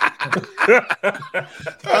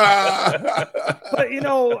 But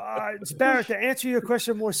it's Barrett, to answer your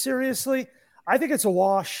question more seriously, I think it's a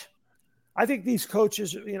wash. I think these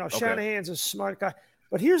coaches, Shanahan's a smart guy.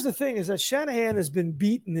 But here's the thing: is that Shanahan has been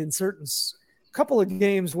beaten in couple of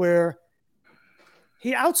games where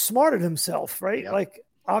he outsmarted himself, right? Yep. Like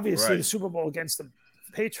obviously the Super Bowl against the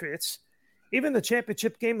Patriots, even the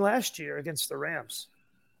championship game last year against the Rams.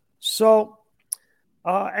 So,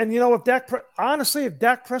 if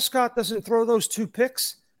Dak Prescott doesn't throw those 2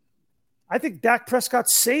 picks, I think Dak Prescott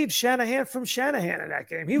saved Shanahan from Shanahan in that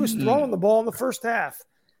game. He was throwing the ball in the first half.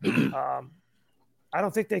 I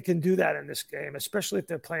don't think they can do that in this game, especially if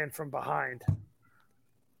they're playing from behind.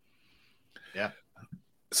 Yeah.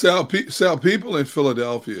 Sal, people in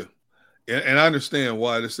Philadelphia, and I understand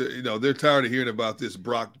why they're tired of hearing about this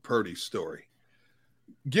Brock Purdy story.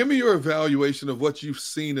 Give me your evaluation of what you've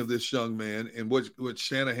seen of this young man and what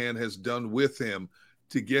Shanahan has done with him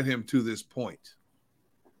to get him to this point.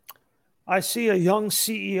 I see a young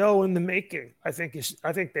CEO in the making. I think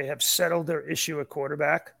they have settled their issue at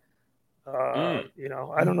quarterback. I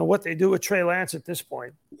don't know what they do with Trey Lance at this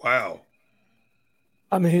point. Wow.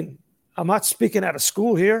 I mean, I'm not speaking out of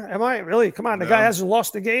school here. Am I? Really? Come on. The guy hasn't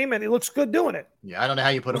lost a game, and he looks good doing it. Yeah, I don't know how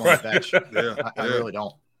you put him on the bench. I really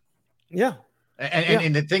don't. Yeah.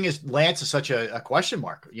 And the thing is, Lance is such a question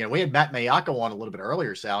mark. We had Matt Mayako on a little bit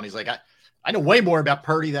earlier, Sal, and he's like, I know way more about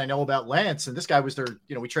Purdy than I know about Lance. And this guy was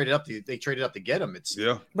they traded up to get him.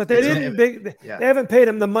 But they haven't paid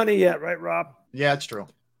him the money yet, right, Rob? Yeah, it's true.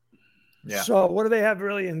 Yeah. So what do they have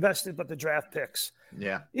really invested but the draft picks?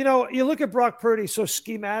 Yeah. You look at Brock Purdy. So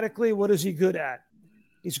schematically, what is he good at?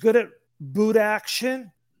 He's good at boot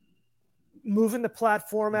action, moving the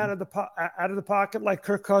platform out of the pocket like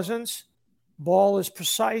Kirk Cousins. Ball is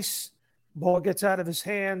precise. Ball gets out of his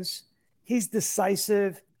hands. He's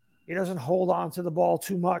decisive. He doesn't hold on to the ball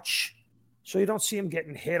too much. So you don't see him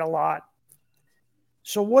getting hit a lot.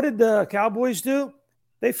 So what did the Cowboys do?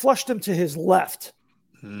 They flushed him to his left,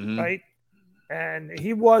 right? And when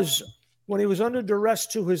he was under duress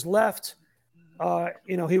to his left,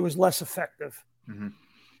 he was less effective.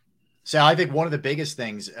 So I think one of the biggest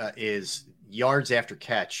things is yards after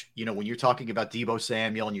catch. When you're talking about Deebo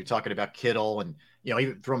Samuel and you're talking about Kittle and,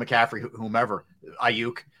 even throw McCaffrey, whomever,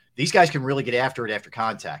 Ayuk, these guys can really get after it after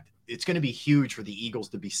contact. It's going to be huge for the Eagles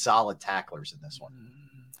to be solid tacklers in this one.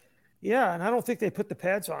 Yeah, and I don't think they put the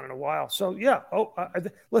pads on in a while. So, yeah.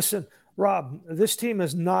 Listen, Rob, this team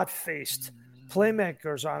has not faced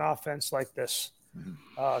playmakers on offense like this.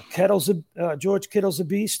 George Kittle's a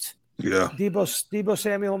beast. Yeah. Deebo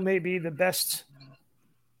Samuel may be the best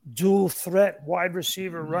dual threat wide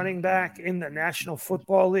receiver running back in the National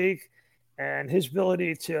Football League, and his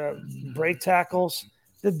ability to break tackles.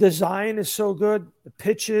 The design is so good. The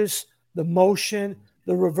pitches, the motion,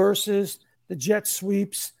 the reverses, the jet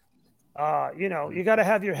sweeps. You got to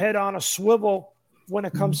have your head on a swivel when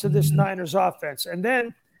it comes to this Niners offense. And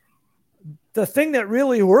then the thing that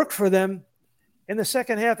really worked for them in the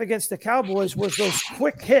second half against the Cowboys was those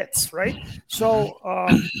quick hits, right? So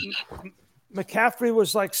McCaffrey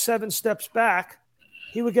was like 7 steps back.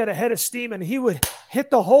 He would get a head of steam and he would hit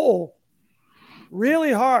the hole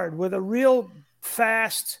really hard with a real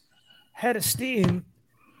fast head of steam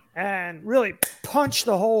and really punch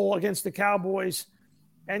the hole against the Cowboys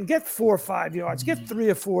and get 4 or 5 yards, get 3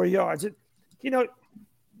 or 4 yards. All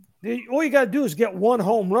you got to do is get one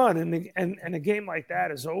home run, and a game like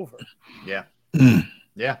that is over. Yeah.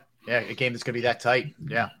 Yeah. A game that's going to be that tight.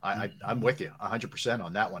 Yeah, I'm with you 100%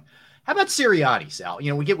 on that one. How about Sirianni, Sal?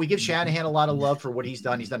 We give Shanahan a lot of love for what he's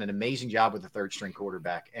done. He's done an amazing job with the third-string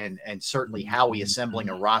quarterback, and certainly Howie assembling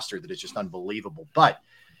a roster that is just unbelievable. But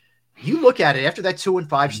you look at it after that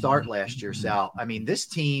 2-5 start last year, Sal. I mean, this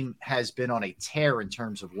team has been on a tear in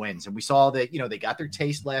terms of wins, and we saw that they got their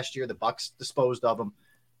taste last year. The Bucs disposed of them,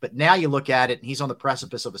 but now you look at it, and he's on the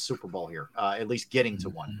precipice of a Super Bowl here, at least getting to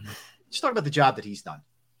one. Just talk about the job that he's done.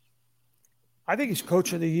 I think he's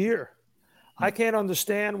coach of the year. I can't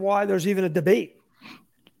understand why there's even a debate.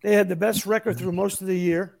 They had the best record through most of the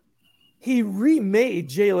year. He remade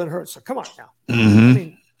Jalen Hurts. So come on now. I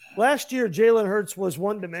mean, last year, Jalen Hurts was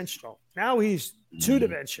one-dimensional. Now he's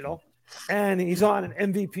two-dimensional, and he's on an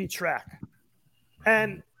MVP track.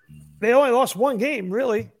 And they only lost one game,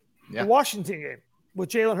 really, the Washington game, with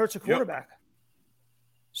Jalen Hurts a quarterback.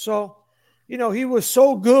 So, he was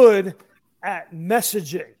so good at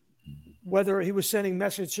messaging, whether he was sending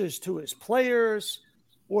messages to his players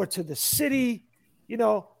or to the city.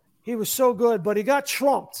 He was so good, but he got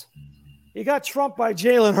trumped. He got trumped by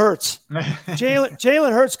Jalen Hurts.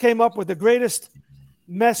 Jalen Hurts came up with the greatest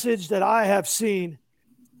message that I have seen,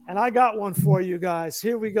 and I got one for you guys.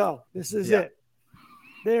 Here we go. This is it.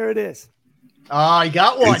 There it is. Oh, you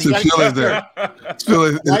got one. It's Philly there. It's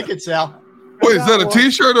Philly. Like it, Sal. Wait, is that a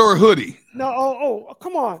T-shirt or a hoodie? No,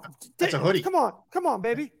 come on. That's a hoodie. Come on,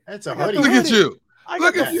 baby. That's a hoodie. Look at you.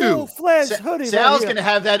 Look at you. Full-fledged hoodie. Sal's going to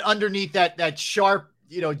have that underneath that sharp,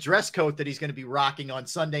 dress coat that he's going to be rocking on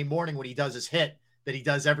Sunday morning when he does his hit that he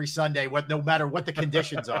does every Sunday, no matter what the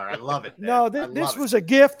conditions are. I love it. Man. No, this was a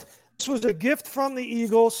gift. This was a gift from the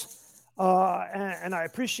Eagles, and I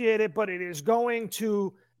appreciate it. But it is going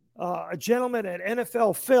to a gentleman at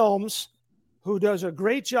NFL Films who does a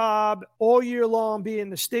great job all year long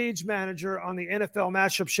being the stage manager on the NFL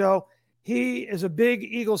Matchup Show. He is a big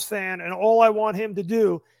Eagles fan, and all I want him to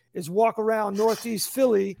do is walk around Northeast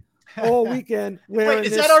Philly all weekend wearing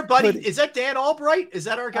Wait, is that our buddy? Hoodie. Is that Dan Albright? Is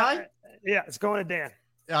that our guy? Yeah, it's going to Dan.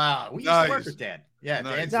 We used to work with Dan. Yeah,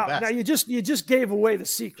 nice. Dan's the best. Now you just gave away the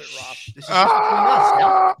secret, Rob. This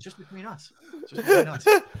is just between us. Just between us.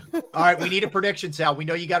 All right, we need a prediction, Sal. We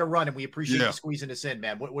know you got to run, and we appreciate you squeezing us in,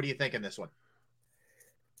 man. What do you think in this one?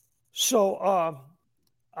 So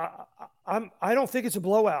I don't think it's a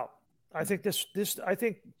blowout. I think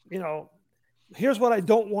here's what I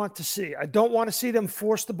don't want to see. I don't want to see them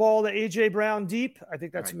force the ball to A.J. Brown deep. I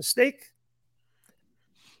think that's a mistake.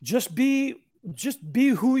 Just be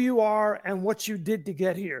who you are and what you did to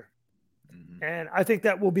get here. And I think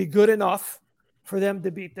that will be good enough for them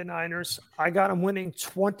to beat the Niners. I got them winning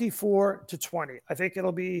 24-20. I think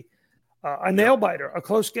it'll be a nail biter, a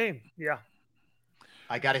close game. Yeah.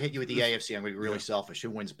 I got to hit you with the AFC. I'm going to be really selfish. Who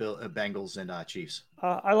wins Bengals and Chiefs?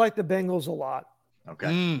 I like the Bengals a lot.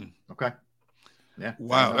 Okay. Okay. Yeah.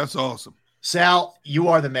 Wow, that's awesome. Sal, you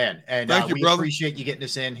are the man. And we brother. appreciate you getting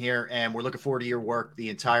us in here. And we're looking forward to your work the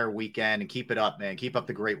entire weekend. And keep it up, man. Keep up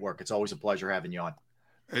the great work. It's always a pleasure having you on.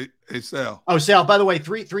 Hey, Sal. Oh, Sal, by the way,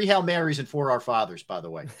 three Hail Marys and 4 Our Fathers, by the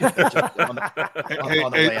way.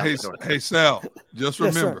 Hey, Sal, just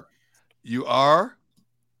remember, you are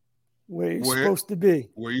where you're supposed to be.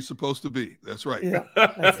 Where you're supposed to be. That's right. Yeah,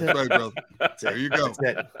 that's right, brother. There you go. That's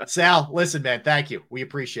it. Sal, listen, man, thank you. We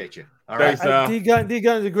appreciate you. All right. D-Gun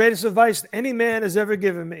is the greatest advice any man has ever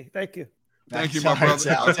given me. Thank you. Thank you, my brother.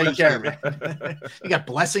 Sal. Take care, man. We got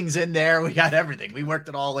blessings in there. We got everything. We worked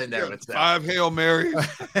it all in there. With 5 Hail Marys.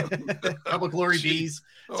 Couple glory bees.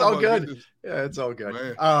 It's all good. Goodness. Yeah, it's all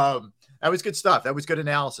good. That was good stuff. That was good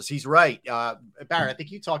analysis. He's right. Barrett, I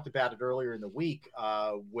think you talked about it earlier in the week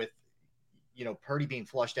with, Purdy being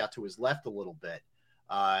flushed out to his left a little bit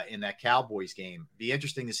in that Cowboys game. Be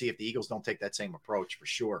interesting to see if the Eagles don't take that same approach for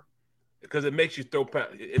sure. Because it makes you throw.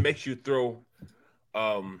 It makes you throw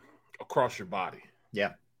across your body.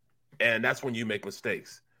 Yeah, and that's when you make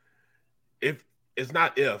mistakes. If it's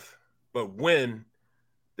not if, but when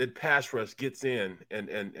the pass rush gets in,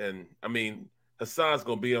 and I mean, Hassan's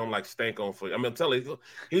gonna be on like stank on for you. I mean, I'm telling you,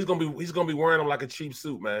 he's gonna be wearing them like a cheap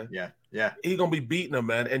suit, man. Yeah. He's gonna be beating them,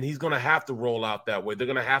 man, and he's gonna have to roll out that way. They're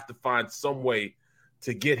gonna have to find some way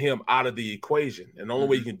to get him out of the equation, and the only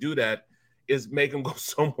way you can do that is make him go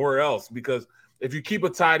somewhere else. Because if you keep a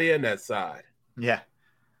tight end that side,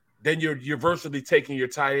 then you're virtually taking your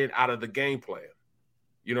tight end out of the game plan.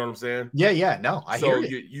 You know what I'm saying? Yeah. No, I hear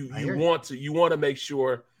you. You want to make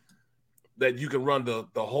sure that you can run the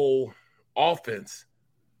whole offense,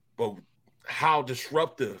 but how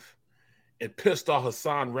disruptive and pissed off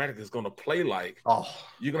Hassan Reddick is going to play like. Oh,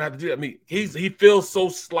 you're going to have to do that. I mean, he feels so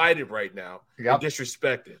slighted right now and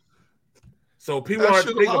disrespected. So people aren't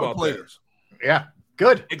thinking about players. That. Yeah,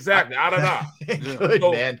 good. Exactly. Out of that. Good,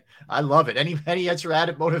 man. I love it. Any extra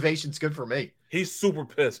added motivation is good for me. He's super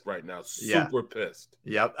pissed right now. Super pissed.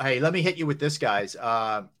 Yep. Hey, let me hit you with this, guys.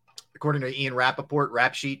 According to Ian Rappaport,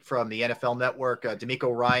 rap sheet from the NFL Network,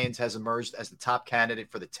 D'Amico Ryans has emerged as the top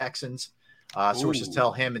candidate for the Texans. Sources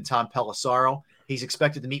tell him and Tom Pelissero. He's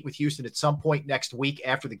expected to meet with Houston at some point next week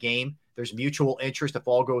after the game. There's mutual interest. If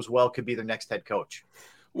all goes well, could be their next head coach.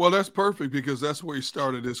 Well, that's perfect because that's where he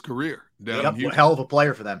started his career down in Houston. Hell of a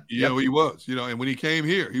player for them. He was. And when he came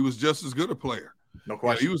here, he was just as good a player. No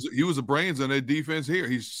question. He was a brains on that defense here.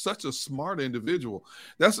 He's such a smart individual.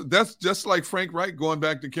 That's just like Frank Reich going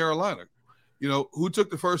back to Carolina. Who took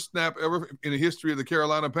the first snap ever in the history of the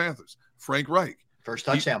Carolina Panthers? Frank Reich. First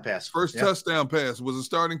touchdown pass. Touchdown pass. Was a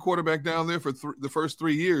starting quarterback down there for the first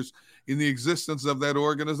 3 years in the existence of that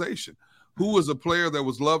organization. Who was a player that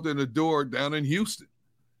was loved and adored down in Houston?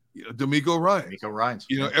 D'Amico Ryans.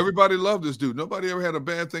 Everybody loved this dude. Nobody ever had a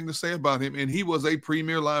bad thing to say about him, and he was a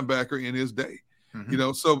premier linebacker in his day.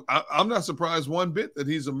 So I'm not surprised one bit that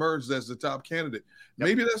he's emerged as the top candidate.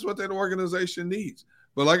 Maybe that's what that organization needs.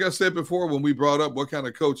 But like I said before, when we brought up what kind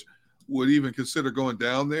of coach would even consider going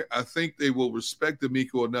down there, I think they will respect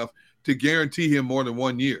D'Amico enough to guarantee him more than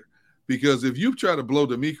 1 year. Because if you try to blow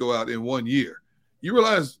D'Amico out in 1 year, you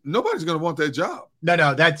realize nobody's going to want that job.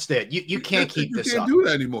 No, that's it. You can't keep this up. You can't do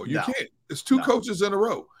that anymore. You can't. It's two coaches in a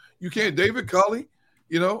row. You can't. David Culley,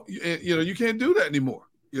 you can't do that anymore.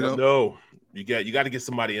 No, you got to get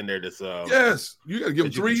somebody in there that's yes, you got to give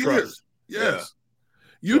them 3 years. Yes,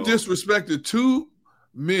 you disrespected two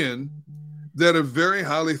men that are very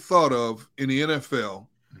highly thought of in the NFL.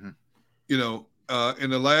 In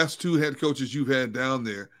the last two head coaches you've had down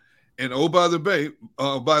there. And by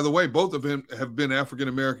the way, both of them have been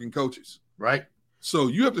African-American coaches. Right. So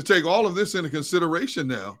you have to take all of this into consideration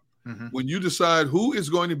now when you decide who is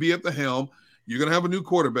going to be at the helm. You're going to have a new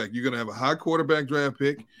quarterback. You're going to have a high quarterback draft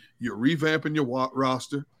pick. You're revamping your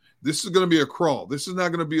roster. This is going to be a crawl. This is not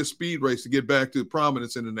going to be a speed race to get back to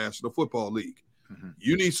prominence in the National Football League.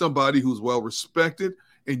 You need somebody who's well-respected,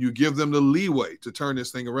 and you give them the leeway to turn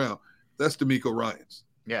this thing around. That's D'Amico Ryans.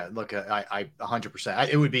 Yeah, look, I 100%.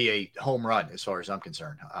 It would be a home run as far as I'm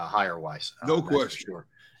concerned, hire-wise. No question. Sure,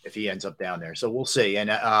 if he ends up down there. So we'll see.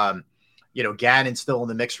 And, Gannon's still in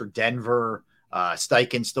the mix for Denver.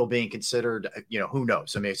 Steichen's still being considered. Who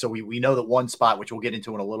knows? I mean, so we know that one spot, which we'll get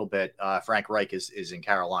into in a little bit, Frank Reich is in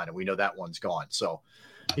Carolina. We know that one's gone. So,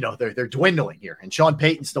 they're dwindling here. And Sean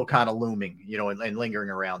Payton's still kind of looming, and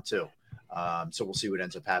lingering around too. So we'll see what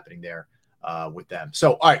ends up happening there. With them.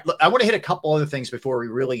 So, all right, look, I want to hit a couple other things before we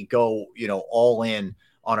really go, all in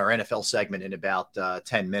on our NFL segment in about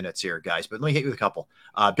 10 minutes here, guys. But let me hit you with a couple.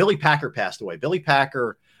 Billy Packer passed away. Billy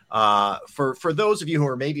Packer, for those of you who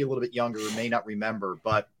are maybe a little bit younger or may not remember,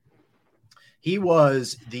 but he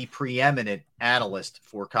was the preeminent analyst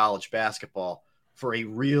for college basketball for a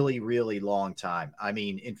really, really long time. I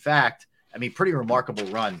mean, in fact, pretty remarkable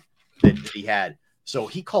run that he had. So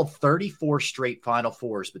he called 34 straight Final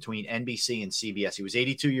Fours between NBC and CBS. He was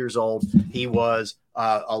 82 years old. He was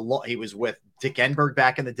he was with Dick Enberg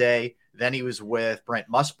back in the day. Then he was with Brent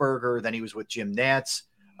Musburger. Then he was with Jim Nantz.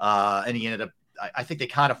 And he ended up, I think they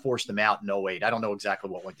kind of forced him out in 08. I don't know exactly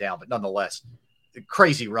what went down, but nonetheless, a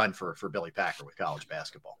crazy run for Billy Packer with college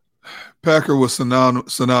basketball. Packer was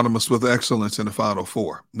synonymous with excellence in the Final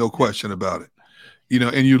Four. No question about it.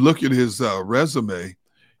 And you look at his resume,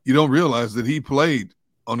 you don't realize that he played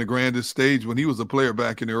on the grandest stage when he was a player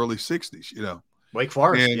back in the early 60s, Wake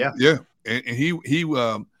Forest, and, yeah. And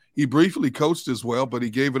he briefly coached as well, but he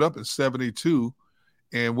gave it up in 72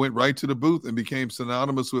 and went right to the booth and became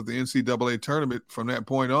synonymous with the NCAA tournament from that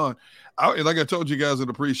point on. Like I told you guys in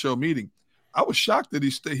the pre-show meeting, I was shocked that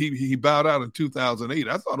he bowed out in 2008.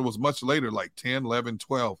 I thought it was much later, like 10, 11,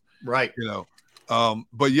 12. Right.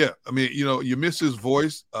 But yeah, I mean, you miss his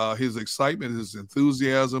voice, his excitement, his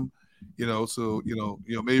enthusiasm, so,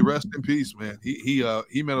 may he rest in peace, man.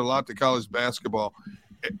 He meant a lot to college basketball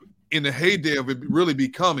in the heyday of it really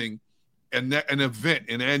becoming an event,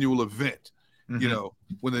 an annual event. Mm-hmm.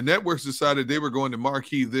 When the networks decided they were going to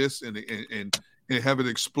marquee this and have it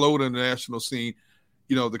explode on the national scene,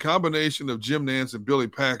 the combination of Jim Nantz and Billy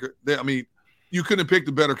Packer, you couldn't pick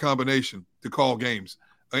the better combination to call games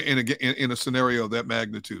in a scenario of that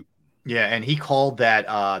magnitude. Yeah, and he called that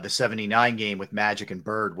the 79 game with Magic and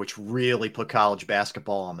Bird, which really put college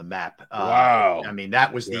basketball on the map. Wow.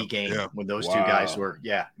 That was the game when those two guys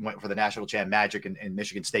went for the national champ. Magic and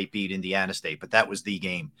Michigan State beat Indiana State, but that was the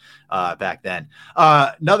game back then.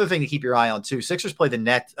 Another thing to keep your eye on, too, Sixers play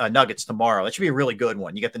the Nuggets tomorrow. That should be a really good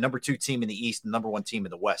one. You got the number 2 team in the East and the number 1 team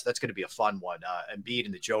in the West. That's going to be a fun one. Embiid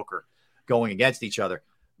and the Joker going against each other.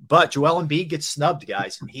 But Joel Embiid gets snubbed,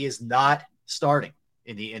 guys. He is not starting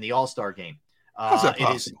in the All-Star game. How's that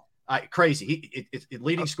possible? It is crazy. It's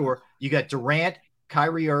leading scorer. You got Durant,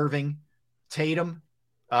 Kyrie Irving, Tatum,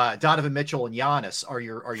 Donovan Mitchell, and Giannis are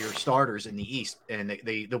your starters in the East. And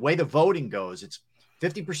the way the voting goes, it's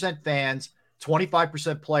 50% fans,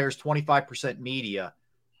 25% players, 25% media.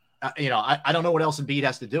 I don't know what else Embiid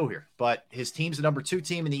has to do here, but his team's the number 2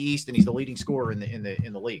 team in the East, and he's the leading scorer in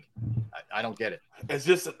the league. I don't get it. It's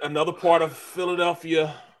just another part of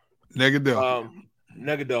Philadelphia.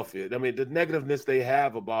 Negadelphia. I mean, the negativeness they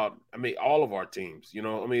have about, all of our teams.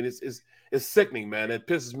 It's sickening, man. It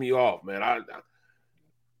pisses me off, man.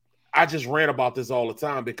 I just rant about this all the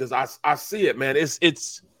time because I see it, man.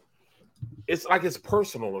 It's like it's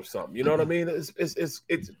personal or something. You know what I mean?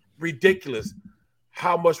 It's ridiculous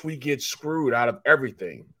how much we get screwed out of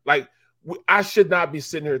everything. Like, I should not be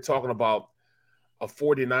sitting here talking about a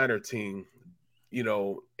 49er team,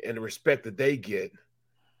 and the respect that they get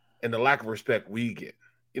and the lack of respect we get.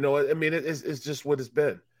 It's just what it's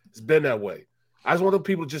been. It's been that way. I just want the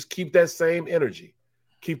people to just keep that same energy.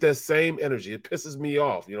 It pisses me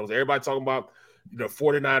off. Everybody talking about,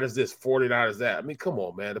 49ers this, 49ers that. Come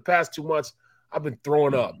on, man. The past 2 months, I've been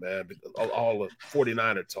throwing up, man, all the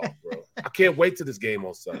 49er talk, bro. I can't wait to this game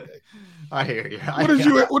on Sunday. I hear you.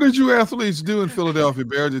 What did you athletes do in Philadelphia,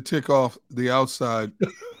 Barrett, to tick off the outside?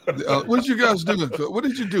 What did you guys do? What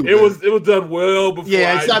did you do? It was done well before.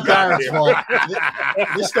 Yeah, it's not Barrett's fault.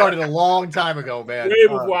 This started a long time ago, man. Way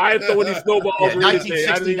before I had throwing these snowballs.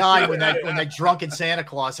 1969 when that drunken Santa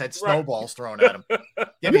Claus had snowballs thrown at him.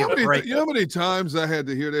 Give me a break. You know how many times I had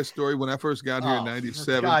to hear that story when I first got here in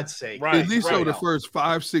 '97? For God's sake. At least over the first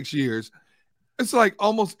 5-6 years. It's like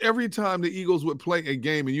almost every time the Eagles would play a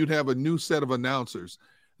game and you'd have a new set of announcers,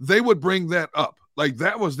 they would bring that up. Like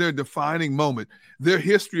that was their defining moment. Their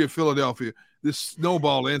history of Philadelphia, this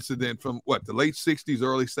snowball incident from the late 60s,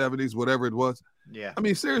 early 70s, whatever it was. Yeah.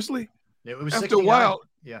 Seriously. It was after a while.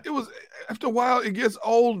 Yeah. After a while, it gets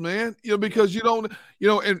old, man. Because you don't,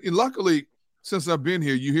 and luckily, since I've been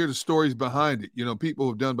here, you hear the stories behind it. People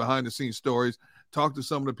have done behind the scenes stories, talk to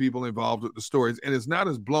some of the people involved with the stories, and it's not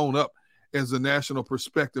as blown up as the national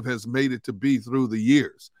perspective has made it to be through the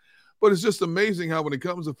years. But it's just amazing how when it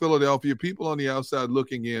comes to Philadelphia, people on the outside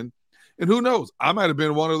looking in, and who knows, I might have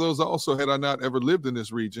been one of those also had I not ever lived in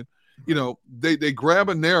this region. They grab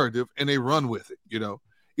a narrative and they run with it.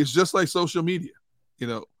 It's just like social media.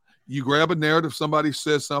 You grab a narrative, somebody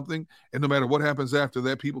says something, and no matter what happens after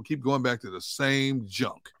that, people keep going back to the same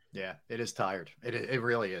junk. Yeah, it is tired. It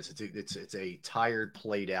really is. It's a tired,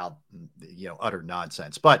 played out, utter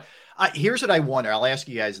nonsense. But here's what I wonder. I'll ask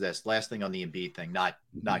you guys this last thing on the Embiid thing, not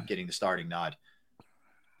getting the starting nod.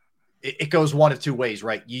 It goes one of two ways,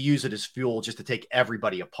 right? You use it as fuel just to take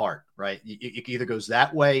everybody apart, right? It either goes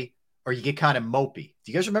that way or you get kind of mopey.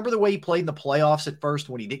 Do you guys remember the way he played in the playoffs at first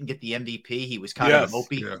when he didn't get the MVP? He was kind of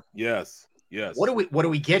mopey. Yeah. Yes. What do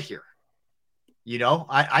we get here? You know,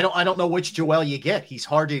 I don't know which Joel you get. He's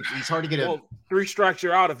hard to get. 3 strikes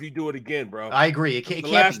you're out if you do it again, bro. I agree. It can't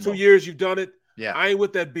last 2 years you've done it. Yeah, I ain't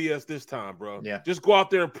with that BS this time, bro. Yeah, just go out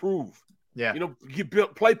there and prove. Yeah, you know,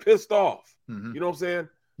 play pissed off. Mm-hmm. You know what I'm saying?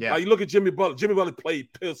 Yeah. You look at Jimmy Butler. Jimmy Butler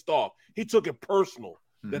played pissed off. He took it personal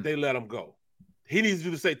that they let him go. He needs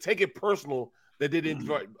to say, take it personal that they didn't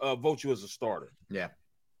vote you as a starter. Yeah.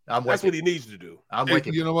 That's what he needs to do.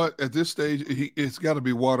 You know what? At this stage, it's got to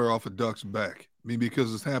be water off a duck's back. I mean,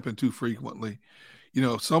 because it's happened too frequently. You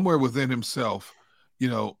know, somewhere within himself, you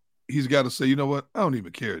know, he's got to say, you know what? I don't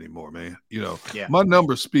even care anymore, man. You know, my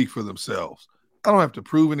numbers speak for themselves. I don't have to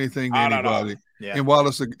prove anything to anybody. Yeah. And while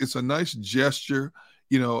it's a nice gesture,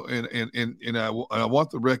 you know, and I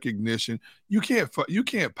want the recognition. You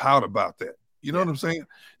can't pout about that. You know what I'm saying?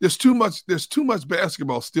 There's too much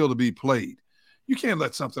basketball still to be played. You can't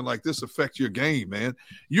let something like this affect your game, man.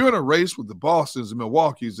 You're in a race with the Bostons, the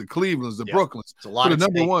Milwaukees, the Clevelands, the Brooklyns for the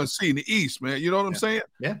number 1 seed in the East, man. You know what I'm saying?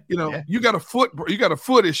 Yeah. You know, you got a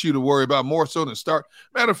foot issue to worry about more so than start.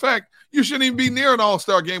 Matter of fact, you shouldn't even be near an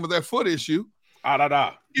all-star game with that foot issue. Even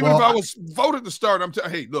if I was voted to start,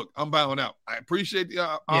 hey, look, I'm bowing out. I appreciate the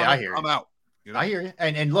honor. I hear you. I'm out. You know? I hear you.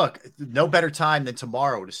 And look, no better time than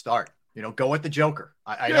tomorrow to start. You know, go at the Joker.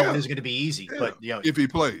 I know it is going to be easy, but you know, if he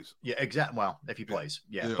plays, exactly. Well, if he plays,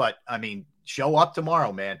 But I mean, show up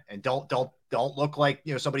tomorrow, man, and don't look like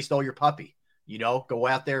somebody stole your puppy. You know, go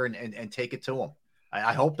out there and take it to him.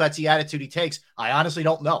 I hope that's the attitude he takes. I honestly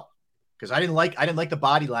don't know because I didn't like the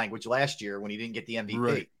body language last year when he didn't get the MVP.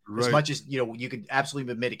 Right. As much as you could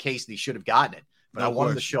absolutely admit a case that he should have gotten it, but I want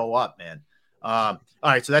him to show up, man. All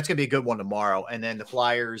right, so that's gonna be a good one tomorrow, and then the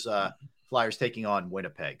Flyers taking on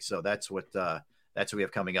Winnipeg. So that's what we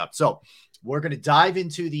have coming up. So we're going to dive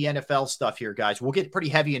into the NFL stuff here, guys. We'll get pretty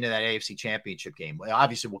heavy into that AFC Championship game.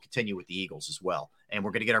 Obviously, we'll continue with the Eagles as well, and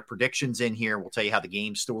we're going to get our predictions in here. We'll tell you how the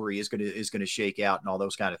game story is going to shake out and all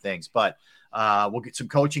those kind of things. But we'll get some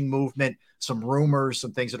coaching movement, some rumors,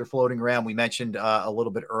 some things that are floating around. We mentioned a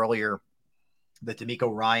little bit earlier that D'Amico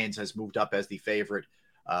Ryans has moved up as the favorite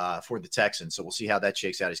for the Texans. So we'll see how that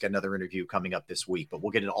shakes out. He's got another interview coming up this week, but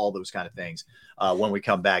we'll get into all those kind of things when we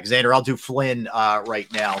come back. Xander, I'll do Flynn right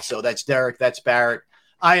now. So that's Derrick. That's Barrett.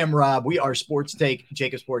 I am Rob. We are Sports Take,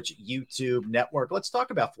 Jacob Sports YouTube Network. Let's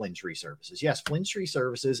talk about Flynn Tree Services. Yes, Flynn Tree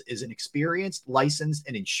Services is an experienced, licensed,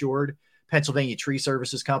 and insured Pennsylvania tree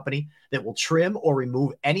services company that will trim or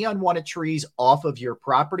remove any unwanted trees off of your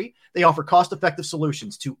property. They offer cost-effective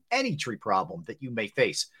solutions to any tree problem that you may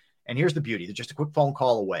face. And here's the beauty. They're just a quick phone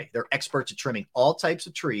call away. They're experts at trimming all types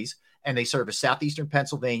of trees, and they service southeastern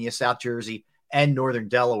Pennsylvania, South Jersey, and northern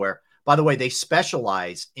Delaware. By the way, they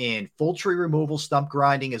specialize in full tree removal, stump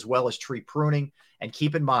grinding, as well as tree pruning. And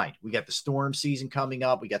keep in mind, we got the storm season coming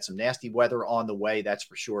up. We got some nasty weather on the way, that's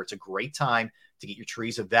for sure. It's a great time to get your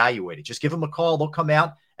trees evaluated. Just give them a call. They'll come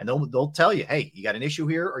out, and they'll tell you, hey, you got an issue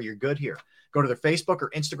here or you're good here. Go to their Facebook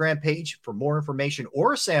or Instagram page for more information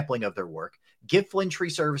or a sampling of their work. Give Flynn Tree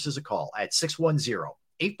Services a call at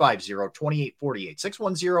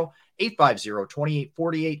 610-850-2848,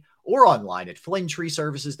 610-850-2848, or online at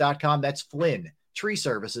flynntreeservices.com. That's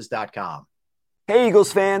flynntreeservices.com. Hey,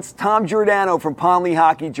 Eagles fans, Tom Giordano from Ponley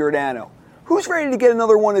Hockey Giordano. Who's ready to get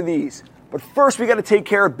another one of these? But first, we got to take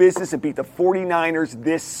care of business and beat the 49ers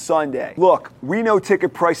this Sunday. Look, we know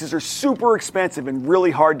ticket prices are super expensive and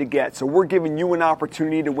really hard to get, so we're giving you an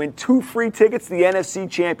opportunity to win 2 free tickets to the NFC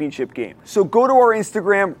Championship game. So go to our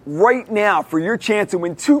Instagram right now for your chance to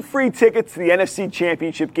win 2 free tickets to the NFC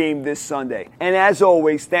Championship game this Sunday. And as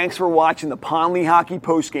always, thanks for watching the Ponley Hockey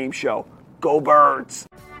Postgame Show. Go Birds!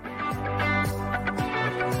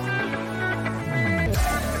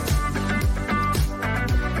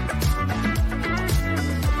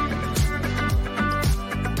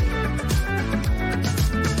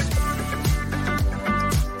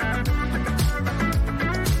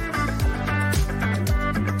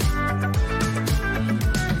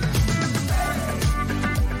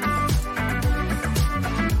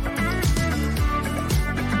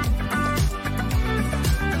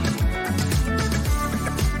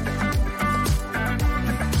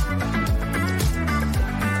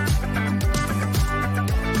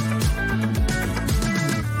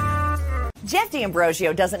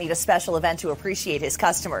 Ambrosio doesn't need a special event to appreciate his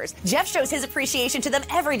customers. Jeff shows his appreciation to them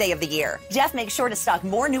every day of the year. Jeff makes sure to stock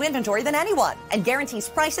more new inventory than anyone and guarantees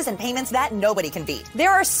prices and payments that nobody can beat.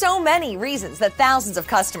 There are so many reasons that thousands of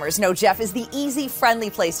customers know Jeff is the easy, friendly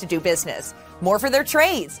place to do business. More for their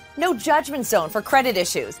trades. No judgment zone for credit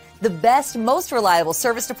issues. The best, most reliable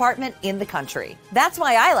service department in the country. That's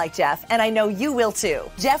why I like Jeff, and I know you will too.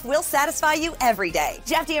 Jeff will satisfy you every day.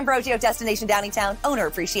 Jeff D'Ambrosio, Destination Downingtown, Owner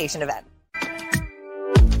Appreciation Event.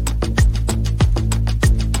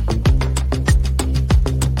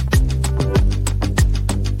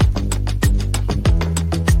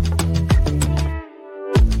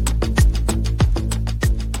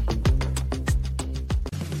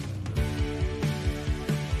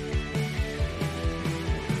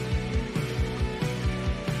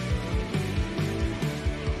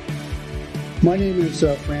 My name is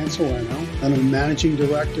Fran Soleno, and I'm a managing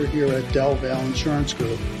director here at Del Valle Insurance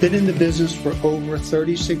Group. Been in the business for over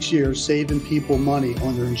 36 years, saving people money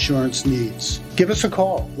on their insurance needs. Give us a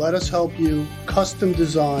call. Let us help you custom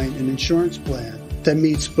design an insurance plan that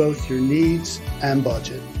meets both your needs and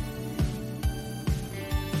budget.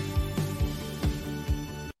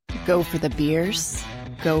 Go for the beers,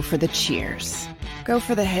 go for the cheers, go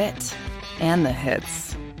for the hit and the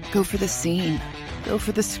hits. Go for the scene, go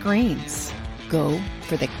for the screens. Go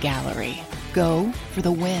for the gallery. Go for the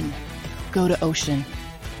win. Go to Ocean.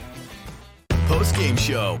 Post-game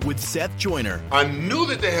show with Seth Joyner. I knew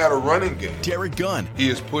that they had a running game. Derrick Gunn. He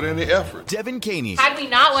has put in the effort. Devin Caney. Had we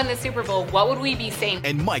not won the Super Bowl, what would we be saying?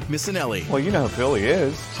 And Mike Missanelli. Well, you know who Philly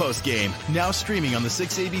is. Post-game, now streaming on the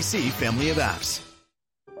 6ABC family of apps.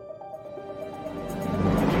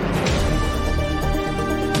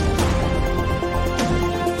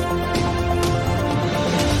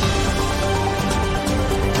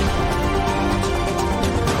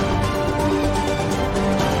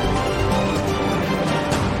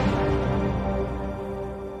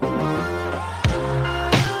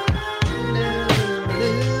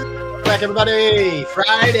 Everybody,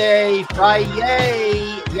 Friday.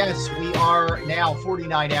 Yes, we are now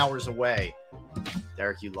 49 hours away.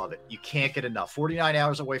 Derrick, you love it. You can't get enough. 49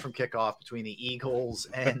 hours away from kickoff between the Eagles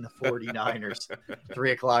and the 49ers.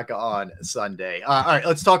 3 o'clock on Sunday. All right,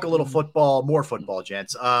 let's talk a little football, more football,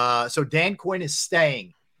 gents. So Dan Quinn is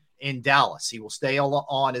staying in Dallas. He will stay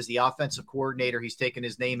on as the offensive coordinator. He's taken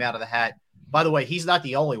his name out of the hat. By the way, he's not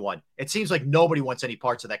the only one. It seems like nobody wants any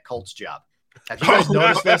parts of that Colts job. Have you guys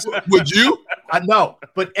noticed this? Would you? No,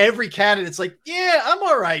 but every candidate's like, yeah, I'm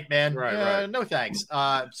all right, man. Right. No thanks. So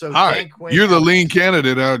all Dan right. Quinn, You're the lean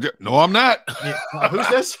candidate. No, I'm not. Who's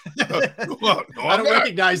this? No, I don't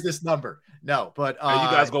recognize this number. No, but hey,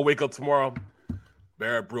 you guys go wake up tomorrow.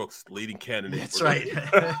 Barrett Brooks, leading candidate. That's right.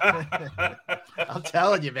 I'm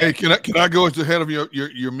telling you, man. Hey, can I go as the head of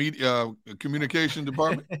your media communication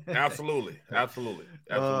department? Absolutely.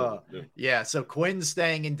 Yeah. So Quinn's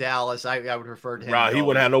staying in Dallas. I would refer to him. Rob, he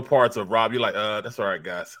wouldn't have no parts of Rob. You're like, that's all right,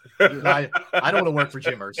 guys. I don't want to work for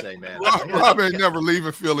Jim Irsay, man. Rob ain't never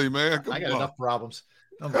leaving Philly, man. I got enough problems.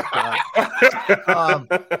 Oh my God.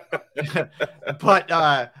 But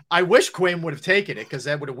I wish Quinn would have taken it because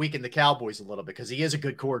that would have weakened the Cowboys a little bit because he is a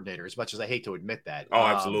good coordinator, as much as I hate to admit that. Oh,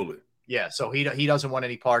 absolutely. Yeah, so he doesn't want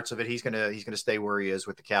any parts of it. He's gonna stay where he is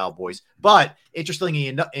with the Cowboys. But interestingly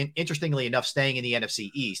enough, staying in the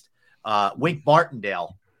NFC East, Wink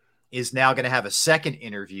Martindale is now going to have a second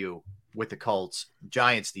interview with the Colts,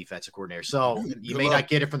 Giants defensive coordinator. So you may not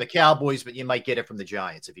get it from the Cowboys, but you might get it from the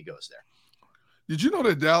Giants if he goes there. Did you know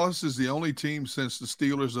that Dallas is the only team since the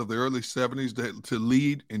Steelers of the early 70s to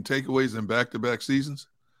lead in takeaways in back-to-back seasons?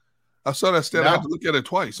 I saw that stat. I had to look at it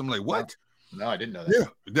twice. I'm like, what? No, I didn't know that.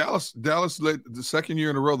 Yeah, Dallas led the second year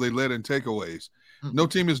in a row. They led in takeaways. Mm-hmm. No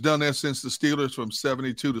team has done that since the Steelers from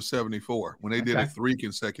 72 to 74 when they did it 3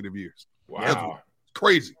 consecutive years. Wow, that's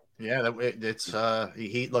crazy. Yeah, it's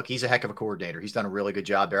he's a heck of a coordinator. He's done a really good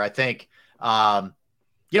job there. I think,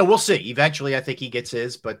 we'll see. Eventually, I think he gets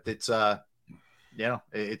his, but it's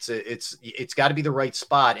it's got to be the right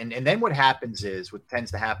spot. And then what happens is what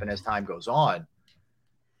tends to happen as time goes on,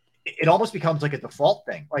 it almost becomes like a default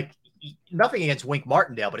thing. Like nothing against Wink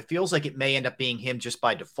Martindale, but it feels like it may end up being him just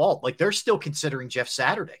by default. Like they're still considering Jeff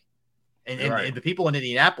Saturday and the people in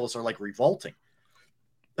Indianapolis are like revolting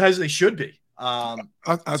as they should be. I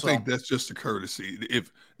think that's just a courtesy.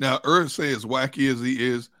 If now Irsay as wacky as he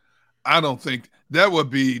is, I don't think that would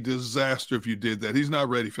be disaster if you did that. He's not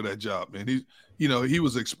ready for that job, man. He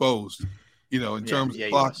was exposed, in terms of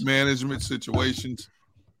clock management situations.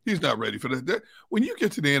 He's not ready for that. When you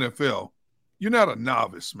get to the NFL, you're not a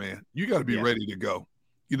novice, man. You got to be ready to go.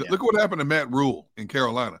 Look what happened to Matt Rule in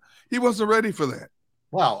Carolina. He wasn't ready for that.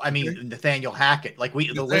 Well, I mean, Nathaniel Hackett. Like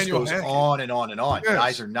the list goes on and on and on. Yes.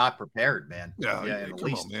 Guys are not prepared, man. Yeah,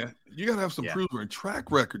 come on, man. You got to have some proven track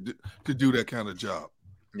record to do that kind of job.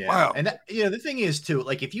 Yeah. Wow. And the thing is too,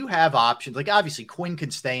 like if you have options, like obviously Quinn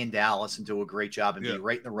can stay in Dallas and do a great job and be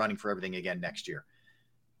right in the running for everything again next year.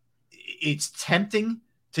 It's tempting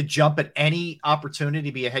to jump at any opportunity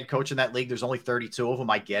to be a head coach in that league. There's only 32 of them.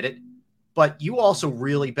 I get it. But you also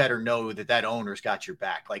really better know that owner's got your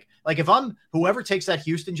back. Like if I'm whoever takes that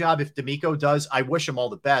Houston job, if D'Amico does, I wish him all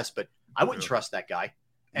the best, but I wouldn't trust that guy.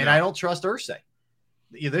 And I don't trust Irsay.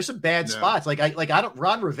 There's some bad spots.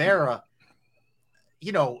 Ron Rivera,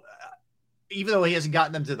 even though he hasn't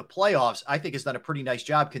gotten them to the playoffs, I think has done a pretty nice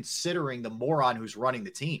job considering the moron who's running the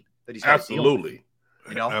team that he's got to deal with.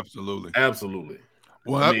 Absolutely.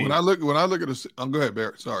 When I look at this, go ahead,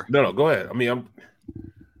 Barrett. Sorry. No, go ahead. I mean,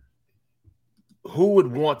 who would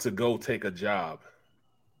want to go take a job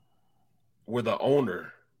where the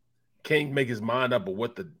owner can't make his mind up of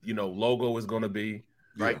what the logo is going to be,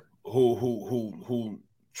 right? Who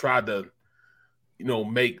tried to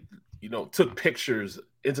make took pictures,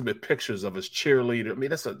 intimate pictures of his cheerleader. I mean,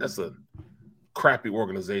 that's a crappy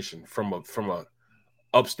organization from a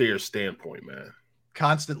upstairs standpoint, man.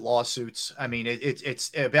 Constant lawsuits. I mean,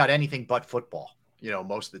 it's about anything but football.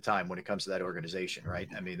 Most of the time when it comes to that organization, right?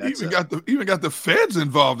 I mean, that's even got the feds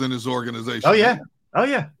involved in his organization. Oh yeah,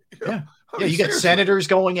 yeah. I mean, You got senators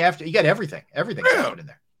going after. You got everything. Everything's happening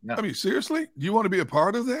there. Yeah. I mean, seriously, do you want to be a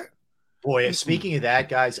part of that? Boy, speaking of that,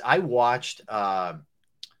 guys, I watched the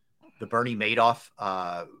Bernie Madoff.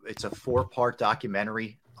 It's a 4-part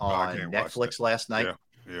documentary on Netflix last night.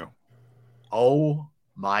 Yeah. Oh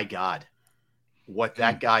my God, what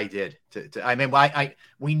that guy did! I mean,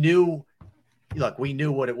 we knew. Look, we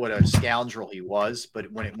knew what a scoundrel he was, but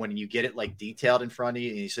when you get it like detailed in front of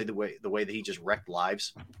you and you see the way that he just wrecked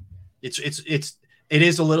lives, it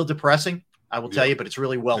is a little depressing, I will tell you, but it's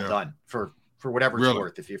really well done for whatever it's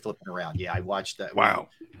worth. If you're flipping around, I watched that. Wow,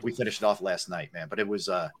 we finished it off last night, man. But it was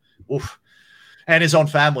oof. And his own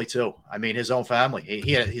family too. I mean, his own family.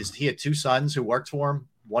 He had 2 sons who worked for him.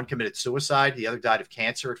 One committed suicide. The other died of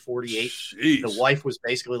cancer at 48. Jeez. The wife was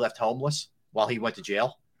basically left homeless while he went to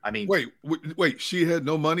jail. I mean, wait. She had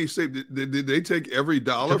no money saved. Did they take every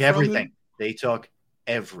dollar? Took everything. Him? They took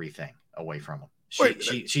everything away from him.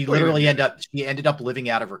 She literally ended up living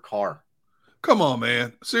out of her car. Come on,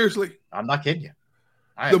 man. Seriously, I'm not kidding you.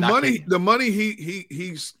 The money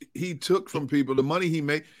he took from people, the money he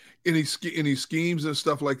made in his schemes and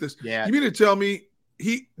stuff like this. Yeah. You mean to tell me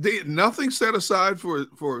they had nothing set aside for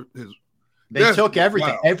his? They took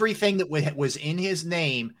everything. Wow. Everything that was in his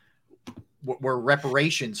name were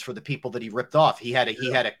reparations for the people that he ripped off. He had a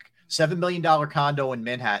 $7 million condo in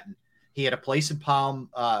Manhattan. He had a place in Palm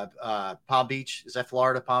Beach. Is that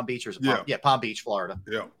Florida? Palm Beach or Palm Beach, Florida.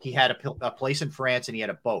 Yeah. He had a place in France and he had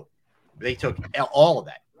a boat. They took all of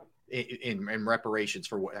that in reparations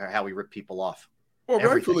for how he ripped people off. Well,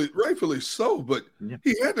 rightfully so, but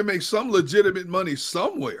he had to make some legitimate money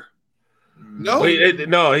somewhere. No,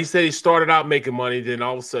 he said he started out making money, then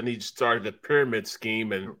all of a sudden he started the pyramid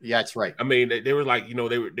scheme, and that's right. I mean, they were like,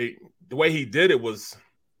 the way he did it was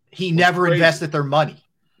he never invested their money.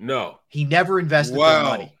 No, he never invested their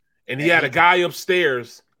money, and he had a guy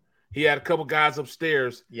upstairs. He had a couple guys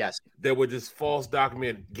upstairs. Yes, that were just false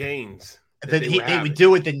document gains. They would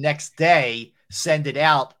do it the next day, send it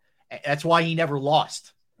out. That's why he never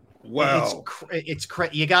lost. Wow, it's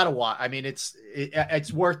you gotta watch. I mean,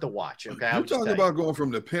 it's worth the watch. Okay, you're talking about going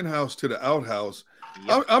from the penthouse to the outhouse.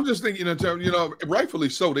 Yep. I'm just thinking in terms, rightfully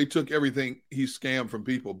so. They took everything he scammed from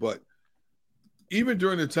people, but even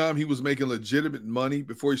during the time he was making legitimate money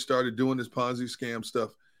before he started doing this Ponzi scam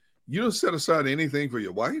stuff, you don't set aside anything for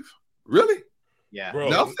your wife, really? Yeah, bro,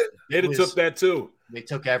 nothing. They took that too. They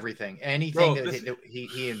took everything, anything that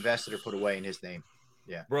he invested or put away in his name.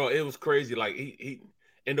 Yeah, bro, it was crazy. Like he.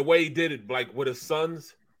 And the way he did it, like with his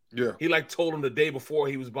sons, he like told him the day before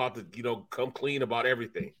he was about to, come clean about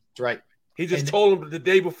everything. That's right. He just told him the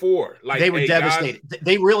day before. Like they were devastated.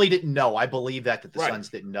 They really didn't know. I believe that the sons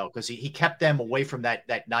didn't know because he kept them away from that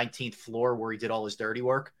 19th floor where he did all his dirty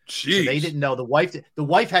work. Jeez. So they didn't know. The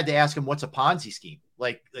wife had to ask him what's a Ponzi scheme.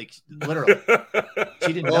 Like literally,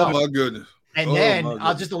 she didn't know. Oh my goodness. And then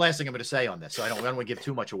just the last thing I'm going to say on this, so I don't want to give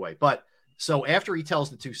too much away. But so after he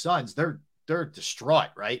tells the 2 sons, they're distraught,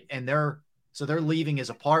 right? And they're leaving his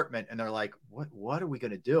apartment and they're like, what are we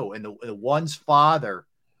going to do? And the one's father,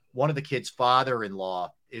 one of the kids'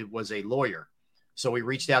 father-in-law, it was a lawyer. So he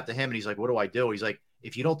reached out to him and he's like, what do I do? He's like,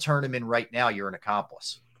 if you don't turn him in right now, you're an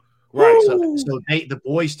accomplice. Right. So the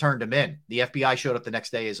boys turned him in. The FBI showed up the next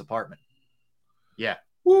day at his apartment. Yeah.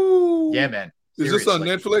 Woo. Yeah, man. Seriously. Is this on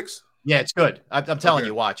Netflix? Yeah, it's good. I'm telling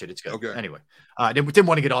you, watch it. It's good. Okay. Anyway, didn't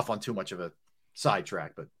want to get off on too much of a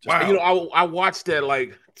sidetrack, but wow. I watched that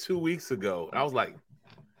like 2 weeks ago. I was like,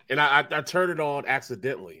 and I turned it on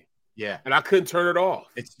accidentally. Yeah, and I couldn't turn it off.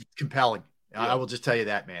 It's compelling. Yeah. I will just tell you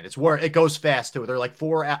that, man. It goes fast too. They're like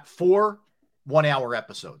four 1-hour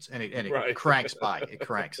episodes, and it cranks by. It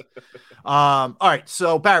cranks. All right,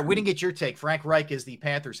 so Barrett, we didn't get your take. Frank Reich is the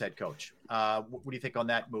Panthers head coach. What do you think on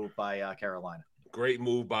that move by Carolina? Great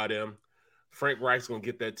move by them. Frank Reich's going to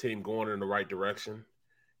get that team going in the right direction.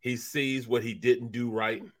 He sees what he didn't do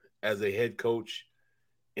right as a head coach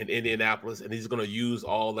in Indianapolis, and he's going to use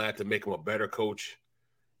all that to make him a better coach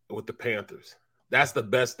with the Panthers. That's the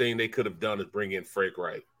best thing they could have done is bring in Frank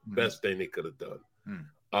Reich. Mm-hmm. Best thing they could have done.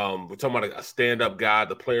 Mm-hmm. We're talking about a stand-up guy.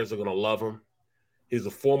 The players are going to love him. He's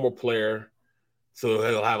a former player. So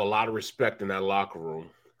he'll have a lot of respect in that locker room.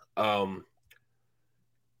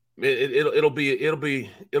 It'll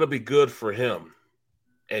be good for him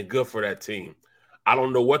and good for that team. I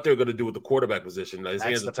don't know what they're going to do with the quarterback position. His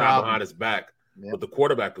hands are tied behind his back with the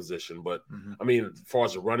quarterback position. But, I mean, as far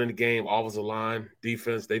as the running the game, offensive line,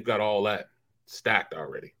 defense, they've got all that stacked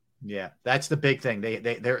already. Yeah, that's the big thing.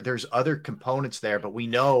 There's other components there, but we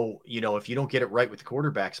know, if you don't get it right with the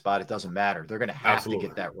quarterback spot, it doesn't matter. They're going to have to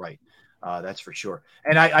get that right. That's for sure.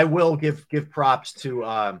 And I will give props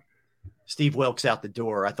to Steve Wilkes out the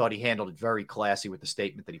door. I thought he handled it very classy with the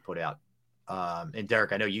statement that he put out. And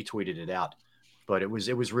Derrick, I know you tweeted it out, but it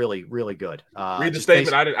was really, really good. Read the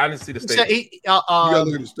statement. I didn't see the statement. You got to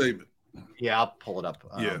look at the statement. Yeah, I'll pull it up.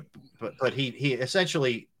 But he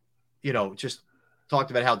essentially, just talked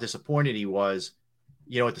about how disappointed he was.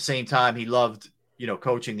 At the same time, he loved,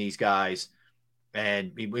 coaching these guys.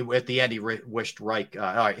 And at the end, he wished Reich.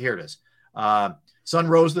 All right, here it is. Sun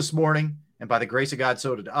rose this morning, and by the grace of God,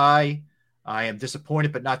 so did I. I am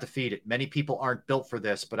disappointed but not defeated. Many people aren't built for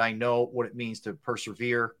this, but I know what it means to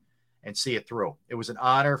persevere and see it through. It was an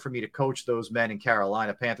honor for me to coach those men in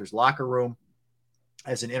Carolina Panthers locker room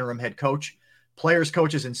as an interim head coach. Players,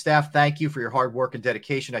 coaches, and staff, thank you for your hard work and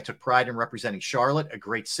dedication. I took pride in representing Charlotte, a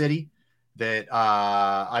great city that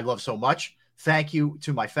I love so much. Thank you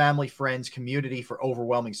to my family, friends, community for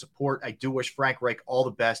overwhelming support. I do wish Frank Reich all the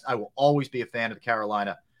best. I will always be a fan of the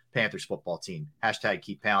Carolina Panthers football team. #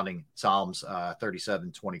 keep pounding. Psalms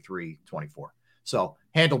 37, 23, 24. So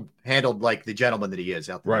handled like the gentleman that he is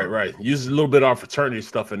out there. Right. Use a little bit of our fraternity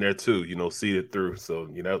stuff in there too, see it through. So,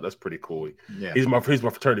 that's pretty cool. Yeah. He's my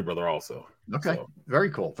fraternity brother also. Okay. So.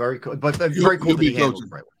 Very cool. Very cool. But very cool that he handled it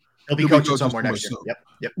right. He'll be coaching somewhere next year.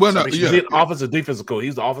 Yep. Well, no, he's the offensive defensive coach.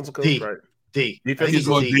 He's the offensive coach, right? D. He's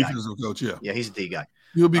the defensive coach, yeah. Yeah, he's a D guy.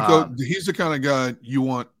 He'll be he's the kind of guy you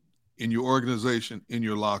want in your organization, in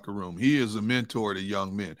your locker room. He is a mentor to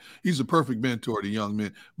young men. He's a perfect mentor to young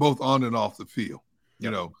men, both on and off the field.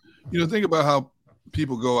 Think about how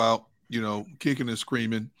people go out, kicking and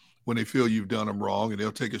screaming when they feel you've done them wrong, and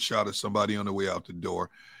they'll take a shot at somebody on the way out the door.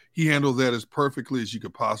 He handled that as perfectly as you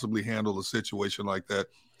could possibly handle a situation like that,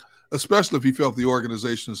 especially if he felt the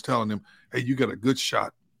organization is telling him, hey, you got a good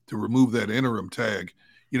shot to remove that interim tag,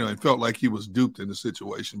 and felt like he was duped in the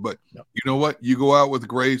situation. But you know what? You go out with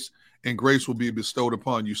grace, and grace will be bestowed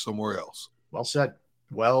upon you somewhere else. Well said.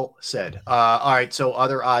 Well said. All right, so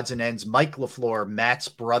other odds and ends. Mike LaFleur, Matt's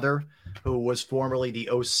brother, who was formerly the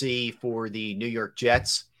OC for the New York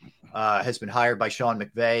Jets, has been hired by Sean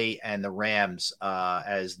McVay and the Rams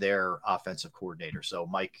as their offensive coordinator. So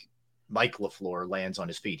Mike LaFleur lands on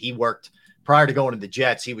his feet. He worked, prior to going to the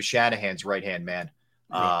Jets, he was Shanahan's right-hand man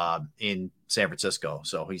in San Francisco.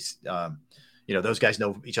 So he's, those guys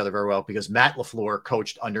know each other very well because Matt LaFleur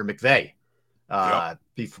coached under McVay.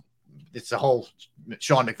 It's the whole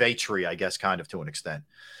Sean McVay tree, I guess, kind of to an extent.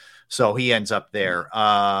 So he ends up there.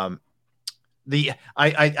 I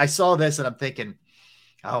saw this and I'm thinking,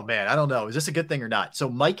 oh man, I don't know. Is this a good thing or not? So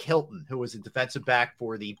Mike Hilton, who was a defensive back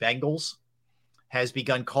for the Bengals, has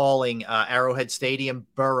begun calling Arrowhead Stadium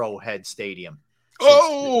Burrowhead Stadium.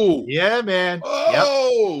 Oh, yeah, man.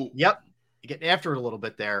 Oh, yep. You're getting after it a little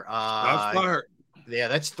bit there. That's fired. Yeah,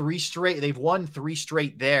 that's 3 straight. They've won 3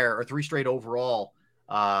 straight there, or 3 straight overall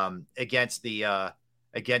against the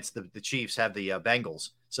Chiefs. Have the Bengals.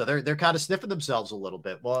 So they're kind of sniffing themselves a little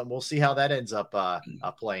bit. Well, we'll see how that ends up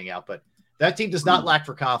playing out. But that team does not lack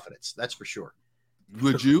for confidence. That's for sure.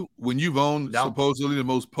 Would you, when you've owned supposedly the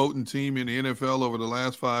most potent team in the NFL over the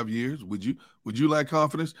last 5 years, would you lack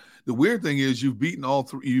confidence? The weird thing is you've beaten them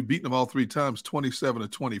all 3 times,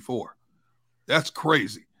 27-24. That's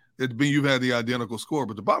crazy. You've had the identical score.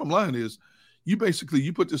 But the bottom line is you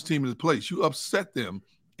put this team into place. You upset them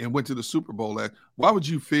and went to the Super Bowl. Why would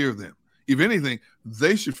you fear them? If anything,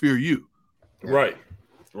 they should fear you. Right.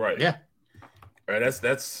 Yeah. All right.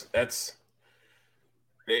 That's.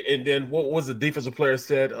 And then what was the defensive player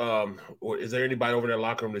said? Is there anybody over in that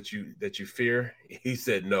locker room that you fear? He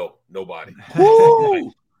said no, nobody.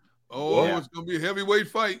 Woo! It's going to be a heavyweight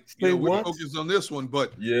fight. We're focused on this one,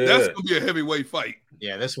 but that's going to be a heavyweight fight.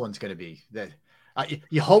 Yeah, this one's going to be that.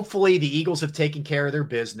 Hopefully the Eagles have taken care of their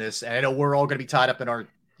business, and I know we're all going to be tied up in our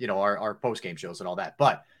post game shows and all that,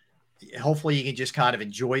 but hopefully you can just kind of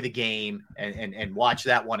enjoy the game and watch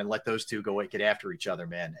that one and let those two go get after each other,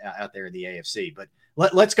 man, out there in the AFC. But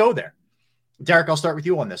let's go there. Derrick, I'll start with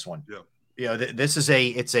you on this one. Yeah. It's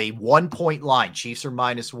a 1-point line. Chiefs are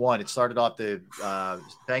 -1. It started off the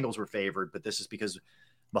Bengals were favored, but this is because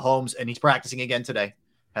Mahomes, and he's practicing again today,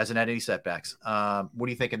 hasn't had any setbacks. What do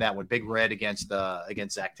you think of that one? Big Red against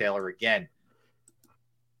Zach Taylor again.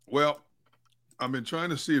 Well, I've been trying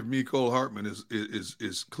to see if Mecole Hartman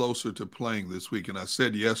is closer to playing this week. And I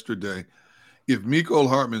said yesterday, if Mecole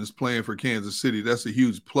Hartman is playing for Kansas City, that's a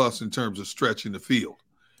huge plus in terms of stretching the field.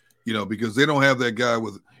 Because they don't have that guy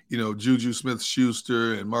with, Juju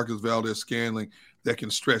Smith-Schuster and Marcus Valdez-Scantling that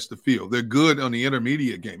can stretch the field. They're good on the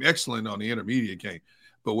intermediate game, excellent on the intermediate game.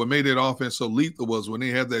 But what made that offense so lethal was when they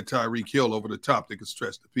had that Tyreek Hill over the top, they could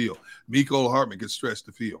stretch the field. Mecole Hartman could stretch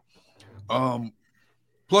the field.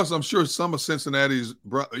 Plus, I'm sure some of Cincinnati's,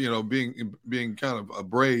 being kind of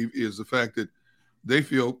brave is the fact that they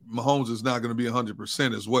feel Mahomes is not going to be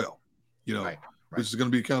 100% as well, right. which is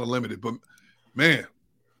going to be kind of limited. But, man,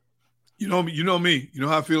 you know me. You know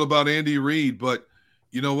how I feel about Andy Reid. But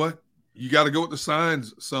you know what? You got to go with the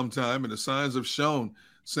signs sometime, and the signs have shown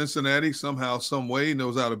Cincinnati somehow, some way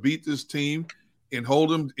knows how to beat this team and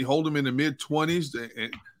hold them in the mid-20s.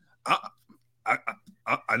 And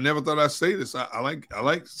I never thought I'd say this. I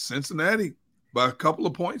like Cincinnati by a couple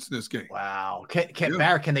of points in this game. Wow.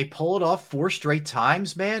 Barrett, can they pull it off 4 straight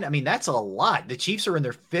times, man? I mean, that's a lot. The Chiefs are in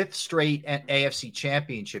their 5th straight AFC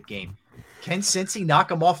championship game. Can Cincy knock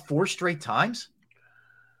them off 4 straight times?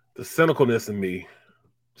 The cynicalness in me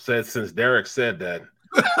said, since Derrick said that,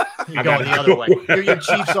 you're going the other way. You're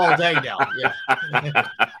Chiefs all day now. Yeah.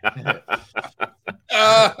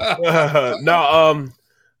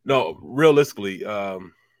 No, realistically, I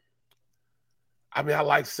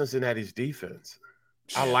like Cincinnati's defense.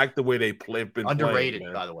 I like the way they play. Underrated,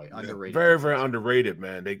 playing, by the way. Underrated. Very, very underrated,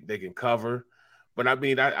 man. They can cover. But I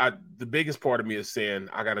mean, the biggest part of me is saying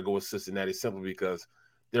I got to go with Cincinnati simply because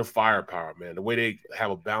their firepower, man. The way they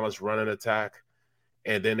have a balanced running attack,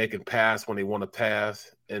 and then they can pass when they want to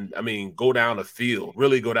pass. And, I mean, go down the field,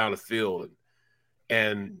 really go down the field.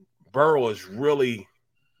 And Burrow has really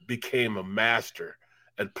became a master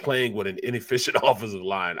at playing with an inefficient offensive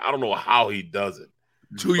line. I don't know how he does it.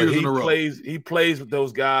 2 years in a row. He plays with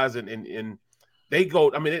those guys, and they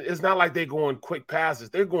go – I mean, it's not like they're going quick passes.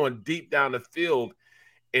 They're going deep down the field,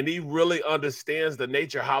 and he really understands the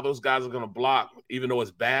nature of how those guys are going to block, even though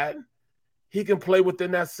it's bad. He can play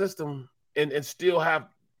within that system and still have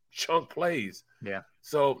chunk plays. Yeah.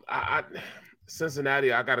 So,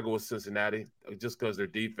 Cincinnati, I got to go with Cincinnati just because their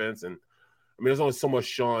defense. And, I mean, there's only so much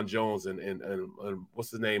Sean Jones and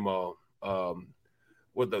what's his name? With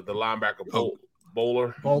the linebacker,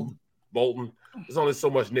 Bolton. There's only so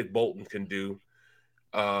much Nick Bolton can do.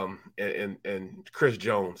 And Chris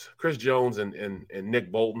Jones. Chris Jones and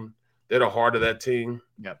Nick Bolton, they're the heart of that team.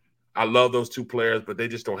 Yep. I love those 2 players, but they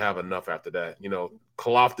just don't have enough after that.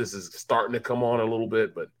 Kaloftis is starting to come on a little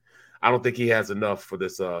bit, but I don't think he has enough for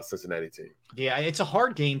this Cincinnati team. Yeah, it's a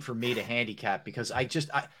hard game for me to handicap because I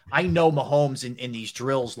know Mahomes in these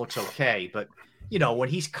drills looks okay, but when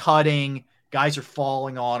he's cutting, guys are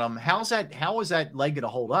falling on him. How is that leg going to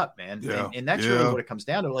hold up, man? Yeah. And that's really what it comes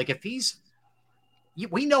down to. Like if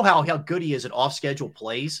we know how good he is at off-schedule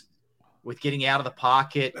plays with getting out of the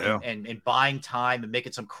pocket and buying time and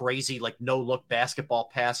making some crazy like no-look basketball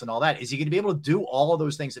pass and all that. Is he going to be able to do all of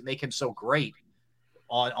those things that make him so great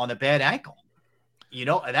on a bad ankle?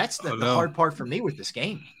 That's the hard part for me with this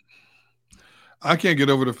game. I can't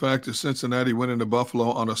get over the fact that Cincinnati went into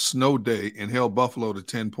Buffalo on a snow day and held Buffalo to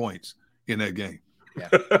 10 points in that game. Yeah.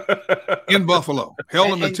 In Buffalo.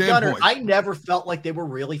 Held them to 10 Gunner, points. I never felt like they were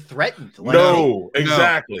really threatened.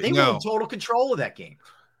 Exactly. They were in total control of that game.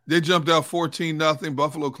 They jumped out 14-0.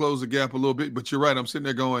 Buffalo closed the gap a little bit, but you're right. I'm sitting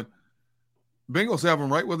there going, Bengals have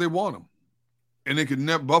them right where they want them. And they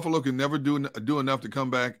Buffalo can never do enough to come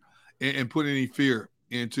back and put any fear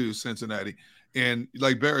into Cincinnati. And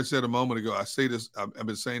like Barrett said a moment ago, I say this, I've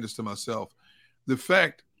been saying this to myself. The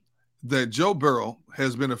fact that Joe Burrow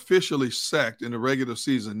has been officially sacked in the regular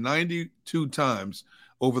season 92 times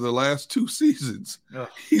over the last 2 seasons. Ugh.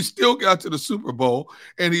 He still got to the Super Bowl,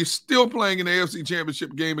 and he's still playing in the AFC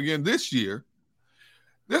Championship game again this year.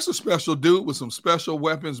 That's a special dude with some special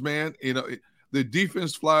weapons, man. The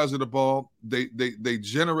defense flies at the ball. They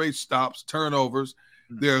generate stops, turnovers.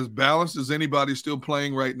 They're as balanced as anybody still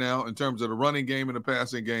playing right now in terms of the running game and the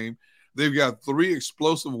passing game. They've got 3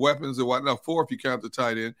 explosive weapons. Now 4 if you count the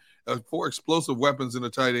tight end. 4 explosive weapons in the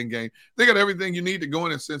tight end game. They got everything you need to go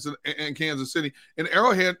in Kansas City. And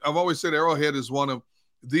Arrowhead, I've always said Arrowhead is one of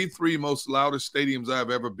the 3 most loudest stadiums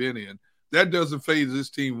I've ever been in. That doesn't phase this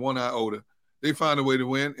team one iota. They find a way to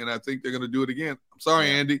win, and I think they're going to do it again. I'm sorry,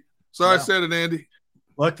 Andy. Sorry I said it, Andy.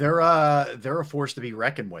 Look, they're a force to be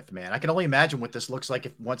reckoned with, man. I can only imagine what this looks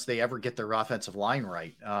like once they ever get their offensive line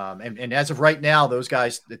right. And as of right now, those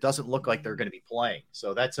guys, it doesn't look like they're going to be playing.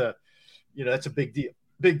 So that's a big deal.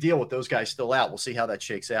 Big deal with those guys still out. We'll see how that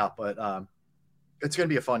shakes out, but it's going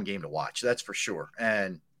to be a fun game to watch. That's for sure.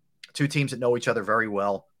 And Two teams that know each other very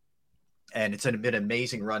well. And it's been an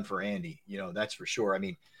amazing run for Andy. That's for sure. I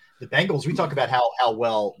mean, the Bengals, we talk about how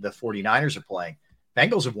well the 49ers are playing.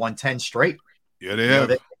 Bengals have won 10 straight. Yeah, they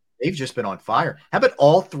have. They've just been on fire. How about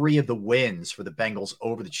all 3 of the wins for the Bengals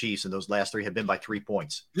over the Chiefs, and those last 3 have been by 3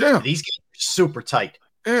 points? Yeah. These games are super tight.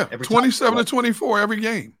 Yeah, 27-24 every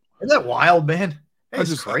game. Isn't that wild, man?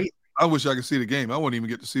 That's great. I wish I could see the game. I wouldn't even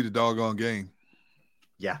get to see the doggone game.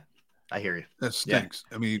 Yeah, I hear you. That stinks.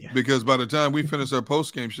 Yeah. I mean, because by the time we finish our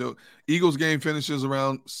post-game show, Eagles game finishes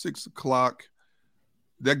around 6 o'clock.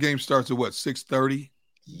 That game starts at what, 6:30?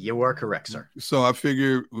 You are correct, sir. So I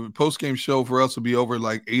figure post-game show for us will be over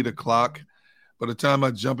like 8 o'clock. By the time I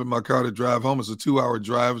jump in my car to drive home, it's a 2-hour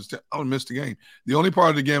drive. I'm going to miss the game. The only part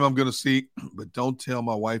of the game I'm going to see, but don't tell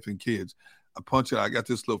my wife and kids. I punch it. I got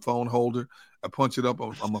this little phone holder. I punch it up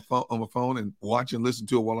on my phone and watch and listen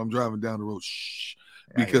to it while I'm driving down the road. Shh.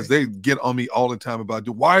 Because they get on me all the time about,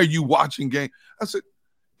 why are you watching game? I said,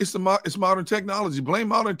 it's modern technology. Blame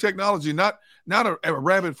modern technology, not a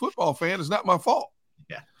rabid football fan. It's not my fault.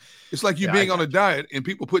 Yeah. It's like you being on a diet and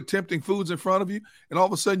people put tempting foods in front of you and all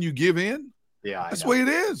of a sudden you give in. Yeah, that's the way it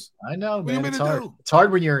is. I know, man. It's hard. It's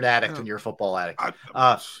hard when you're an addict and you're a football addict.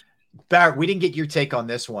 Barrett, we didn't get your take on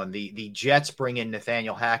this one. The Jets bring in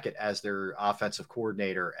Nathaniel Hackett as their offensive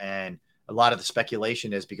coordinator, and a lot of the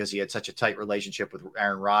speculation is because he had such a tight relationship with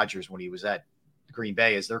Aaron Rodgers when he was at Green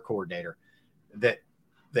Bay as their coordinator, that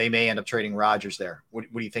they may end up trading Rodgers there. What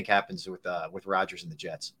do you think happens with Rodgers and the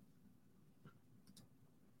Jets?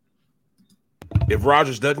 If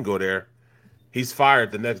Rodgers doesn't go there, he's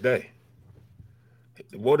fired the next day.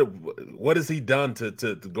 What has he done to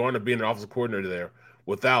go on to being an offensive coordinator there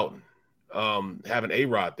without having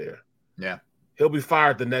A-Rod there? Yeah. He'll be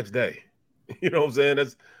fired the next day. You know what I'm saying?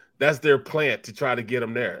 That's their plan to try to get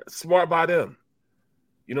him there. Smart by them.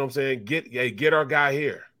 You know what I'm saying? Get our guy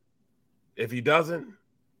here. If he doesn't,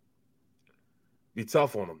 be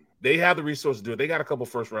tough on him. They have the resources to do it. They got a couple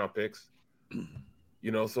first-round picks.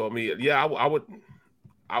 So I mean, yeah,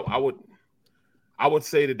 I would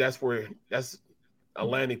say that's a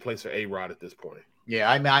landing place for A-Rod at this point. Yeah,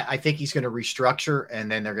 I mean, I think he's going to restructure, and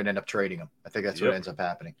then they're going to end up trading him. I think that's what ends up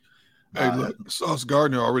happening. Hey, look, Sauce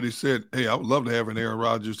Gardner already said, hey, I would love to have an Aaron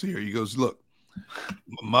Rodgers here. He goes, look,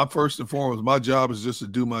 my first and foremost, my job is just to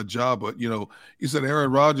do my job. But, he said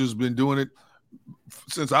Aaron Rodgers has been doing it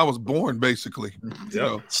since I was born, basically.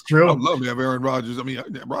 Yeah, it's true. I'd love to have Aaron Rodgers. I mean,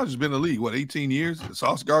 Rodgers been in the league, 18 years?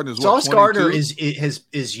 Sauce Gardner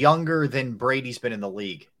is younger than Brady's been in the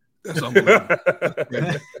league. That's unbelievable.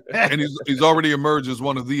 And he's already emerged as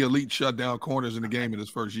one of the elite shutdown corners in the game in his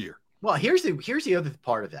first year. Well, here's the other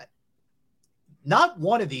part of that. Not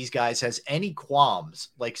one of these guys has any qualms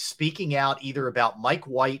like speaking out either about Mike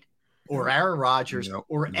White or Aaron Rodgers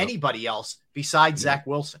or anybody else besides Zach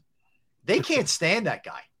Wilson. They can't stand that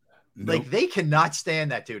guy. Like, they cannot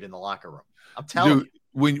stand that dude in the locker room. I'm telling you.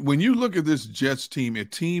 When you look at this Jets team, a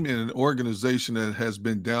team and an organization that has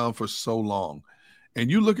been down for so long, and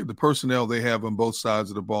you look at the personnel they have on both sides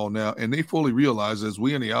of the ball now, and they fully realize, as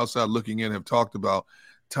we on the outside looking in have talked about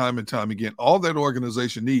time and time again, all that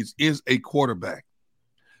organization needs is a quarterback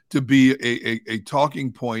to be a talking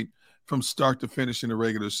point from start to finish in the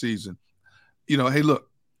regular season. Hey, look,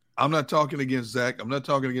 I'm not talking against Zach. I'm not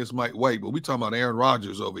talking against Mike White, but we're talking about Aaron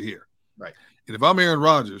Rodgers over here. Right. And if I'm Aaron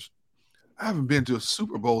Rodgers, I haven't been to a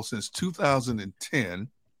Super Bowl since 2010.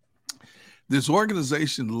 This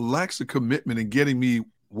organization lacks a commitment in getting me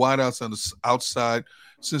wideouts on the outside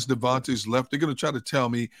since Devontae's left. They're going to try to tell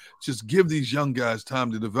me, just give these young guys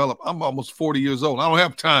time to develop. I'm almost 40 years old. I don't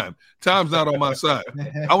have time. Time's not on my side.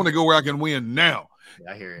 I want to go where I can win now.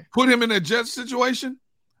 Yeah, I hear you. Put him in a Jets situation.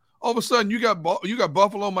 All of a sudden, you got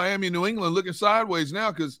Buffalo, Miami, New England looking sideways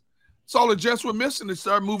now because it's all the Jets were missing to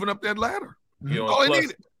start moving up that ladder. All they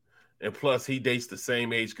needed. And plus, he dates the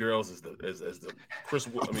same age girls as the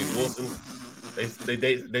Wilson. They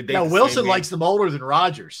date. Now Wilson likes them older than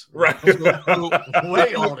Rodgers, right?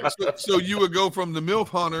 Way older. So you would go from the MILF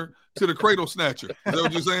hunter to the cradle snatcher. Is that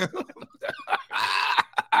what you're saying?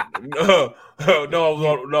 No.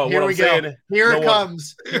 Here we go. Here it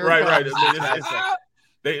comes. Right.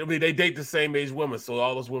 They date the same age women, so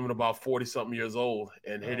all those women are about 40-something years old,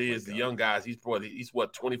 and here it is, the young guys. He's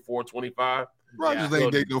what, 24, 25? Rodgers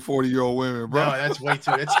ain't dating no 40-year-old women, bro. No, that's way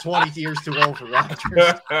too. It's 20 years too old for Rodgers.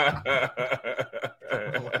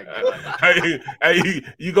 Hey,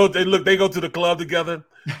 you go. They go to the club together.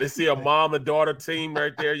 They see a mom and daughter team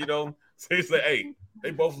right there. So they say, hey,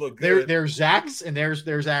 they both look good. There's Zach's and there's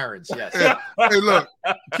Aaron's. Yes. Hey, look,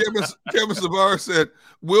 Kevin Savar said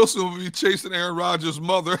Wilson will be chasing Aaron Rodgers'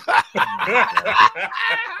 mother.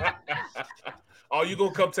 Oh, you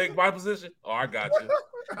gonna come take my position? Oh, I got you.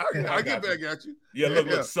 I get back at you. Yeah,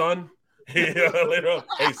 look, son. Later on.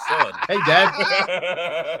 Hey, son. Hey, Dad.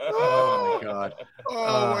 Oh, my God.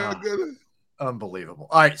 Oh, my goodness. Unbelievable.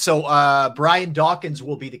 All right, so Brian Dawkins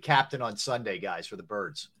will be the captain on Sunday, guys, for the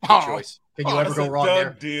Birds. Good choice. Can you ever go wrong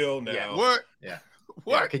there? Deal now. Yeah. What? Yeah.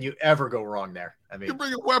 What? Yeah. Can you ever go wrong there? I mean, You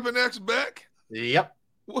bring a Weapon X back? Yep.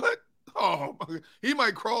 What? Oh, he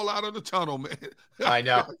might crawl out of the tunnel, man. I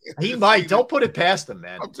know. He might. Don't put it past him,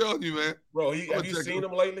 man. I'm telling you, man. Bro, have you seen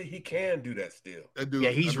him lately? He can do that still. Yeah,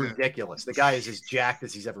 he's ridiculous. The guy is as jacked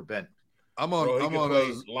as he's ever been. I'm on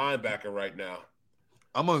linebacker right now.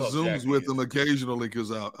 I'm on Zooms with him occasionally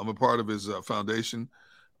because I'm a part of his foundation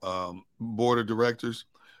board of directors.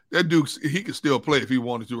 That dude, he could still play if he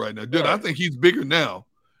wanted to right now. Dude, right. I think he's bigger now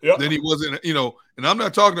than he was in, and I'm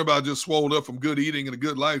not talking about just swollen up from good eating and a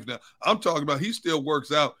good life now. I'm talking about he still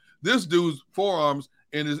works out. This dude's forearms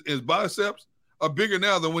and his biceps are bigger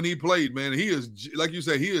now than when he played, man. He is, like you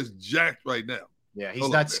say, he is jacked right now. Yeah, he's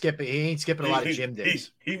not skipping. He ain't skipping a lot of gym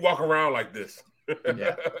days. He walk around like this.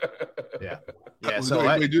 Yeah. So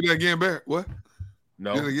wait, do that again, Barrett. What?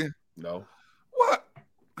 No. Do it again? No. What?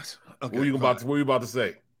 Okay, what are you about to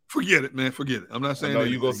say? Forget it, man. Forget it. I'm not saying. No,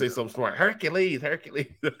 you gonna say something smart. Hercules.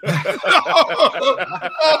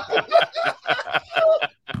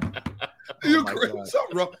 You're crazy.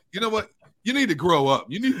 Something wrong. You know what? You need to grow up.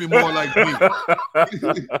 You need to be more like me.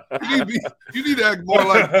 you need to act more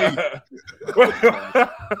like me.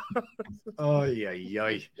 Oh,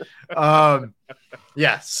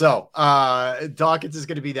 yeah. So Dawkins is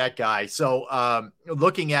going to be that guy. So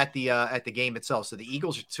looking at the game itself, so the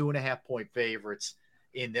Eagles are 2.5-point favorites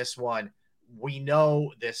in this one. We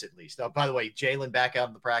know this at least. By the way, Jalen back out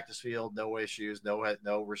in the practice field, no issues, no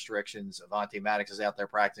restrictions. Avonte Maddox is out there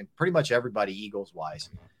practicing. Pretty much everybody, Eagles-wise,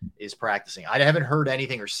 is practicing. I haven't heard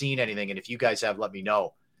anything or seen anything, and if you guys have, let me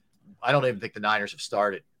know. I don't even think the Niners have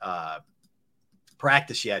started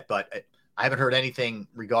practice yet, but I haven't heard anything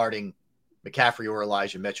regarding McCaffrey or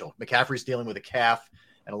Elijah Mitchell. McCaffrey's dealing with a calf,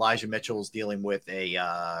 and Elijah Mitchell's dealing with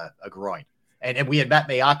a groin. And we had Matt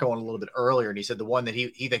Mayako on a little bit earlier, and he said the one that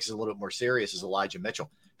he thinks is a little bit more serious is Elijah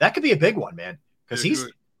Mitchell. That could be a big one, man, because he's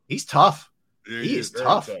tough. Yeah, he is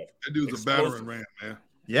tough. That dude's a battering ram, man.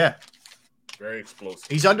 Yeah. Very explosive.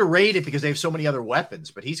 He's underrated because they have so many other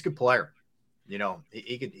weapons, but he's a good player.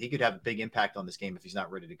 He could have a big impact on this game if he's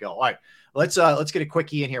not ready to go. All right, let's get a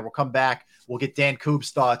quickie in here. We'll come back. We'll get Dan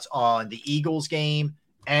Koob's thoughts on the Eagles game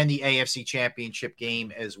and the AFC Championship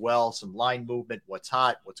game as well. Some line movement, what's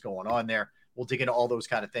hot, what's going on there. We'll dig into all those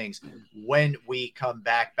kind of things when we come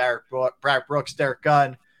back. Barrett Brooks, Derrick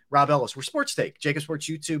Gunn, Rob Ellis. We're Sports Take, Jacob Sports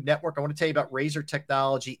YouTube Network. I want to tell you about Razor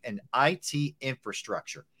Technology and IT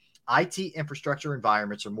infrastructure. IT infrastructure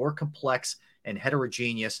environments are more complex and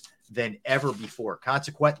heterogeneous than ever before.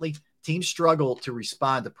 Consequently, teams struggle to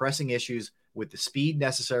respond to pressing issues with the speed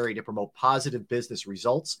necessary to promote positive business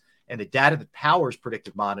results, and the data that powers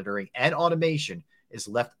predictive monitoring and automation is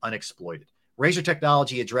left unexploited. Razor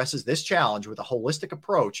Technology addresses this challenge with a holistic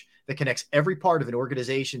approach that connects every part of an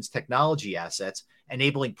organization's technology assets,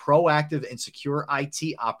 enabling proactive and secure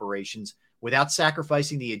IT operations without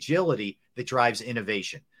sacrificing the agility that drives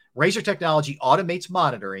innovation. Razor Technology automates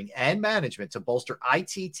monitoring and management to bolster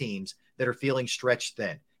IT teams that are feeling stretched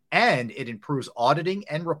thin, and it improves auditing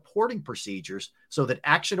and reporting procedures so that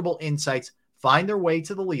actionable insights find their way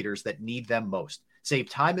to the leaders that need them most.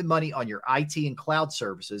 Save time and money on your IT and cloud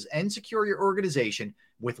services and secure your organization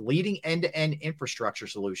with leading end-to-end infrastructure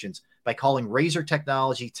solutions by calling Razor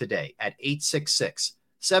Technology today at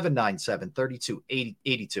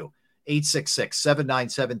 866-797-3282,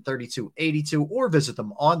 866-797-3282, or visit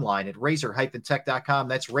them online at razor-tech.com.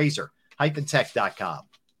 That's razor-tech.com.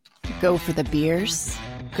 Go for the beers,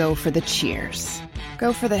 go for the cheers,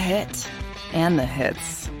 go for the hit and the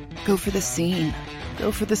hits, go for the scene,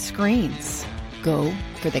 go for the screens. Go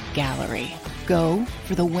for the gallery. Go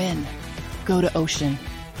for the win. Go to Ocean.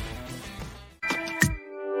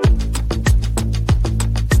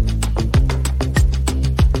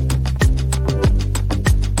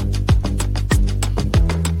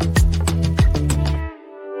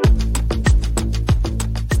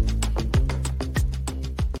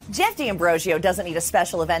 Jeff D'Ambrosio doesn't need a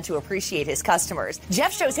special event to appreciate his customers.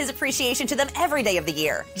 Jeff shows his appreciation to them every day of the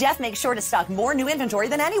year. Jeff makes sure to stock more new inventory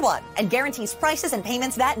than anyone and guarantees prices and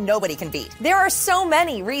payments that nobody can beat. There are so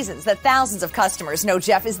many reasons that thousands of customers know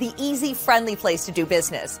Jeff is the easy, friendly place to do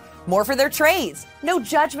business. More for their trades. No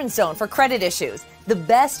judgment zone for credit issues. The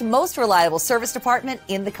best, most reliable service department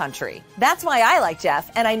in the country. That's why I like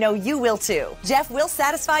Jeff, and I know you will too. Jeff will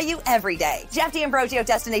satisfy you every day. Jeff D'Ambrosio,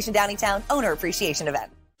 Destination Downingtown, Owner Appreciation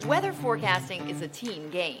Event. Weather forecasting is a team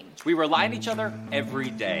game. We rely on each other every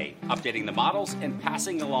day, updating the models and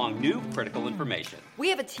passing along new critical information. We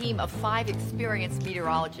have a team of 5 experienced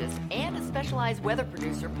meteorologists and a specialized weather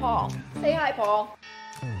producer, Paul. Say hi, Paul.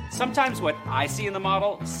 Sometimes what I see in the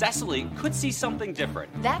model, Cecily could see something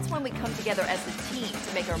different. That's when we come together as a team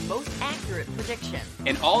to make our most accurate prediction.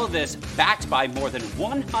 And all of this backed by more than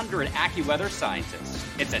 100 AccuWeather scientists.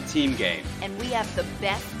 It's a team game. And we have the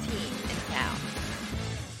best team in town.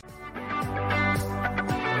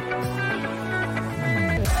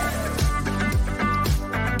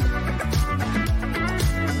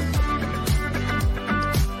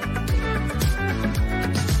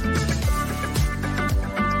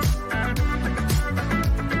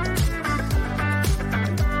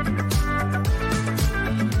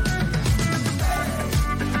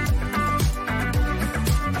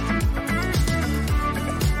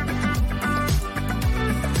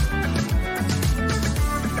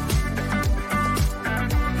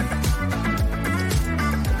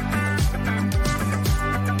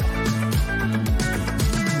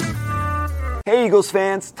 Hey Eagles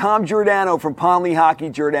fans, Tom Giordano from Ponley Hockey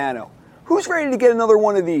Giordano. Who's ready to get another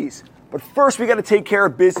one of these? But first we got to take care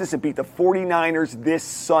of business and beat the 49ers this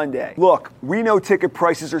Sunday. Look, we know ticket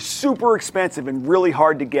prices are super expensive and really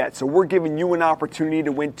hard to get, so we're giving you an opportunity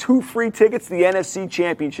to win 2 free tickets to the NFC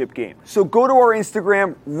Championship game. So go to our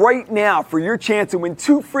Instagram right now for your chance to win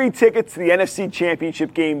 2 free tickets to the NFC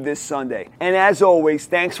Championship game this Sunday. And as always,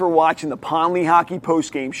 thanks for watching the Ponley Hockey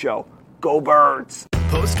Postgame Show. Go Birds!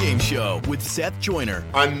 Post-game show with Seth Joyner.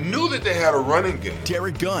 I knew that they had a running game.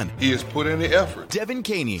 Derrick Gunn. He has put in the effort. Devin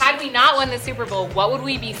Caney. Had we not won the Super Bowl, what would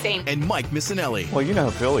we be saying? And Mike Missinelli. Well, you know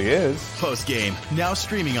who Philly is. Post-game, now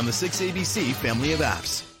streaming on the 6ABC family of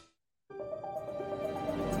apps.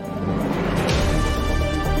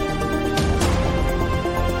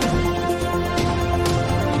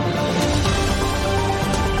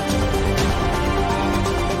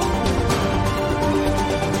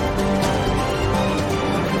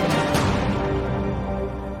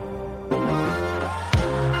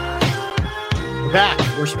 Back.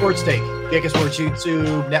 We're Sports Take. Giga Sports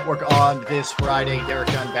YouTube network on this Friday. Derrick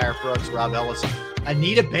Gunn, Barrett Brooks, Rob Ellis.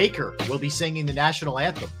 Anita Baker will be singing the national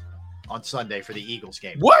anthem on Sunday for the Eagles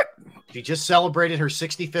game. What? She just celebrated her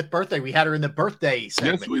 65th birthday. We had her in the birthday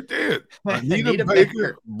segment. Yes, we did. Anita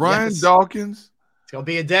Baker, Brian Dawkins. It's going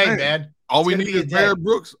to be a day, man. All we need is Barrett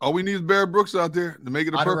Brooks. All we need is Barrett Brooks out there to make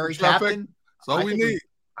it a honorary perfect trifecta. captain. That's all we need.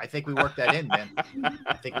 I think we work that in, man.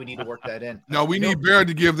 I think we need to work that in. No, we need Barrett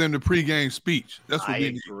to give them the pregame speech. That's what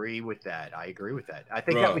we need. I agree with that. I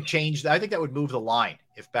think that would change. I think that would move the line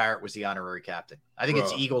if Barrett was the honorary captain. I think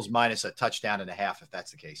it's Eagles minus a touchdown and a half if that's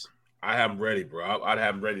the case. I have them ready, bro. I'd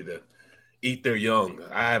have them ready to eat their young.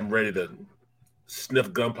 I have them ready to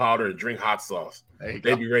sniff gunpowder and drink hot sauce. They'd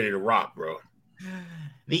be ready to rock, bro.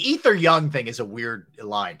 The Ether Young thing is a weird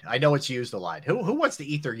line. I know it's used a lot. Who wants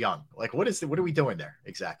the Ether Young? Like, what are we doing there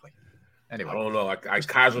exactly? Anyway, I don't know. I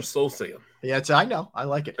Kaiser Sose him. Yeah, I know. I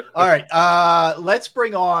like it. All right, let's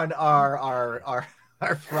bring on our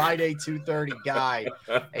Friday 2:30 guy.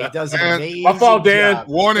 He does an amazing my fault, Dan. job.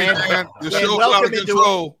 Warning, Dan. The show's out of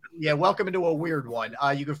control. Welcome into a weird one.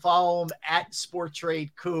 You can follow him at Sport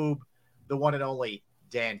Trade Coob, the one and only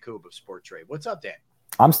Dan Coob of Sport Trade. What's up, Dan?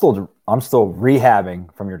 I'm still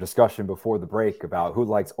rehabbing from your discussion before the break about who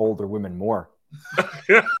likes older women more.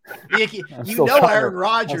 you know Aaron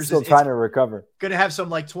Rodgers is still trying to recover. Going to have some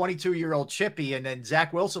like 22-year-old chippy, and then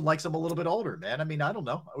Zach Wilson likes him a little bit older, man. I mean, I don't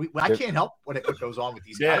know. I can't help what goes on with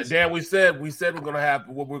these guys. Dan, we said we're going to have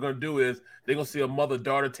what we're going to do is they're going to see a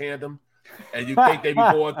mother-daughter tandem, and you think they be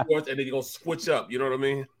going towards, and then you're going to switch up. You know what I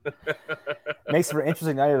mean? Makes for an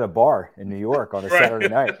interesting night at a bar in New York on a Saturday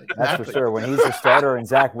night. That's for sure. When he's the starter and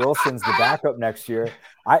Zach Wilson's the backup next year.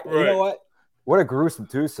 You know what? What a gruesome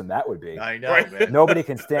twosome that would be. I know, man. Nobody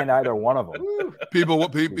can stand either one of them. People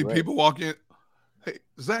walk in. Hey,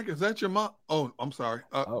 Zach, is that your mom? Oh, I'm sorry.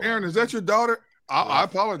 Aaron, is that your daughter? I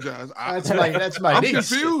apologize. That's my I'm niece.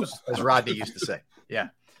 confused. As Rodney used to say. Yeah.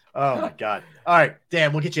 Oh my God. All right,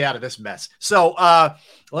 Dan, we'll get you out of this mess. So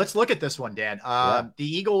let's look at this one, Dan. The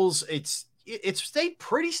Eagles, it's stayed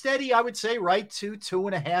pretty steady, I would say, right?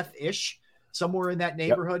 2.5-ish, somewhere in that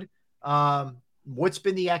neighborhood. Yep. What's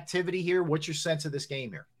been the activity here? What's your sense of this game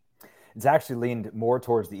here? It's actually leaned more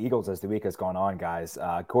towards the Eagles as the week has gone on, guys.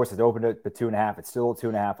 Of course, it opened at 2.5. It's still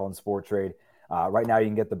 2.5 on Sport Trade. Right now, you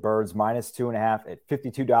can get the Birds minus 2.5 at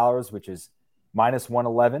 $52, which is minus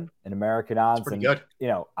 111 in American odds. That's pretty good. You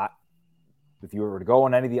know, if you were to go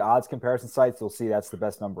on any of the odds comparison sites, you'll see that's the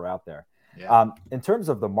best number out there. Yeah. In terms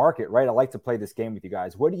of the market, right, I like to play this game with you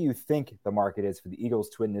guys. What do you think the market is for the Eagles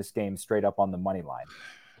to win this game straight up on the money line?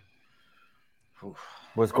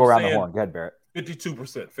 Let's go around the horn. Go ahead, Barrett.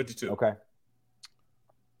 52%. 52. Okay.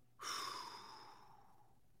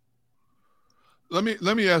 Let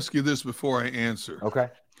me ask you this before I answer. Okay.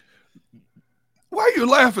 Why are you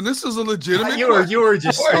laughing? This is a legitimate You were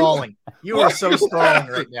just stalling. You are so stalling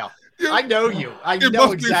right now. I know you. I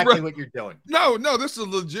know exactly what you're doing. No, this is a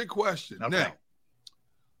legit question. Okay. Now,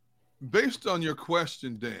 based on your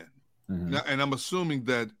question, Dan, now, and I'm assuming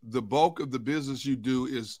that the bulk of the business you do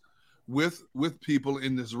is with people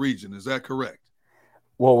in this region. Is that correct?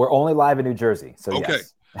 Well, we're only live in New Jersey, so okay.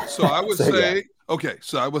 Yes. So I would say,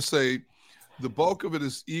 So I would say the bulk of it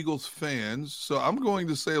is Eagles fans. So I'm going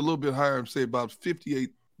to say a little bit higher and say about 59%.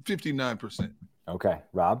 Okay,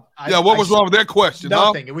 Rob? What was wrong with that question?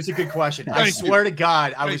 Nothing. It was a good question. I swear to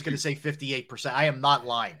God, I was going to say 58%. I am not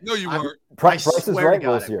lying. No, you weren't. Price is right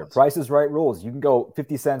rules here. Price is right rules. You can go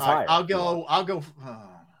 50 cents higher. I'll go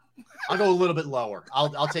a little bit lower.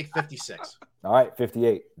 I'll take 56. All right,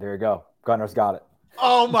 58. There you go. Gunner's got it.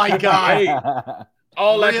 Oh my God. Hey,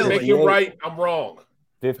 all that to make you right, I'm wrong.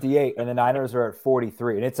 58, and the Niners are at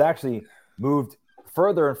 43. And it's actually moved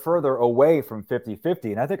further and further away from 50-50.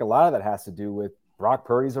 And I think a lot of that has to do with Brock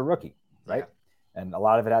Purdy's a rookie, right? Yeah. And a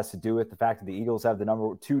lot of it has to do with the fact that the Eagles have the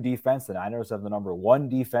number 2 defense. The Niners have the number 1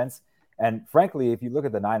 defense. And frankly, if you look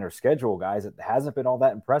at the Niners schedule, guys, it hasn't been all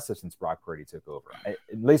that impressive since Brock Purdy took over, at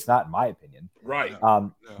least not in my opinion. Right.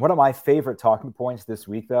 One of my favorite talking points this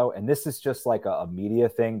week, though, and this is just like a media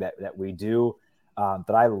thing that we do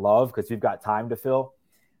that I love because we've got time to fill.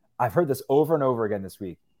 I've heard this over and over again this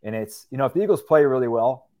week. And it's, if the Eagles play really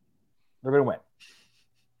well, they're going to win.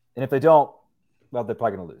 And if they don't, well, they're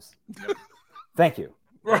probably going to lose. Yep. Thank you.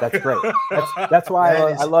 That's great. That's why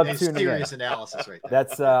I love tuning in. Serious analysis right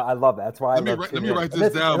there. I love that. That's why let me write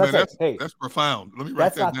this down, man. That's profound. Let me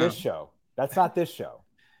write that down. That's not this show. That's not this show.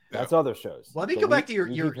 That's other shows. Well, let me go back to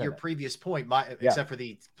your previous point, except for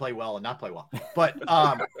the play well and not play well. But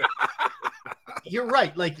you're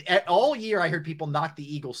right. Like all year, I heard people knock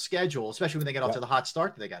the Eagles' schedule, especially when they got off to the hot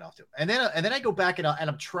start that they got off to. And then I go back and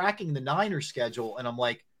I'm tracking the Niners' schedule, and I'm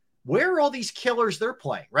like, where are all these killers they're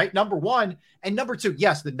playing? Right, number one and number two.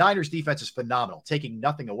 Yes, the Niners' defense is phenomenal, taking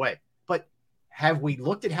nothing away. But have we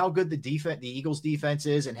looked at how good the Eagles' defense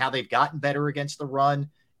is, and how they've gotten better against the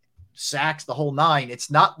run, sacks, the whole nine?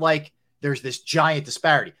 It's not like there's this giant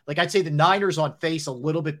disparity. Like I'd say the Niners on face a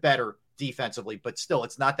little bit better defensively, but still,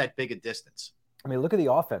 it's not that big a distance. I mean, look at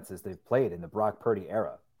the offenses they've played in the Brock Purdy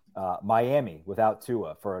era. Miami without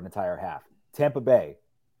Tua for an entire half. Tampa Bay,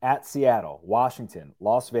 at Seattle, Washington,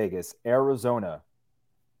 Las Vegas, Arizona.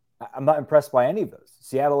 I'm not impressed by any of those.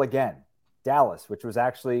 Seattle again. Dallas, which was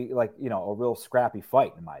actually a real scrappy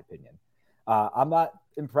fight, in my opinion. I'm not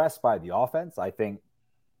impressed by the offense. I think,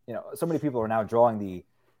 so many people are now drawing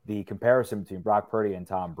the comparison between Brock Purdy and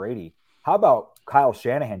Tom Brady. How about Kyle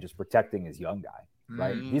Shanahan just protecting his young guy?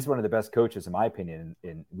 Right. Mm-hmm. He's one of the best coaches, in my opinion,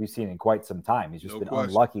 and we've seen in quite some time. He's just been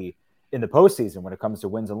unlucky in the postseason when it comes to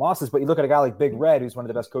wins and losses. But you look at a guy like Big Red, who's one of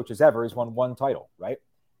the best coaches ever. He's won 1 title, right?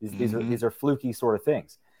 These are fluky sort of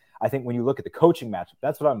things. I think when you look at the coaching matchup,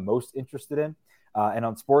 that's what I'm most interested in. And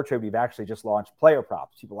on Sport Trade, we've actually just launched player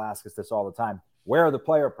props. People ask us this all the time. Where are the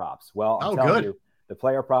player props? Well, I'm telling you, the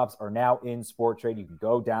player props are now in Sport Trade. You can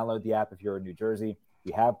go download the app if you're in New Jersey.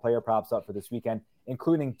 We have player props up for this weekend,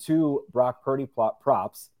 including 2 Brock Purdy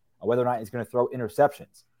props, whether or not he's going to throw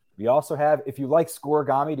interceptions. We also have, if you like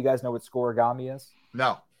Scoregami, do you guys know what Scoregami is?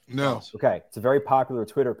 No. Okay. It's a very popular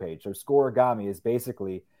Twitter page. So Scoregami is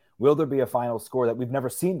basically, will there be a final score that we've never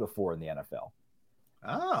seen before in the NFL?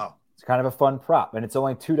 Oh. It's kind of a fun prop, and it's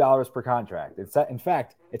only $2 per contract. In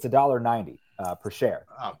fact, it's $1.90 per share.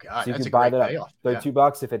 Oh, God. So you That's can buy that payoff. up.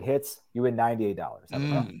 $32. If it hits, you win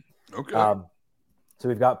 $98. Okay. So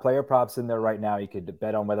we've got player props in there right now. You could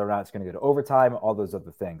bet on whether or not it's going to go to overtime, all those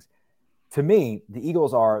other things. To me, the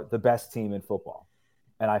Eagles are the best team in football.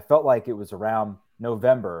 And I felt like it was around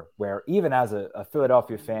November where even as a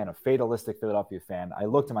Philadelphia fan, a fatalistic Philadelphia fan, I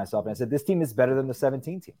looked at myself and I said, this team is better than the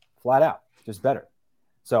 17 team, flat out, just better.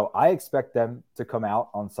 So I expect them to come out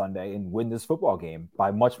on Sunday and win this football game by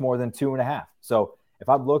much more than 2.5. So if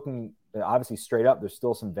I'm looking, obviously straight up, there's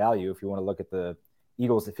still some value if you want to look at the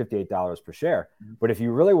Eagles at $58 per share. But if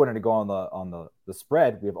you really wanted to go on the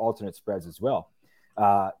spread, we have alternate spreads as well.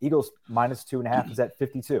 Eagles minus 2.5 is at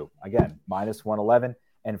 52. Again, minus 111,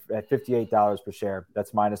 and at $58 per share,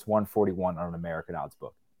 that's minus 141 on an American odds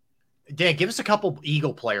book. Dan, give us a couple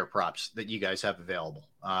Eagle player props that you guys have available.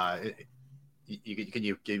 Can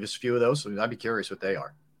you give us a few of those? I'd be curious what they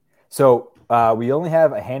are. So we only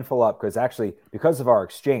have a handful up because of our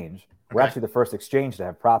exchange. We're actually the first exchange to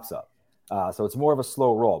have props up. So it's more of a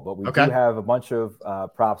slow roll, but we do have a bunch of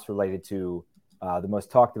props related to the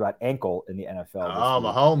most talked about ankle in the NFL. Oh,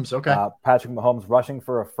 Mahomes. Okay. Patrick Mahomes rushing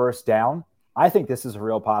for a first down. I think this is a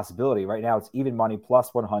real possibility. Right now, it's even money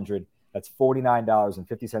plus 100. That's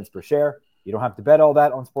 $49.50 per share. You don't have to bet all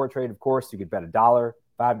that on Sport Trade, of course. You could bet $1,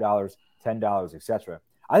 $5, $10, etc.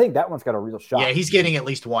 I think that one's got a real shot. Yeah, he's getting at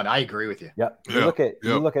least one. I agree with you. Yep. You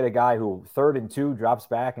look at a guy who 3rd and 2 drops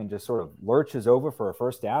back and just sort of lurches over for a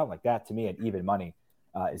first down like that. To me, at even money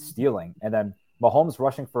is stealing. And then Mahomes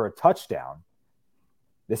rushing for a touchdown.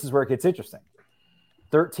 This is where it gets interesting.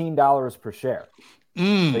 $13 per share. So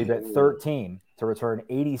you bet 13 to return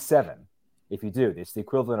 87. If you do, it's the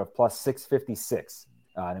equivalent of plus 656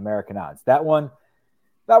 in American odds. That one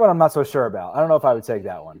I'm not so sure about. I don't know if I would take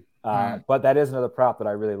that one. But that is another prop that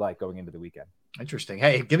I really like going into the weekend. Interesting.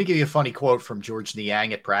 Hey, let me give you a funny quote from George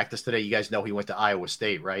Niang at practice today. You guys know he went to Iowa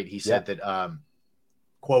State, right? He said that,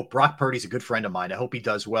 quote, Brock Purdy's a good friend of mine. I hope he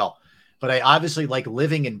does well. But I obviously like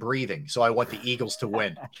living and breathing, so I want the Eagles to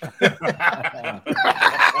win.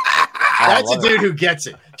 That's a dude who gets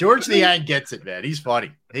it. George Niang gets it, man. He's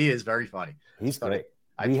funny. He is very funny. He's great.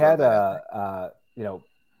 We had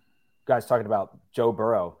guys talking about Joe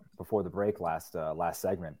Burrow before the break last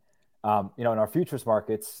segment. In our futures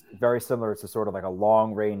markets, very similar to sort of like a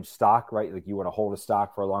long range stock, right? Like you want to hold a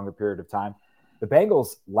stock for a longer period of time. The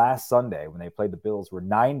Bengals last Sunday, when they played the Bills, were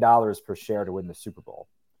 $9 per share to win the Super Bowl.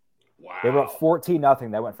 Wow. They were up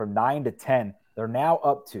 14-0. That went from 9 to 10. They're now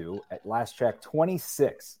up to, at last check,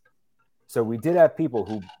 26. So we did have people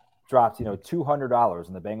who dropped, $200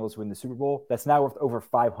 and the Bengals win the Super Bowl. That's now worth over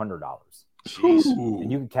 $500. Jeez.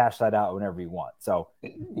 And you can cash that out whenever you want. So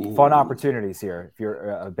fun opportunities here if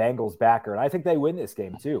you're a Bengals backer. And I think they win this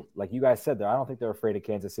game too. Like you guys said, I don't think they're afraid of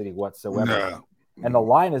Kansas City whatsoever. No. And the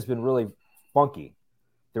line has been really funky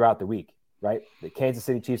throughout the week, right? The Kansas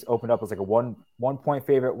City Chiefs opened up as like a 1 point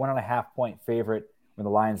favorite, 1.5 point favorite when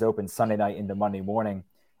the Lions opened Sunday night into Monday morning.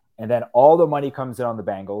 And then all the money comes in on the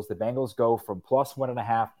Bengals. The Bengals go from plus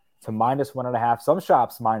 1.5 to minus 1.5, some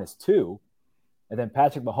shops -2. And then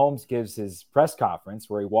Patrick Mahomes gives his press conference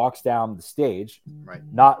where he walks down the stage, right,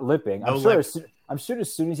 not limping. No I'm sure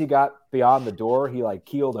as soon as he got beyond the door, he like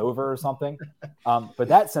keeled over or something. But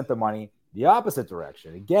that sent the money the opposite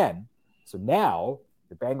direction again. So now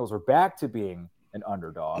the Bengals are back to being an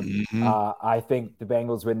underdog. I think the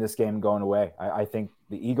Bengals win this game going away. I think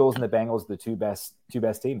the Eagles and the Bengals are the two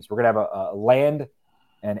best teams. We're going to have a land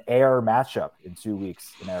and air matchup in 2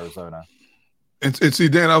 weeks in Arizona. And see,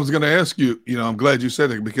 Dan, I was going to ask you, I'm glad you said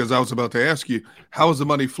it because I was about to ask you, how is the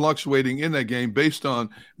money fluctuating in that game based on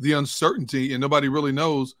the uncertainty and nobody really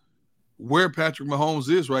knows where Patrick Mahomes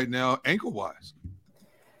is right now ankle-wise?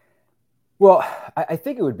 Well, I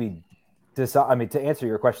think it would be to answer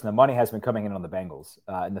your question, the money has been coming in on the Bengals.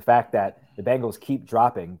 And the fact that the Bengals keep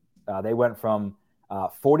dropping, they went from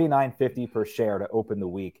 $49.50 per share to open the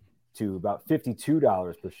week to about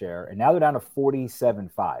 $52 per share. And now they're down to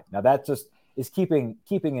 $47.5. Now that just is keeping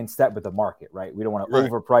in step with the market, right? We don't want to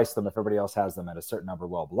overprice them if everybody else has them at a certain number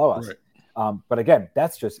well below us. Right. But again,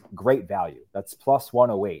 that's just great value. That's plus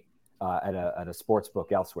 108 at a sports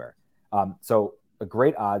book elsewhere. So a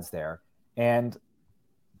great odds there. And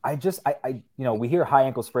we hear high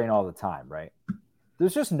ankle sprain all the time, right?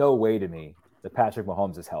 There's just no way to me that Patrick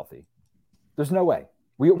Mahomes is healthy. There's no way.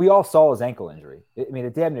 We all saw his ankle injury.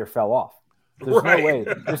 It damn near fell off. There's no way.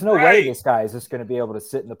 There's no way this guy is just going to be able to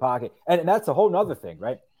sit in the pocket. And that's a whole nother thing,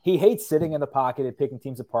 right? He hates sitting in the pocket and picking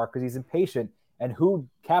teams apart because he's impatient. And who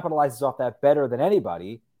capitalizes off that better than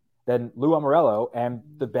anybody than Lou Amorello and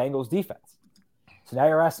the Bengals defense? So now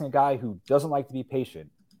you're asking a guy who doesn't like to be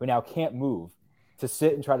patient, who now can't move, to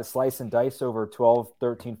sit and try to slice and dice over 12,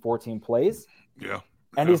 13, 14 plays. Yeah.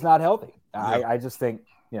 And he's not healthy. Yeah. I just think,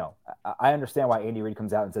 I understand why Andy Reid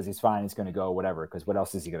comes out and says he's fine, he's going to go, whatever, because what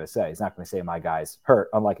else is he going to say? He's not going to say my guy's hurt,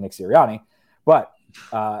 unlike Nick Sirianni. But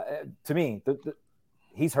to me,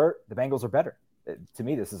 he's hurt. The Bengals are better. To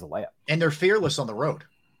me, this is a layup. And they're fearless on the road.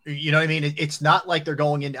 You know what I mean? It's not like they're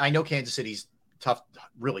going in. I know Kansas City's tough,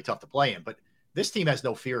 really tough to play in, but this team has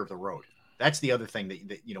no fear of the road. That's the other thing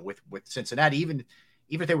that with Cincinnati, even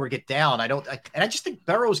if they were to get down, I just think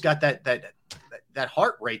Burrow's got that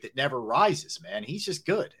heart rate that never rises, man. He's just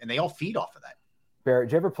good, and they all feed off of that. Barrett,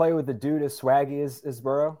 did you ever play with a dude as swaggy as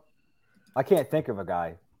Burrow? I can't think of a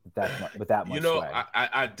guy with that much swag.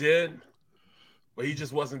 I did, but he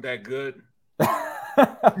just wasn't that good.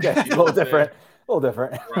 Okay, a little different.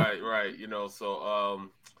 Right. So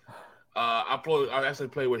I actually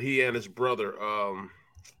played with he and his brother.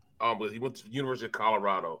 He went to the University of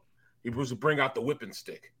Colorado. He was to bring out the whipping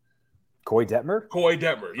stick. Coy Detmer?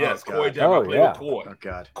 Yes. Oh, Coy Detmer. Oh, I played with Coy. Oh,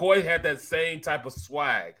 God. Coy had that same type of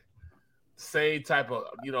swag, same type of,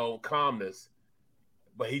 calmness.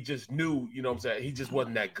 but he just knew, you know what I'm saying? He just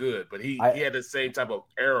wasn't that good, but he had the same type of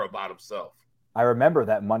air about himself. I remember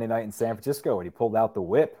that Monday night in San Francisco when he pulled out the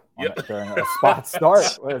whip during a spot start.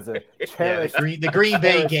 What is it? The Green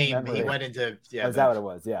Bay game. Memory. He went into is that what it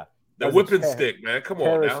was? Yeah. The whipping stick, man. Come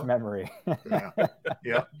on now. Memory.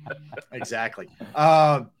 Yeah, exactly.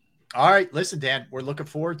 All right, listen, Dan, we're looking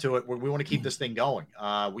forward to it. We want to keep this thing going.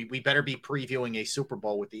 We better be previewing a Super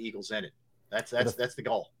Bowl with the Eagles in it. That's the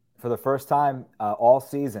goal. For the first time all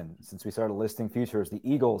season since we started listing futures, the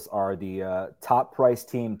Eagles are the top price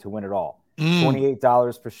team to win it all.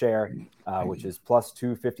 $28 per share, which is plus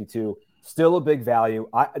 252. Still a big value.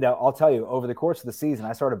 Now, I'll tell you, over the course of the season,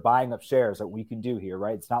 I started buying up shares that we can do here,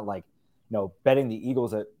 right? It's not like, betting the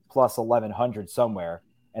Eagles at plus 1,100 somewhere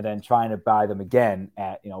and then trying to buy them again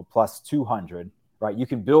at, plus 200, right? You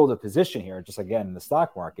can build a position here, just again in the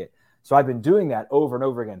stock market. So I've been doing that over and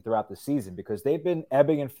over again throughout the season because they've been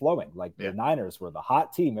ebbing and flowing. Like the Niners were the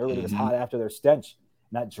hot team. Everybody was hot after their stench,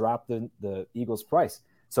 and that dropped the Eagles' price.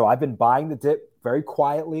 So I've been buying the dip very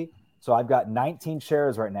quietly. So I've got 19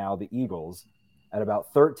 shares right now, the Eagles, at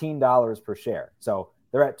about $13 per share. So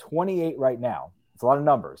they're at 28 right now. It's a lot of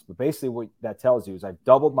numbers, but basically what that tells you is I've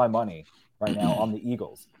doubled my money right now on the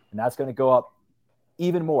Eagles, and that's going to go up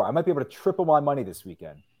even more. I might be able to triple my money this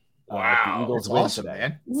weekend. Wow, the Eagles that's win awesome, today.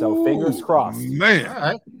 man. So fingers crossed, man.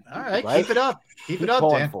 All right, keep it up, keep it up,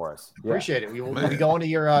 Dan. For us, appreciate it. We'll be going to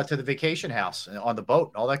your to the vacation house on the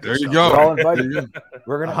boat, all that good stuff. We're all invited.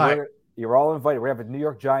 You're all invited. We're gonna have a New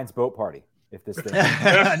York Giants boat party. If this thing,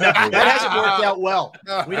 that hasn't worked out well.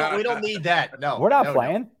 We don't need that. No, we're not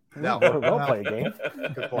playing. No, we'll play a game.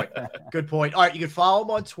 Good point. All right, you can follow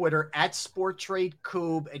him on Twitter at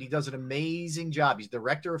SportTradeCoob, and he does an amazing job. He's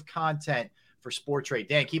director of content for Sport Trade.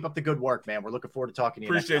 Dan, keep up the good work, man. We're looking forward to talking to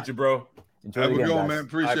you. Appreciate you, bro. Enjoy the game, man.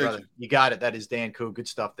 Appreciate you. You got it. That is Dan Coob. Good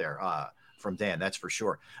stuff there from Dan. That's for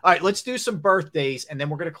sure. All right, let's do some birthdays, and then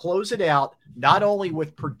we're going to close it out not only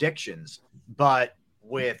with predictions, but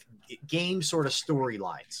with game sort of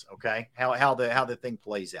storylines. Okay, how the thing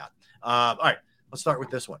plays out. All right, let's start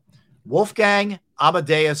with this one. Wolfgang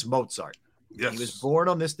Amadeus Mozart. Yes. He was born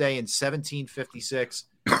on this day in 1756.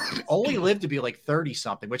 Only lived to be like 30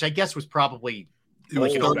 something, which I guess was probably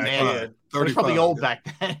like an old man. It was probably old back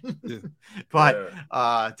then. Yeah.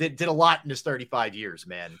 But did a lot in his 35 years,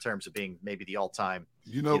 man, in terms of being maybe the all-time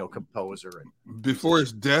composer. Before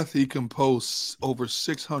his death, he composed over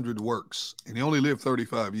 600 works, and he only lived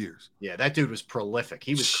 35 years. Yeah, that dude was prolific.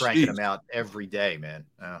 He was cranking them out every day, man.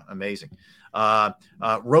 Amazing.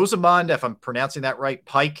 Rosamund, if I'm pronouncing that right,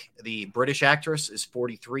 Pike, the British actress, is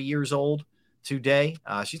 43 years old today.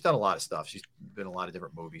 She's done a lot of stuff. She's been in a lot of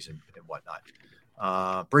different movies and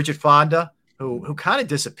whatnot. Bridget Fonda, who kind of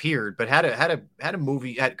disappeared, but had a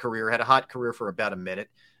hot career for about a minute.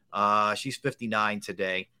 She's 59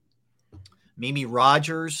 today. Mimi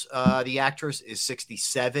Rogers, the actress, is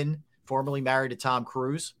 67, formerly married to Tom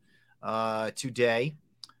Cruise today.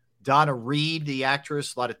 Donna Reed, the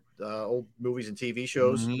actress, a lot of old movies and TV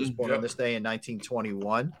shows, was born on this day in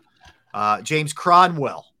 1921. James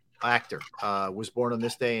Cronwell, actor, was born on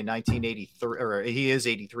this day in 1983, or he is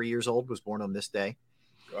 83 years old, was born on this day.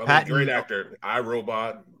 Great actor.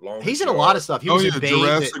 iRobot. He's in a lot of stuff. He was in Babe,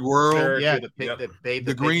 Jurassic World. Yeah, the Babe.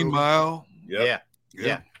 The Green Mile. Yeah.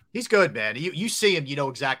 He's good, man. You see him, you know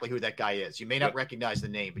exactly who that guy is. You may not recognize the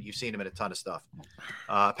name, but you've seen him in a ton of stuff.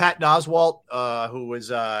 Patton Oswalt, who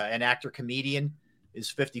was an actor, comedian, is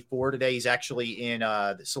 54 today. He's actually in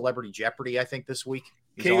Celebrity Jeopardy, I think, this week.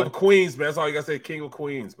 King of Queens, man. That's all you got to say. King of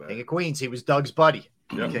Queens, man. King of Queens. He was Doug's buddy.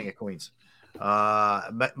 Yep. King of Queens.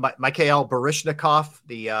 Mikhail Baryshnikov,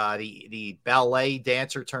 the ballet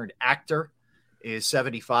dancer turned actor, is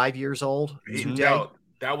 75 years old.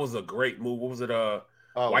 That was a great move. What was it?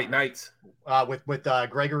 White Knights. With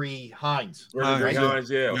Gregory Hines. Gregory Hines,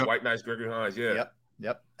 yeah. Yep. White Knights, Gregory Hines, yeah.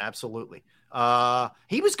 Yep, absolutely.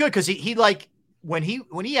 He was good because he like when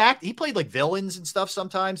he acted, he played like villains and stuff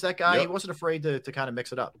sometimes. That guy, he wasn't afraid to kind of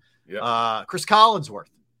mix it up. Yep. Chris Collinsworth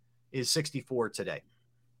is 64 today.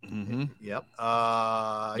 Mm-hmm. Yep.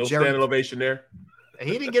 No standing ovation there.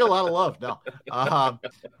 He didn't get a lot of love, no.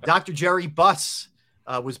 Dr. Jerry Buss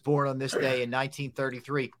was born on this day in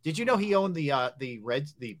 1933. Did you know he owned the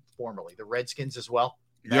Redskins as well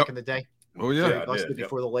back in the day? Oh yeah, busted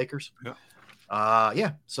before the Lakers.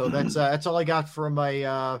 Yeah. So that's all I got from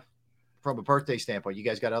a birthday standpoint. You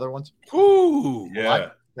guys got other ones? Ooh, yeah.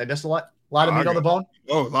 Did I miss a lot? A lot of meat on the bone.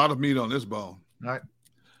 Oh, a lot of meat on this bone. All right.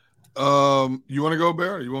 You want to go,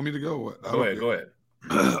 Barrett? You want me to go? Go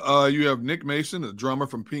ahead. You have Nick Mason, a drummer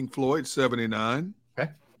from Pink Floyd, 79.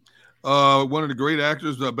 Okay. One of the great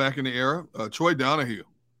actors back in the era, Troy Donahue.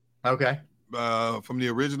 Okay. from the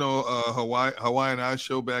original Hawaiian Eyes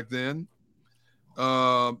show back then.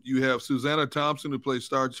 You have Susanna Thompson, who plays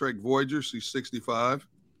Star Trek Voyager. She's 65.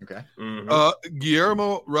 Okay.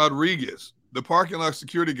 Guillermo Rodriguez, the parking lot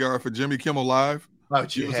security guard for Jimmy Kimmel Live. Oh,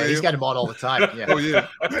 he's got him on all the time. Yeah. Oh, yeah.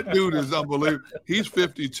 That dude is unbelievable. He's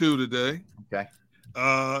 52 today. Okay.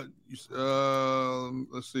 Let's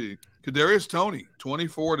see. Kadarius Toney,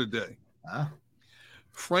 24 today.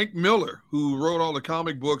 Frank Miller, who wrote all the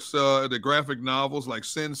comic books, the graphic novels like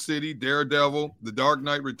Sin City, Daredevil, The Dark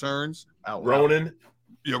Knight Returns. Oh, wow. Ronan.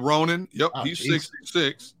 Yeah, Ronan. Yep, he's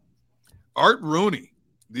 66. Art Rooney,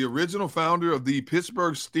 the original founder of the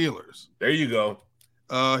Pittsburgh Steelers. There you go.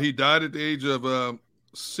 He died at the age of 87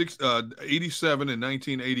 in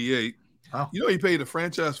 1988. Oh. You know, he paid a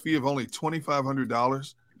franchise fee of only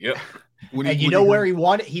 $2,500. Yep. Where he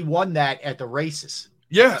won? He won that at the races.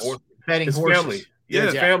 Yes. Betting his horses. family.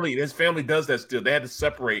 Yeah, his family does that still. They had to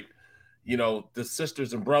separate, the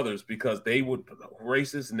sisters and brothers because they would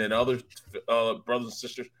races, and then other brothers and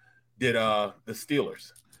sisters did the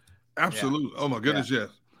Steelers. Absolutely. Yeah. Oh my goodness, yes.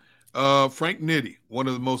 Frank Nitti, one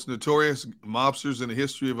of the most notorious mobsters in the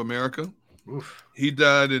history of America. Oof. He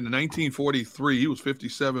died in 1943. He was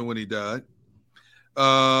 57 when he died.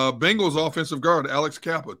 Bengals offensive guard Alex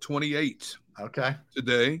Kappa, 28. Okay.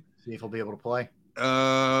 Today. See if he'll be able to play.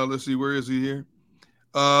 Let's see, where is he here?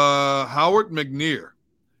 Howard McNear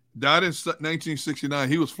died in 1969.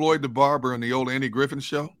 He was Floyd the Barber on the old Andy Griffin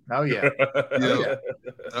show. Oh, yeah. Yeah.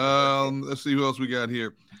 Let's see who else we got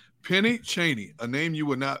here. Penny Chaney, a name you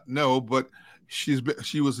would not know, but she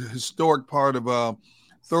was a historic part of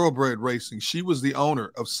thoroughbred racing. She was the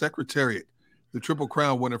owner of Secretariat, the Triple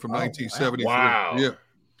Crown winner from 1973. Wow. Yeah.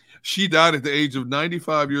 She died at the age of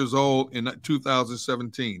 95 years old in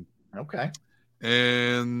 2017. Okay.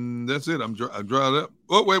 And that's it. I'm drawing up.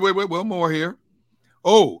 Oh, wait. One more here.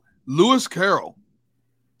 Oh, Lewis Carroll,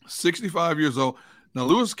 65 years old. Now,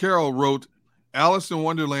 Lewis Carroll wrote Alice in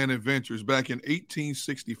Wonderland Adventures back in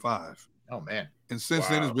 1865. Oh, man. And since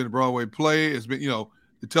then, it's been a Broadway play. It's been,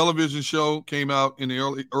 the television show came out in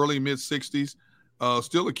the early mid-60s.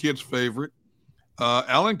 Still a kid's favorite.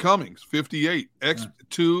 Alan Cummings, 58.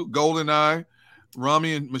 X2, GoldenEye,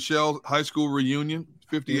 Rami and Michelle high school reunion,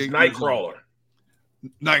 58. Nightcrawler.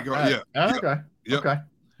 Nightcrawler, yeah. Okay. Yep.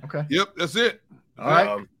 Okay. Yep, that's it. All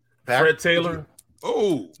right. Fred Taylor.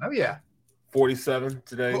 Oh, yeah. 47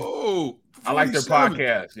 today. Oh, 47. I like their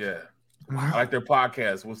podcast. Yeah. I like their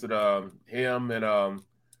podcast. What's it? Him and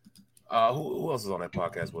who else is on that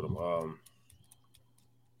podcast with him?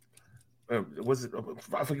 Was it?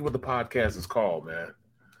 I forget what the podcast is called, man.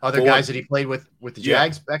 Other guys that he played with the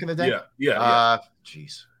Jags back in the day. Yeah.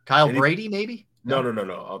 Jeez, Kyle Brady, maybe.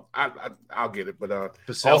 No. I'll get it. But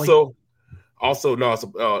Pacelli? also no.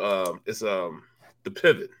 It's The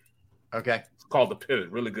Pivot. Okay. It's called The Pivot.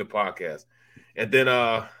 Really good podcast. And then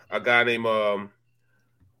a guy named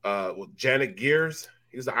Janet Gears.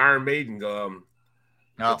 He's the Iron Maiden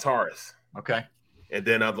guitarist. Okay. And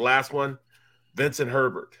then the last one, Vincent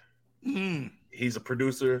Herbert. Mm. He's a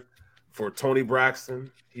producer for Toni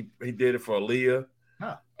Braxton. He did it for Aaliyah,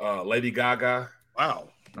 Lady Gaga. Wow.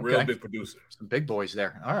 Real big producer. Some big boys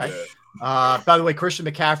there. All right. Yeah. By the way, Christian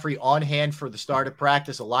McCaffrey on hand for the start of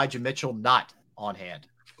practice. Elijah Mitchell not on hand.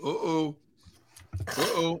 Uh-oh.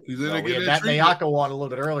 He's in We had Matt Mayako on a little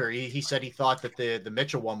bit earlier. He said he thought that the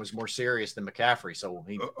Mitchell one was more serious than McCaffrey. So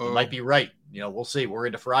he might be right. We'll see. We're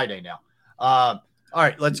into Friday now. All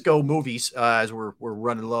right, let's go movies as we're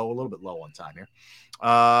running a little bit low on time here.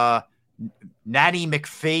 Natty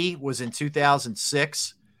McPhee was in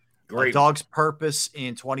 2006. Great. A Dog's Purpose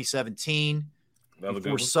in 2017.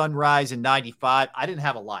 Before Sunrise in 95. I didn't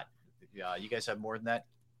have a lot. You guys have more than that?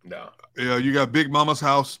 No. Yeah, you got Big Mama's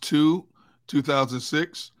House 2,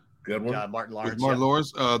 2006. Good one. Martin Lawrence.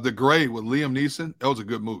 Lawrence. The Gray with Liam Neeson. That was a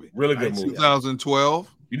good movie. Really good movie. 2012.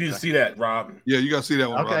 You need to see that, Rob. Yeah, you got to see that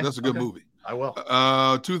one, Okay. Rob. That's a good movie. I will.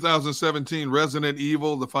 2017, Resident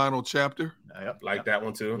Evil, The Final Chapter. Like that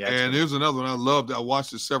one, too. Yeah, And here's another one I loved. I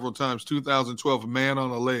watched it several times. 2012, Man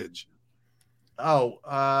on a Ledge. Oh,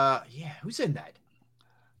 yeah. Who's in that?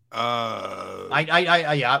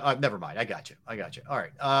 Never mind. I got you. All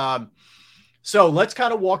right. So let's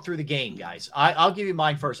kind of walk through the game, guys. I'll give you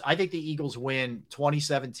mine first. I think the Eagles win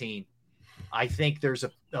 2017. I think there's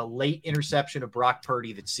a late interception of Brock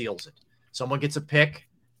Purdy that seals it. Someone gets a pick.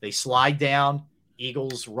 They slide down.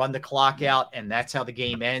 Eagles run the clock out, and that's how the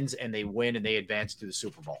game ends, and they win, and they advance to the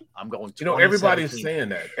Super Bowl. I'm going to everybody's saying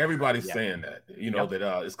that. Everybody's saying that.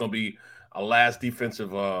 That it's going to be a last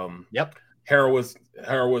defensive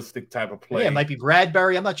heroistic type of play. Yeah, it might be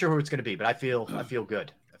Bradbury. I'm not sure who it's going to be, but I feel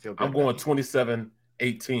good. I'm going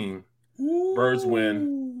 27-18. Birds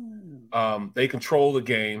win. They control the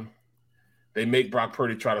game. They make Brock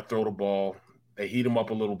Purdy try to throw the ball. They heat him up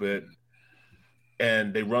a little bit.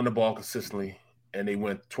 And they run the ball consistently. And they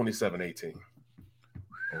win 27-18.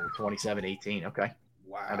 Oh, 27-18. Okay.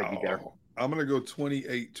 Wow. How did you get? I'm going to go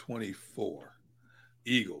 28-24.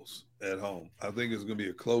 Eagles at home. I think it's going to be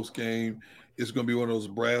a close game. It's going to be one of those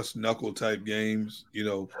brass knuckle type games, you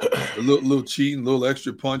know, a little cheating, a little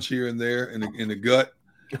extra punch here and there in the gut,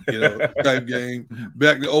 you know, type game.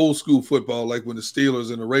 Back to old school football, like when the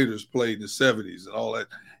Steelers and the Raiders played in the 70s and all that.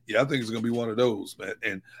 Yeah, I think it's going to be one of those,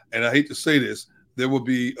 man. And I hate to say this, there will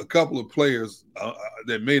be a couple of players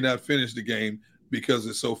that may not finish the game because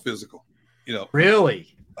it's so physical, you know.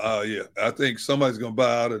 Really? Yeah, I think somebody's going to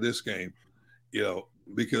buy out of this game, you know,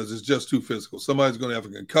 because it's just too physical. Somebody's going to have a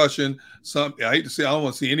concussion. I hate to say, I don't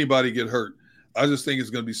want to see anybody get hurt. I just think it's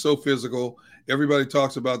going to be so physical. Everybody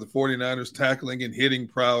talks about the 49ers tackling and hitting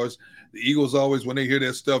prowess. The Eagles always, when they hear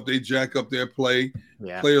that stuff, they jack up their play.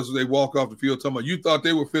 Yeah. Players, they walk off the field talking about, you thought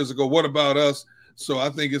they were physical. What about us? So I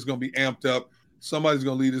think it's going to be amped up. Somebody's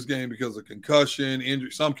going to lead this game because of concussion,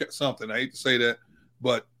 injury, something. I hate to say that,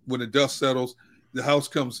 but when the dust settles, the house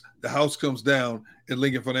comes down at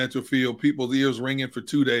Lincoln Financial Field. People's ears ringing for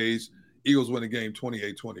 2 days. Eagles win the game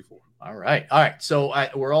 28-24. All right. So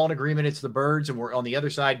we're all in agreement. It's the Birds, and we're on the other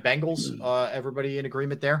side, Bengals. Everybody in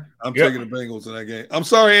agreement there? I'm taking the Bengals in that game. I'm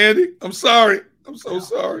sorry, Andy. I'm sorry. I'm so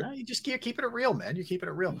sorry. No, you just keeping it real, man. You're keeping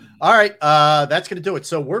it real. All right. That's going to do it.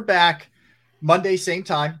 So we're back Monday, same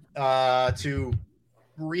time, to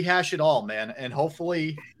rehash it all, man. And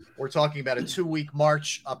hopefully we're talking about a 2-week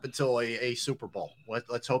march up until a Super Bowl.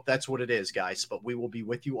 Let's hope that's what it is, guys. But we will be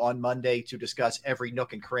with you on Monday to discuss every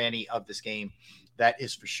nook and cranny of this game. That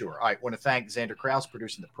is for sure. All right. I want to thank Xander Krause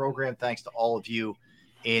producing the program. Thanks to all of you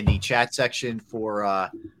in the chat section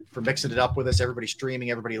for mixing it up with us. Everybody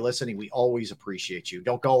streaming, everybody listening. We always appreciate you.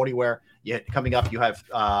 Don't go anywhere. Coming up, you have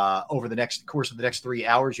over the course of the next 3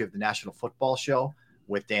 hours, you have the National Football Show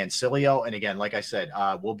with Dan Cilio. And again, like I said,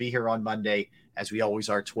 we'll be here on Monday, as we always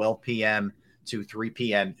are, 12 p.m. to 3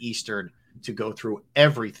 p.m. Eastern, to go through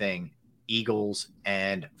everything Eagles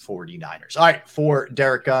and 49ers. All right, for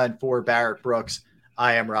Derrick Gunn, for Barrett Brooks,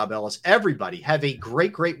 I am Rob Ellis. Everybody have a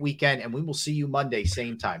great, great weekend, and we will see you Monday,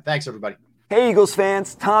 same time. Thanks, everybody. Hey, Eagles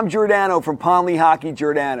fans, Tom Giordano from Ponley Hockey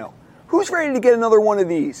Giordano. Who's ready to get another one of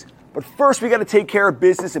these? But first, we got to take care of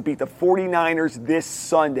business and beat the 49ers this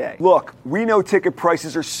Sunday. Look, we know ticket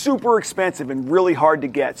prices are super expensive and really hard to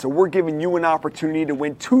get, so we're giving you an opportunity to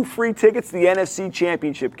win 2 free tickets to the NFC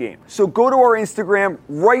Championship game. So go to our Instagram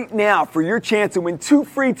right now for your chance to win 2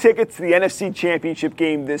 free tickets to the NFC Championship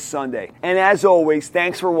game this Sunday. And as always,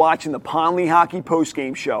 thanks for watching the Ponley Hockey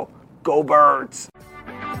Postgame Show. Go Birds!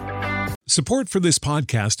 Support for this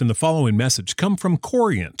podcast and the following message come from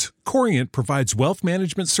Corient. Corient provides wealth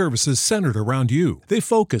management services centered around you. They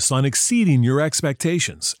focus on exceeding your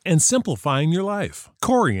expectations and simplifying your life.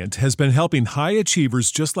 Corient has been helping high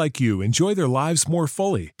achievers just like you enjoy their lives more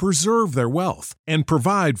fully, preserve their wealth, and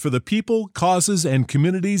provide for the people, causes, and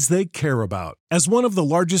communities they care about. As one of the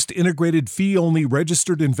largest integrated fee-only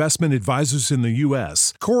registered investment advisors in the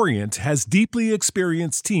U.S., Corient has deeply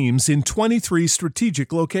experienced teams in 23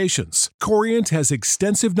 strategic locations. Corient has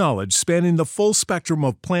extensive knowledge spanning the full spectrum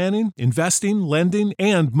of planning, investing, lending,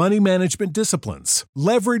 and money management disciplines.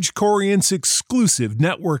 Leverage Corient's exclusive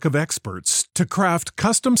network of experts to craft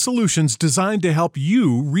custom solutions designed to help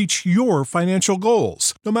you reach your financial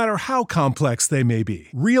goals, no matter how complex they may be.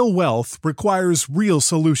 Real wealth requires real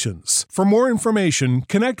solutions. For more information,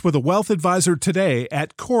 connect with a wealth advisor today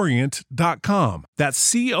at Corient.com.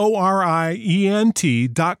 That's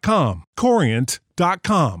Corient.com.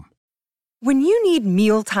 Corient.com. When you need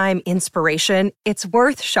mealtime inspiration, it's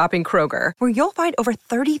worth shopping Kroger, where you'll find over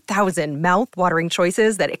 30,000 mouth-watering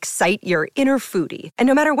choices that excite your inner foodie. And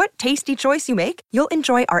no matter what tasty choice you make, you'll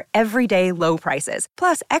enjoy our everyday low prices,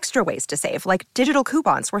 plus extra ways to save, like digital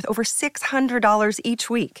coupons worth over $600 each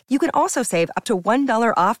week. You can also save up to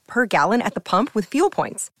 $1 off per gallon at the pump with fuel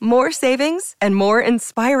points. More savings and more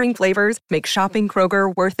inspiring flavors make shopping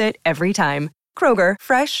Kroger worth it every time. Kroger,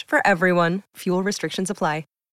 fresh for everyone. Fuel restrictions apply.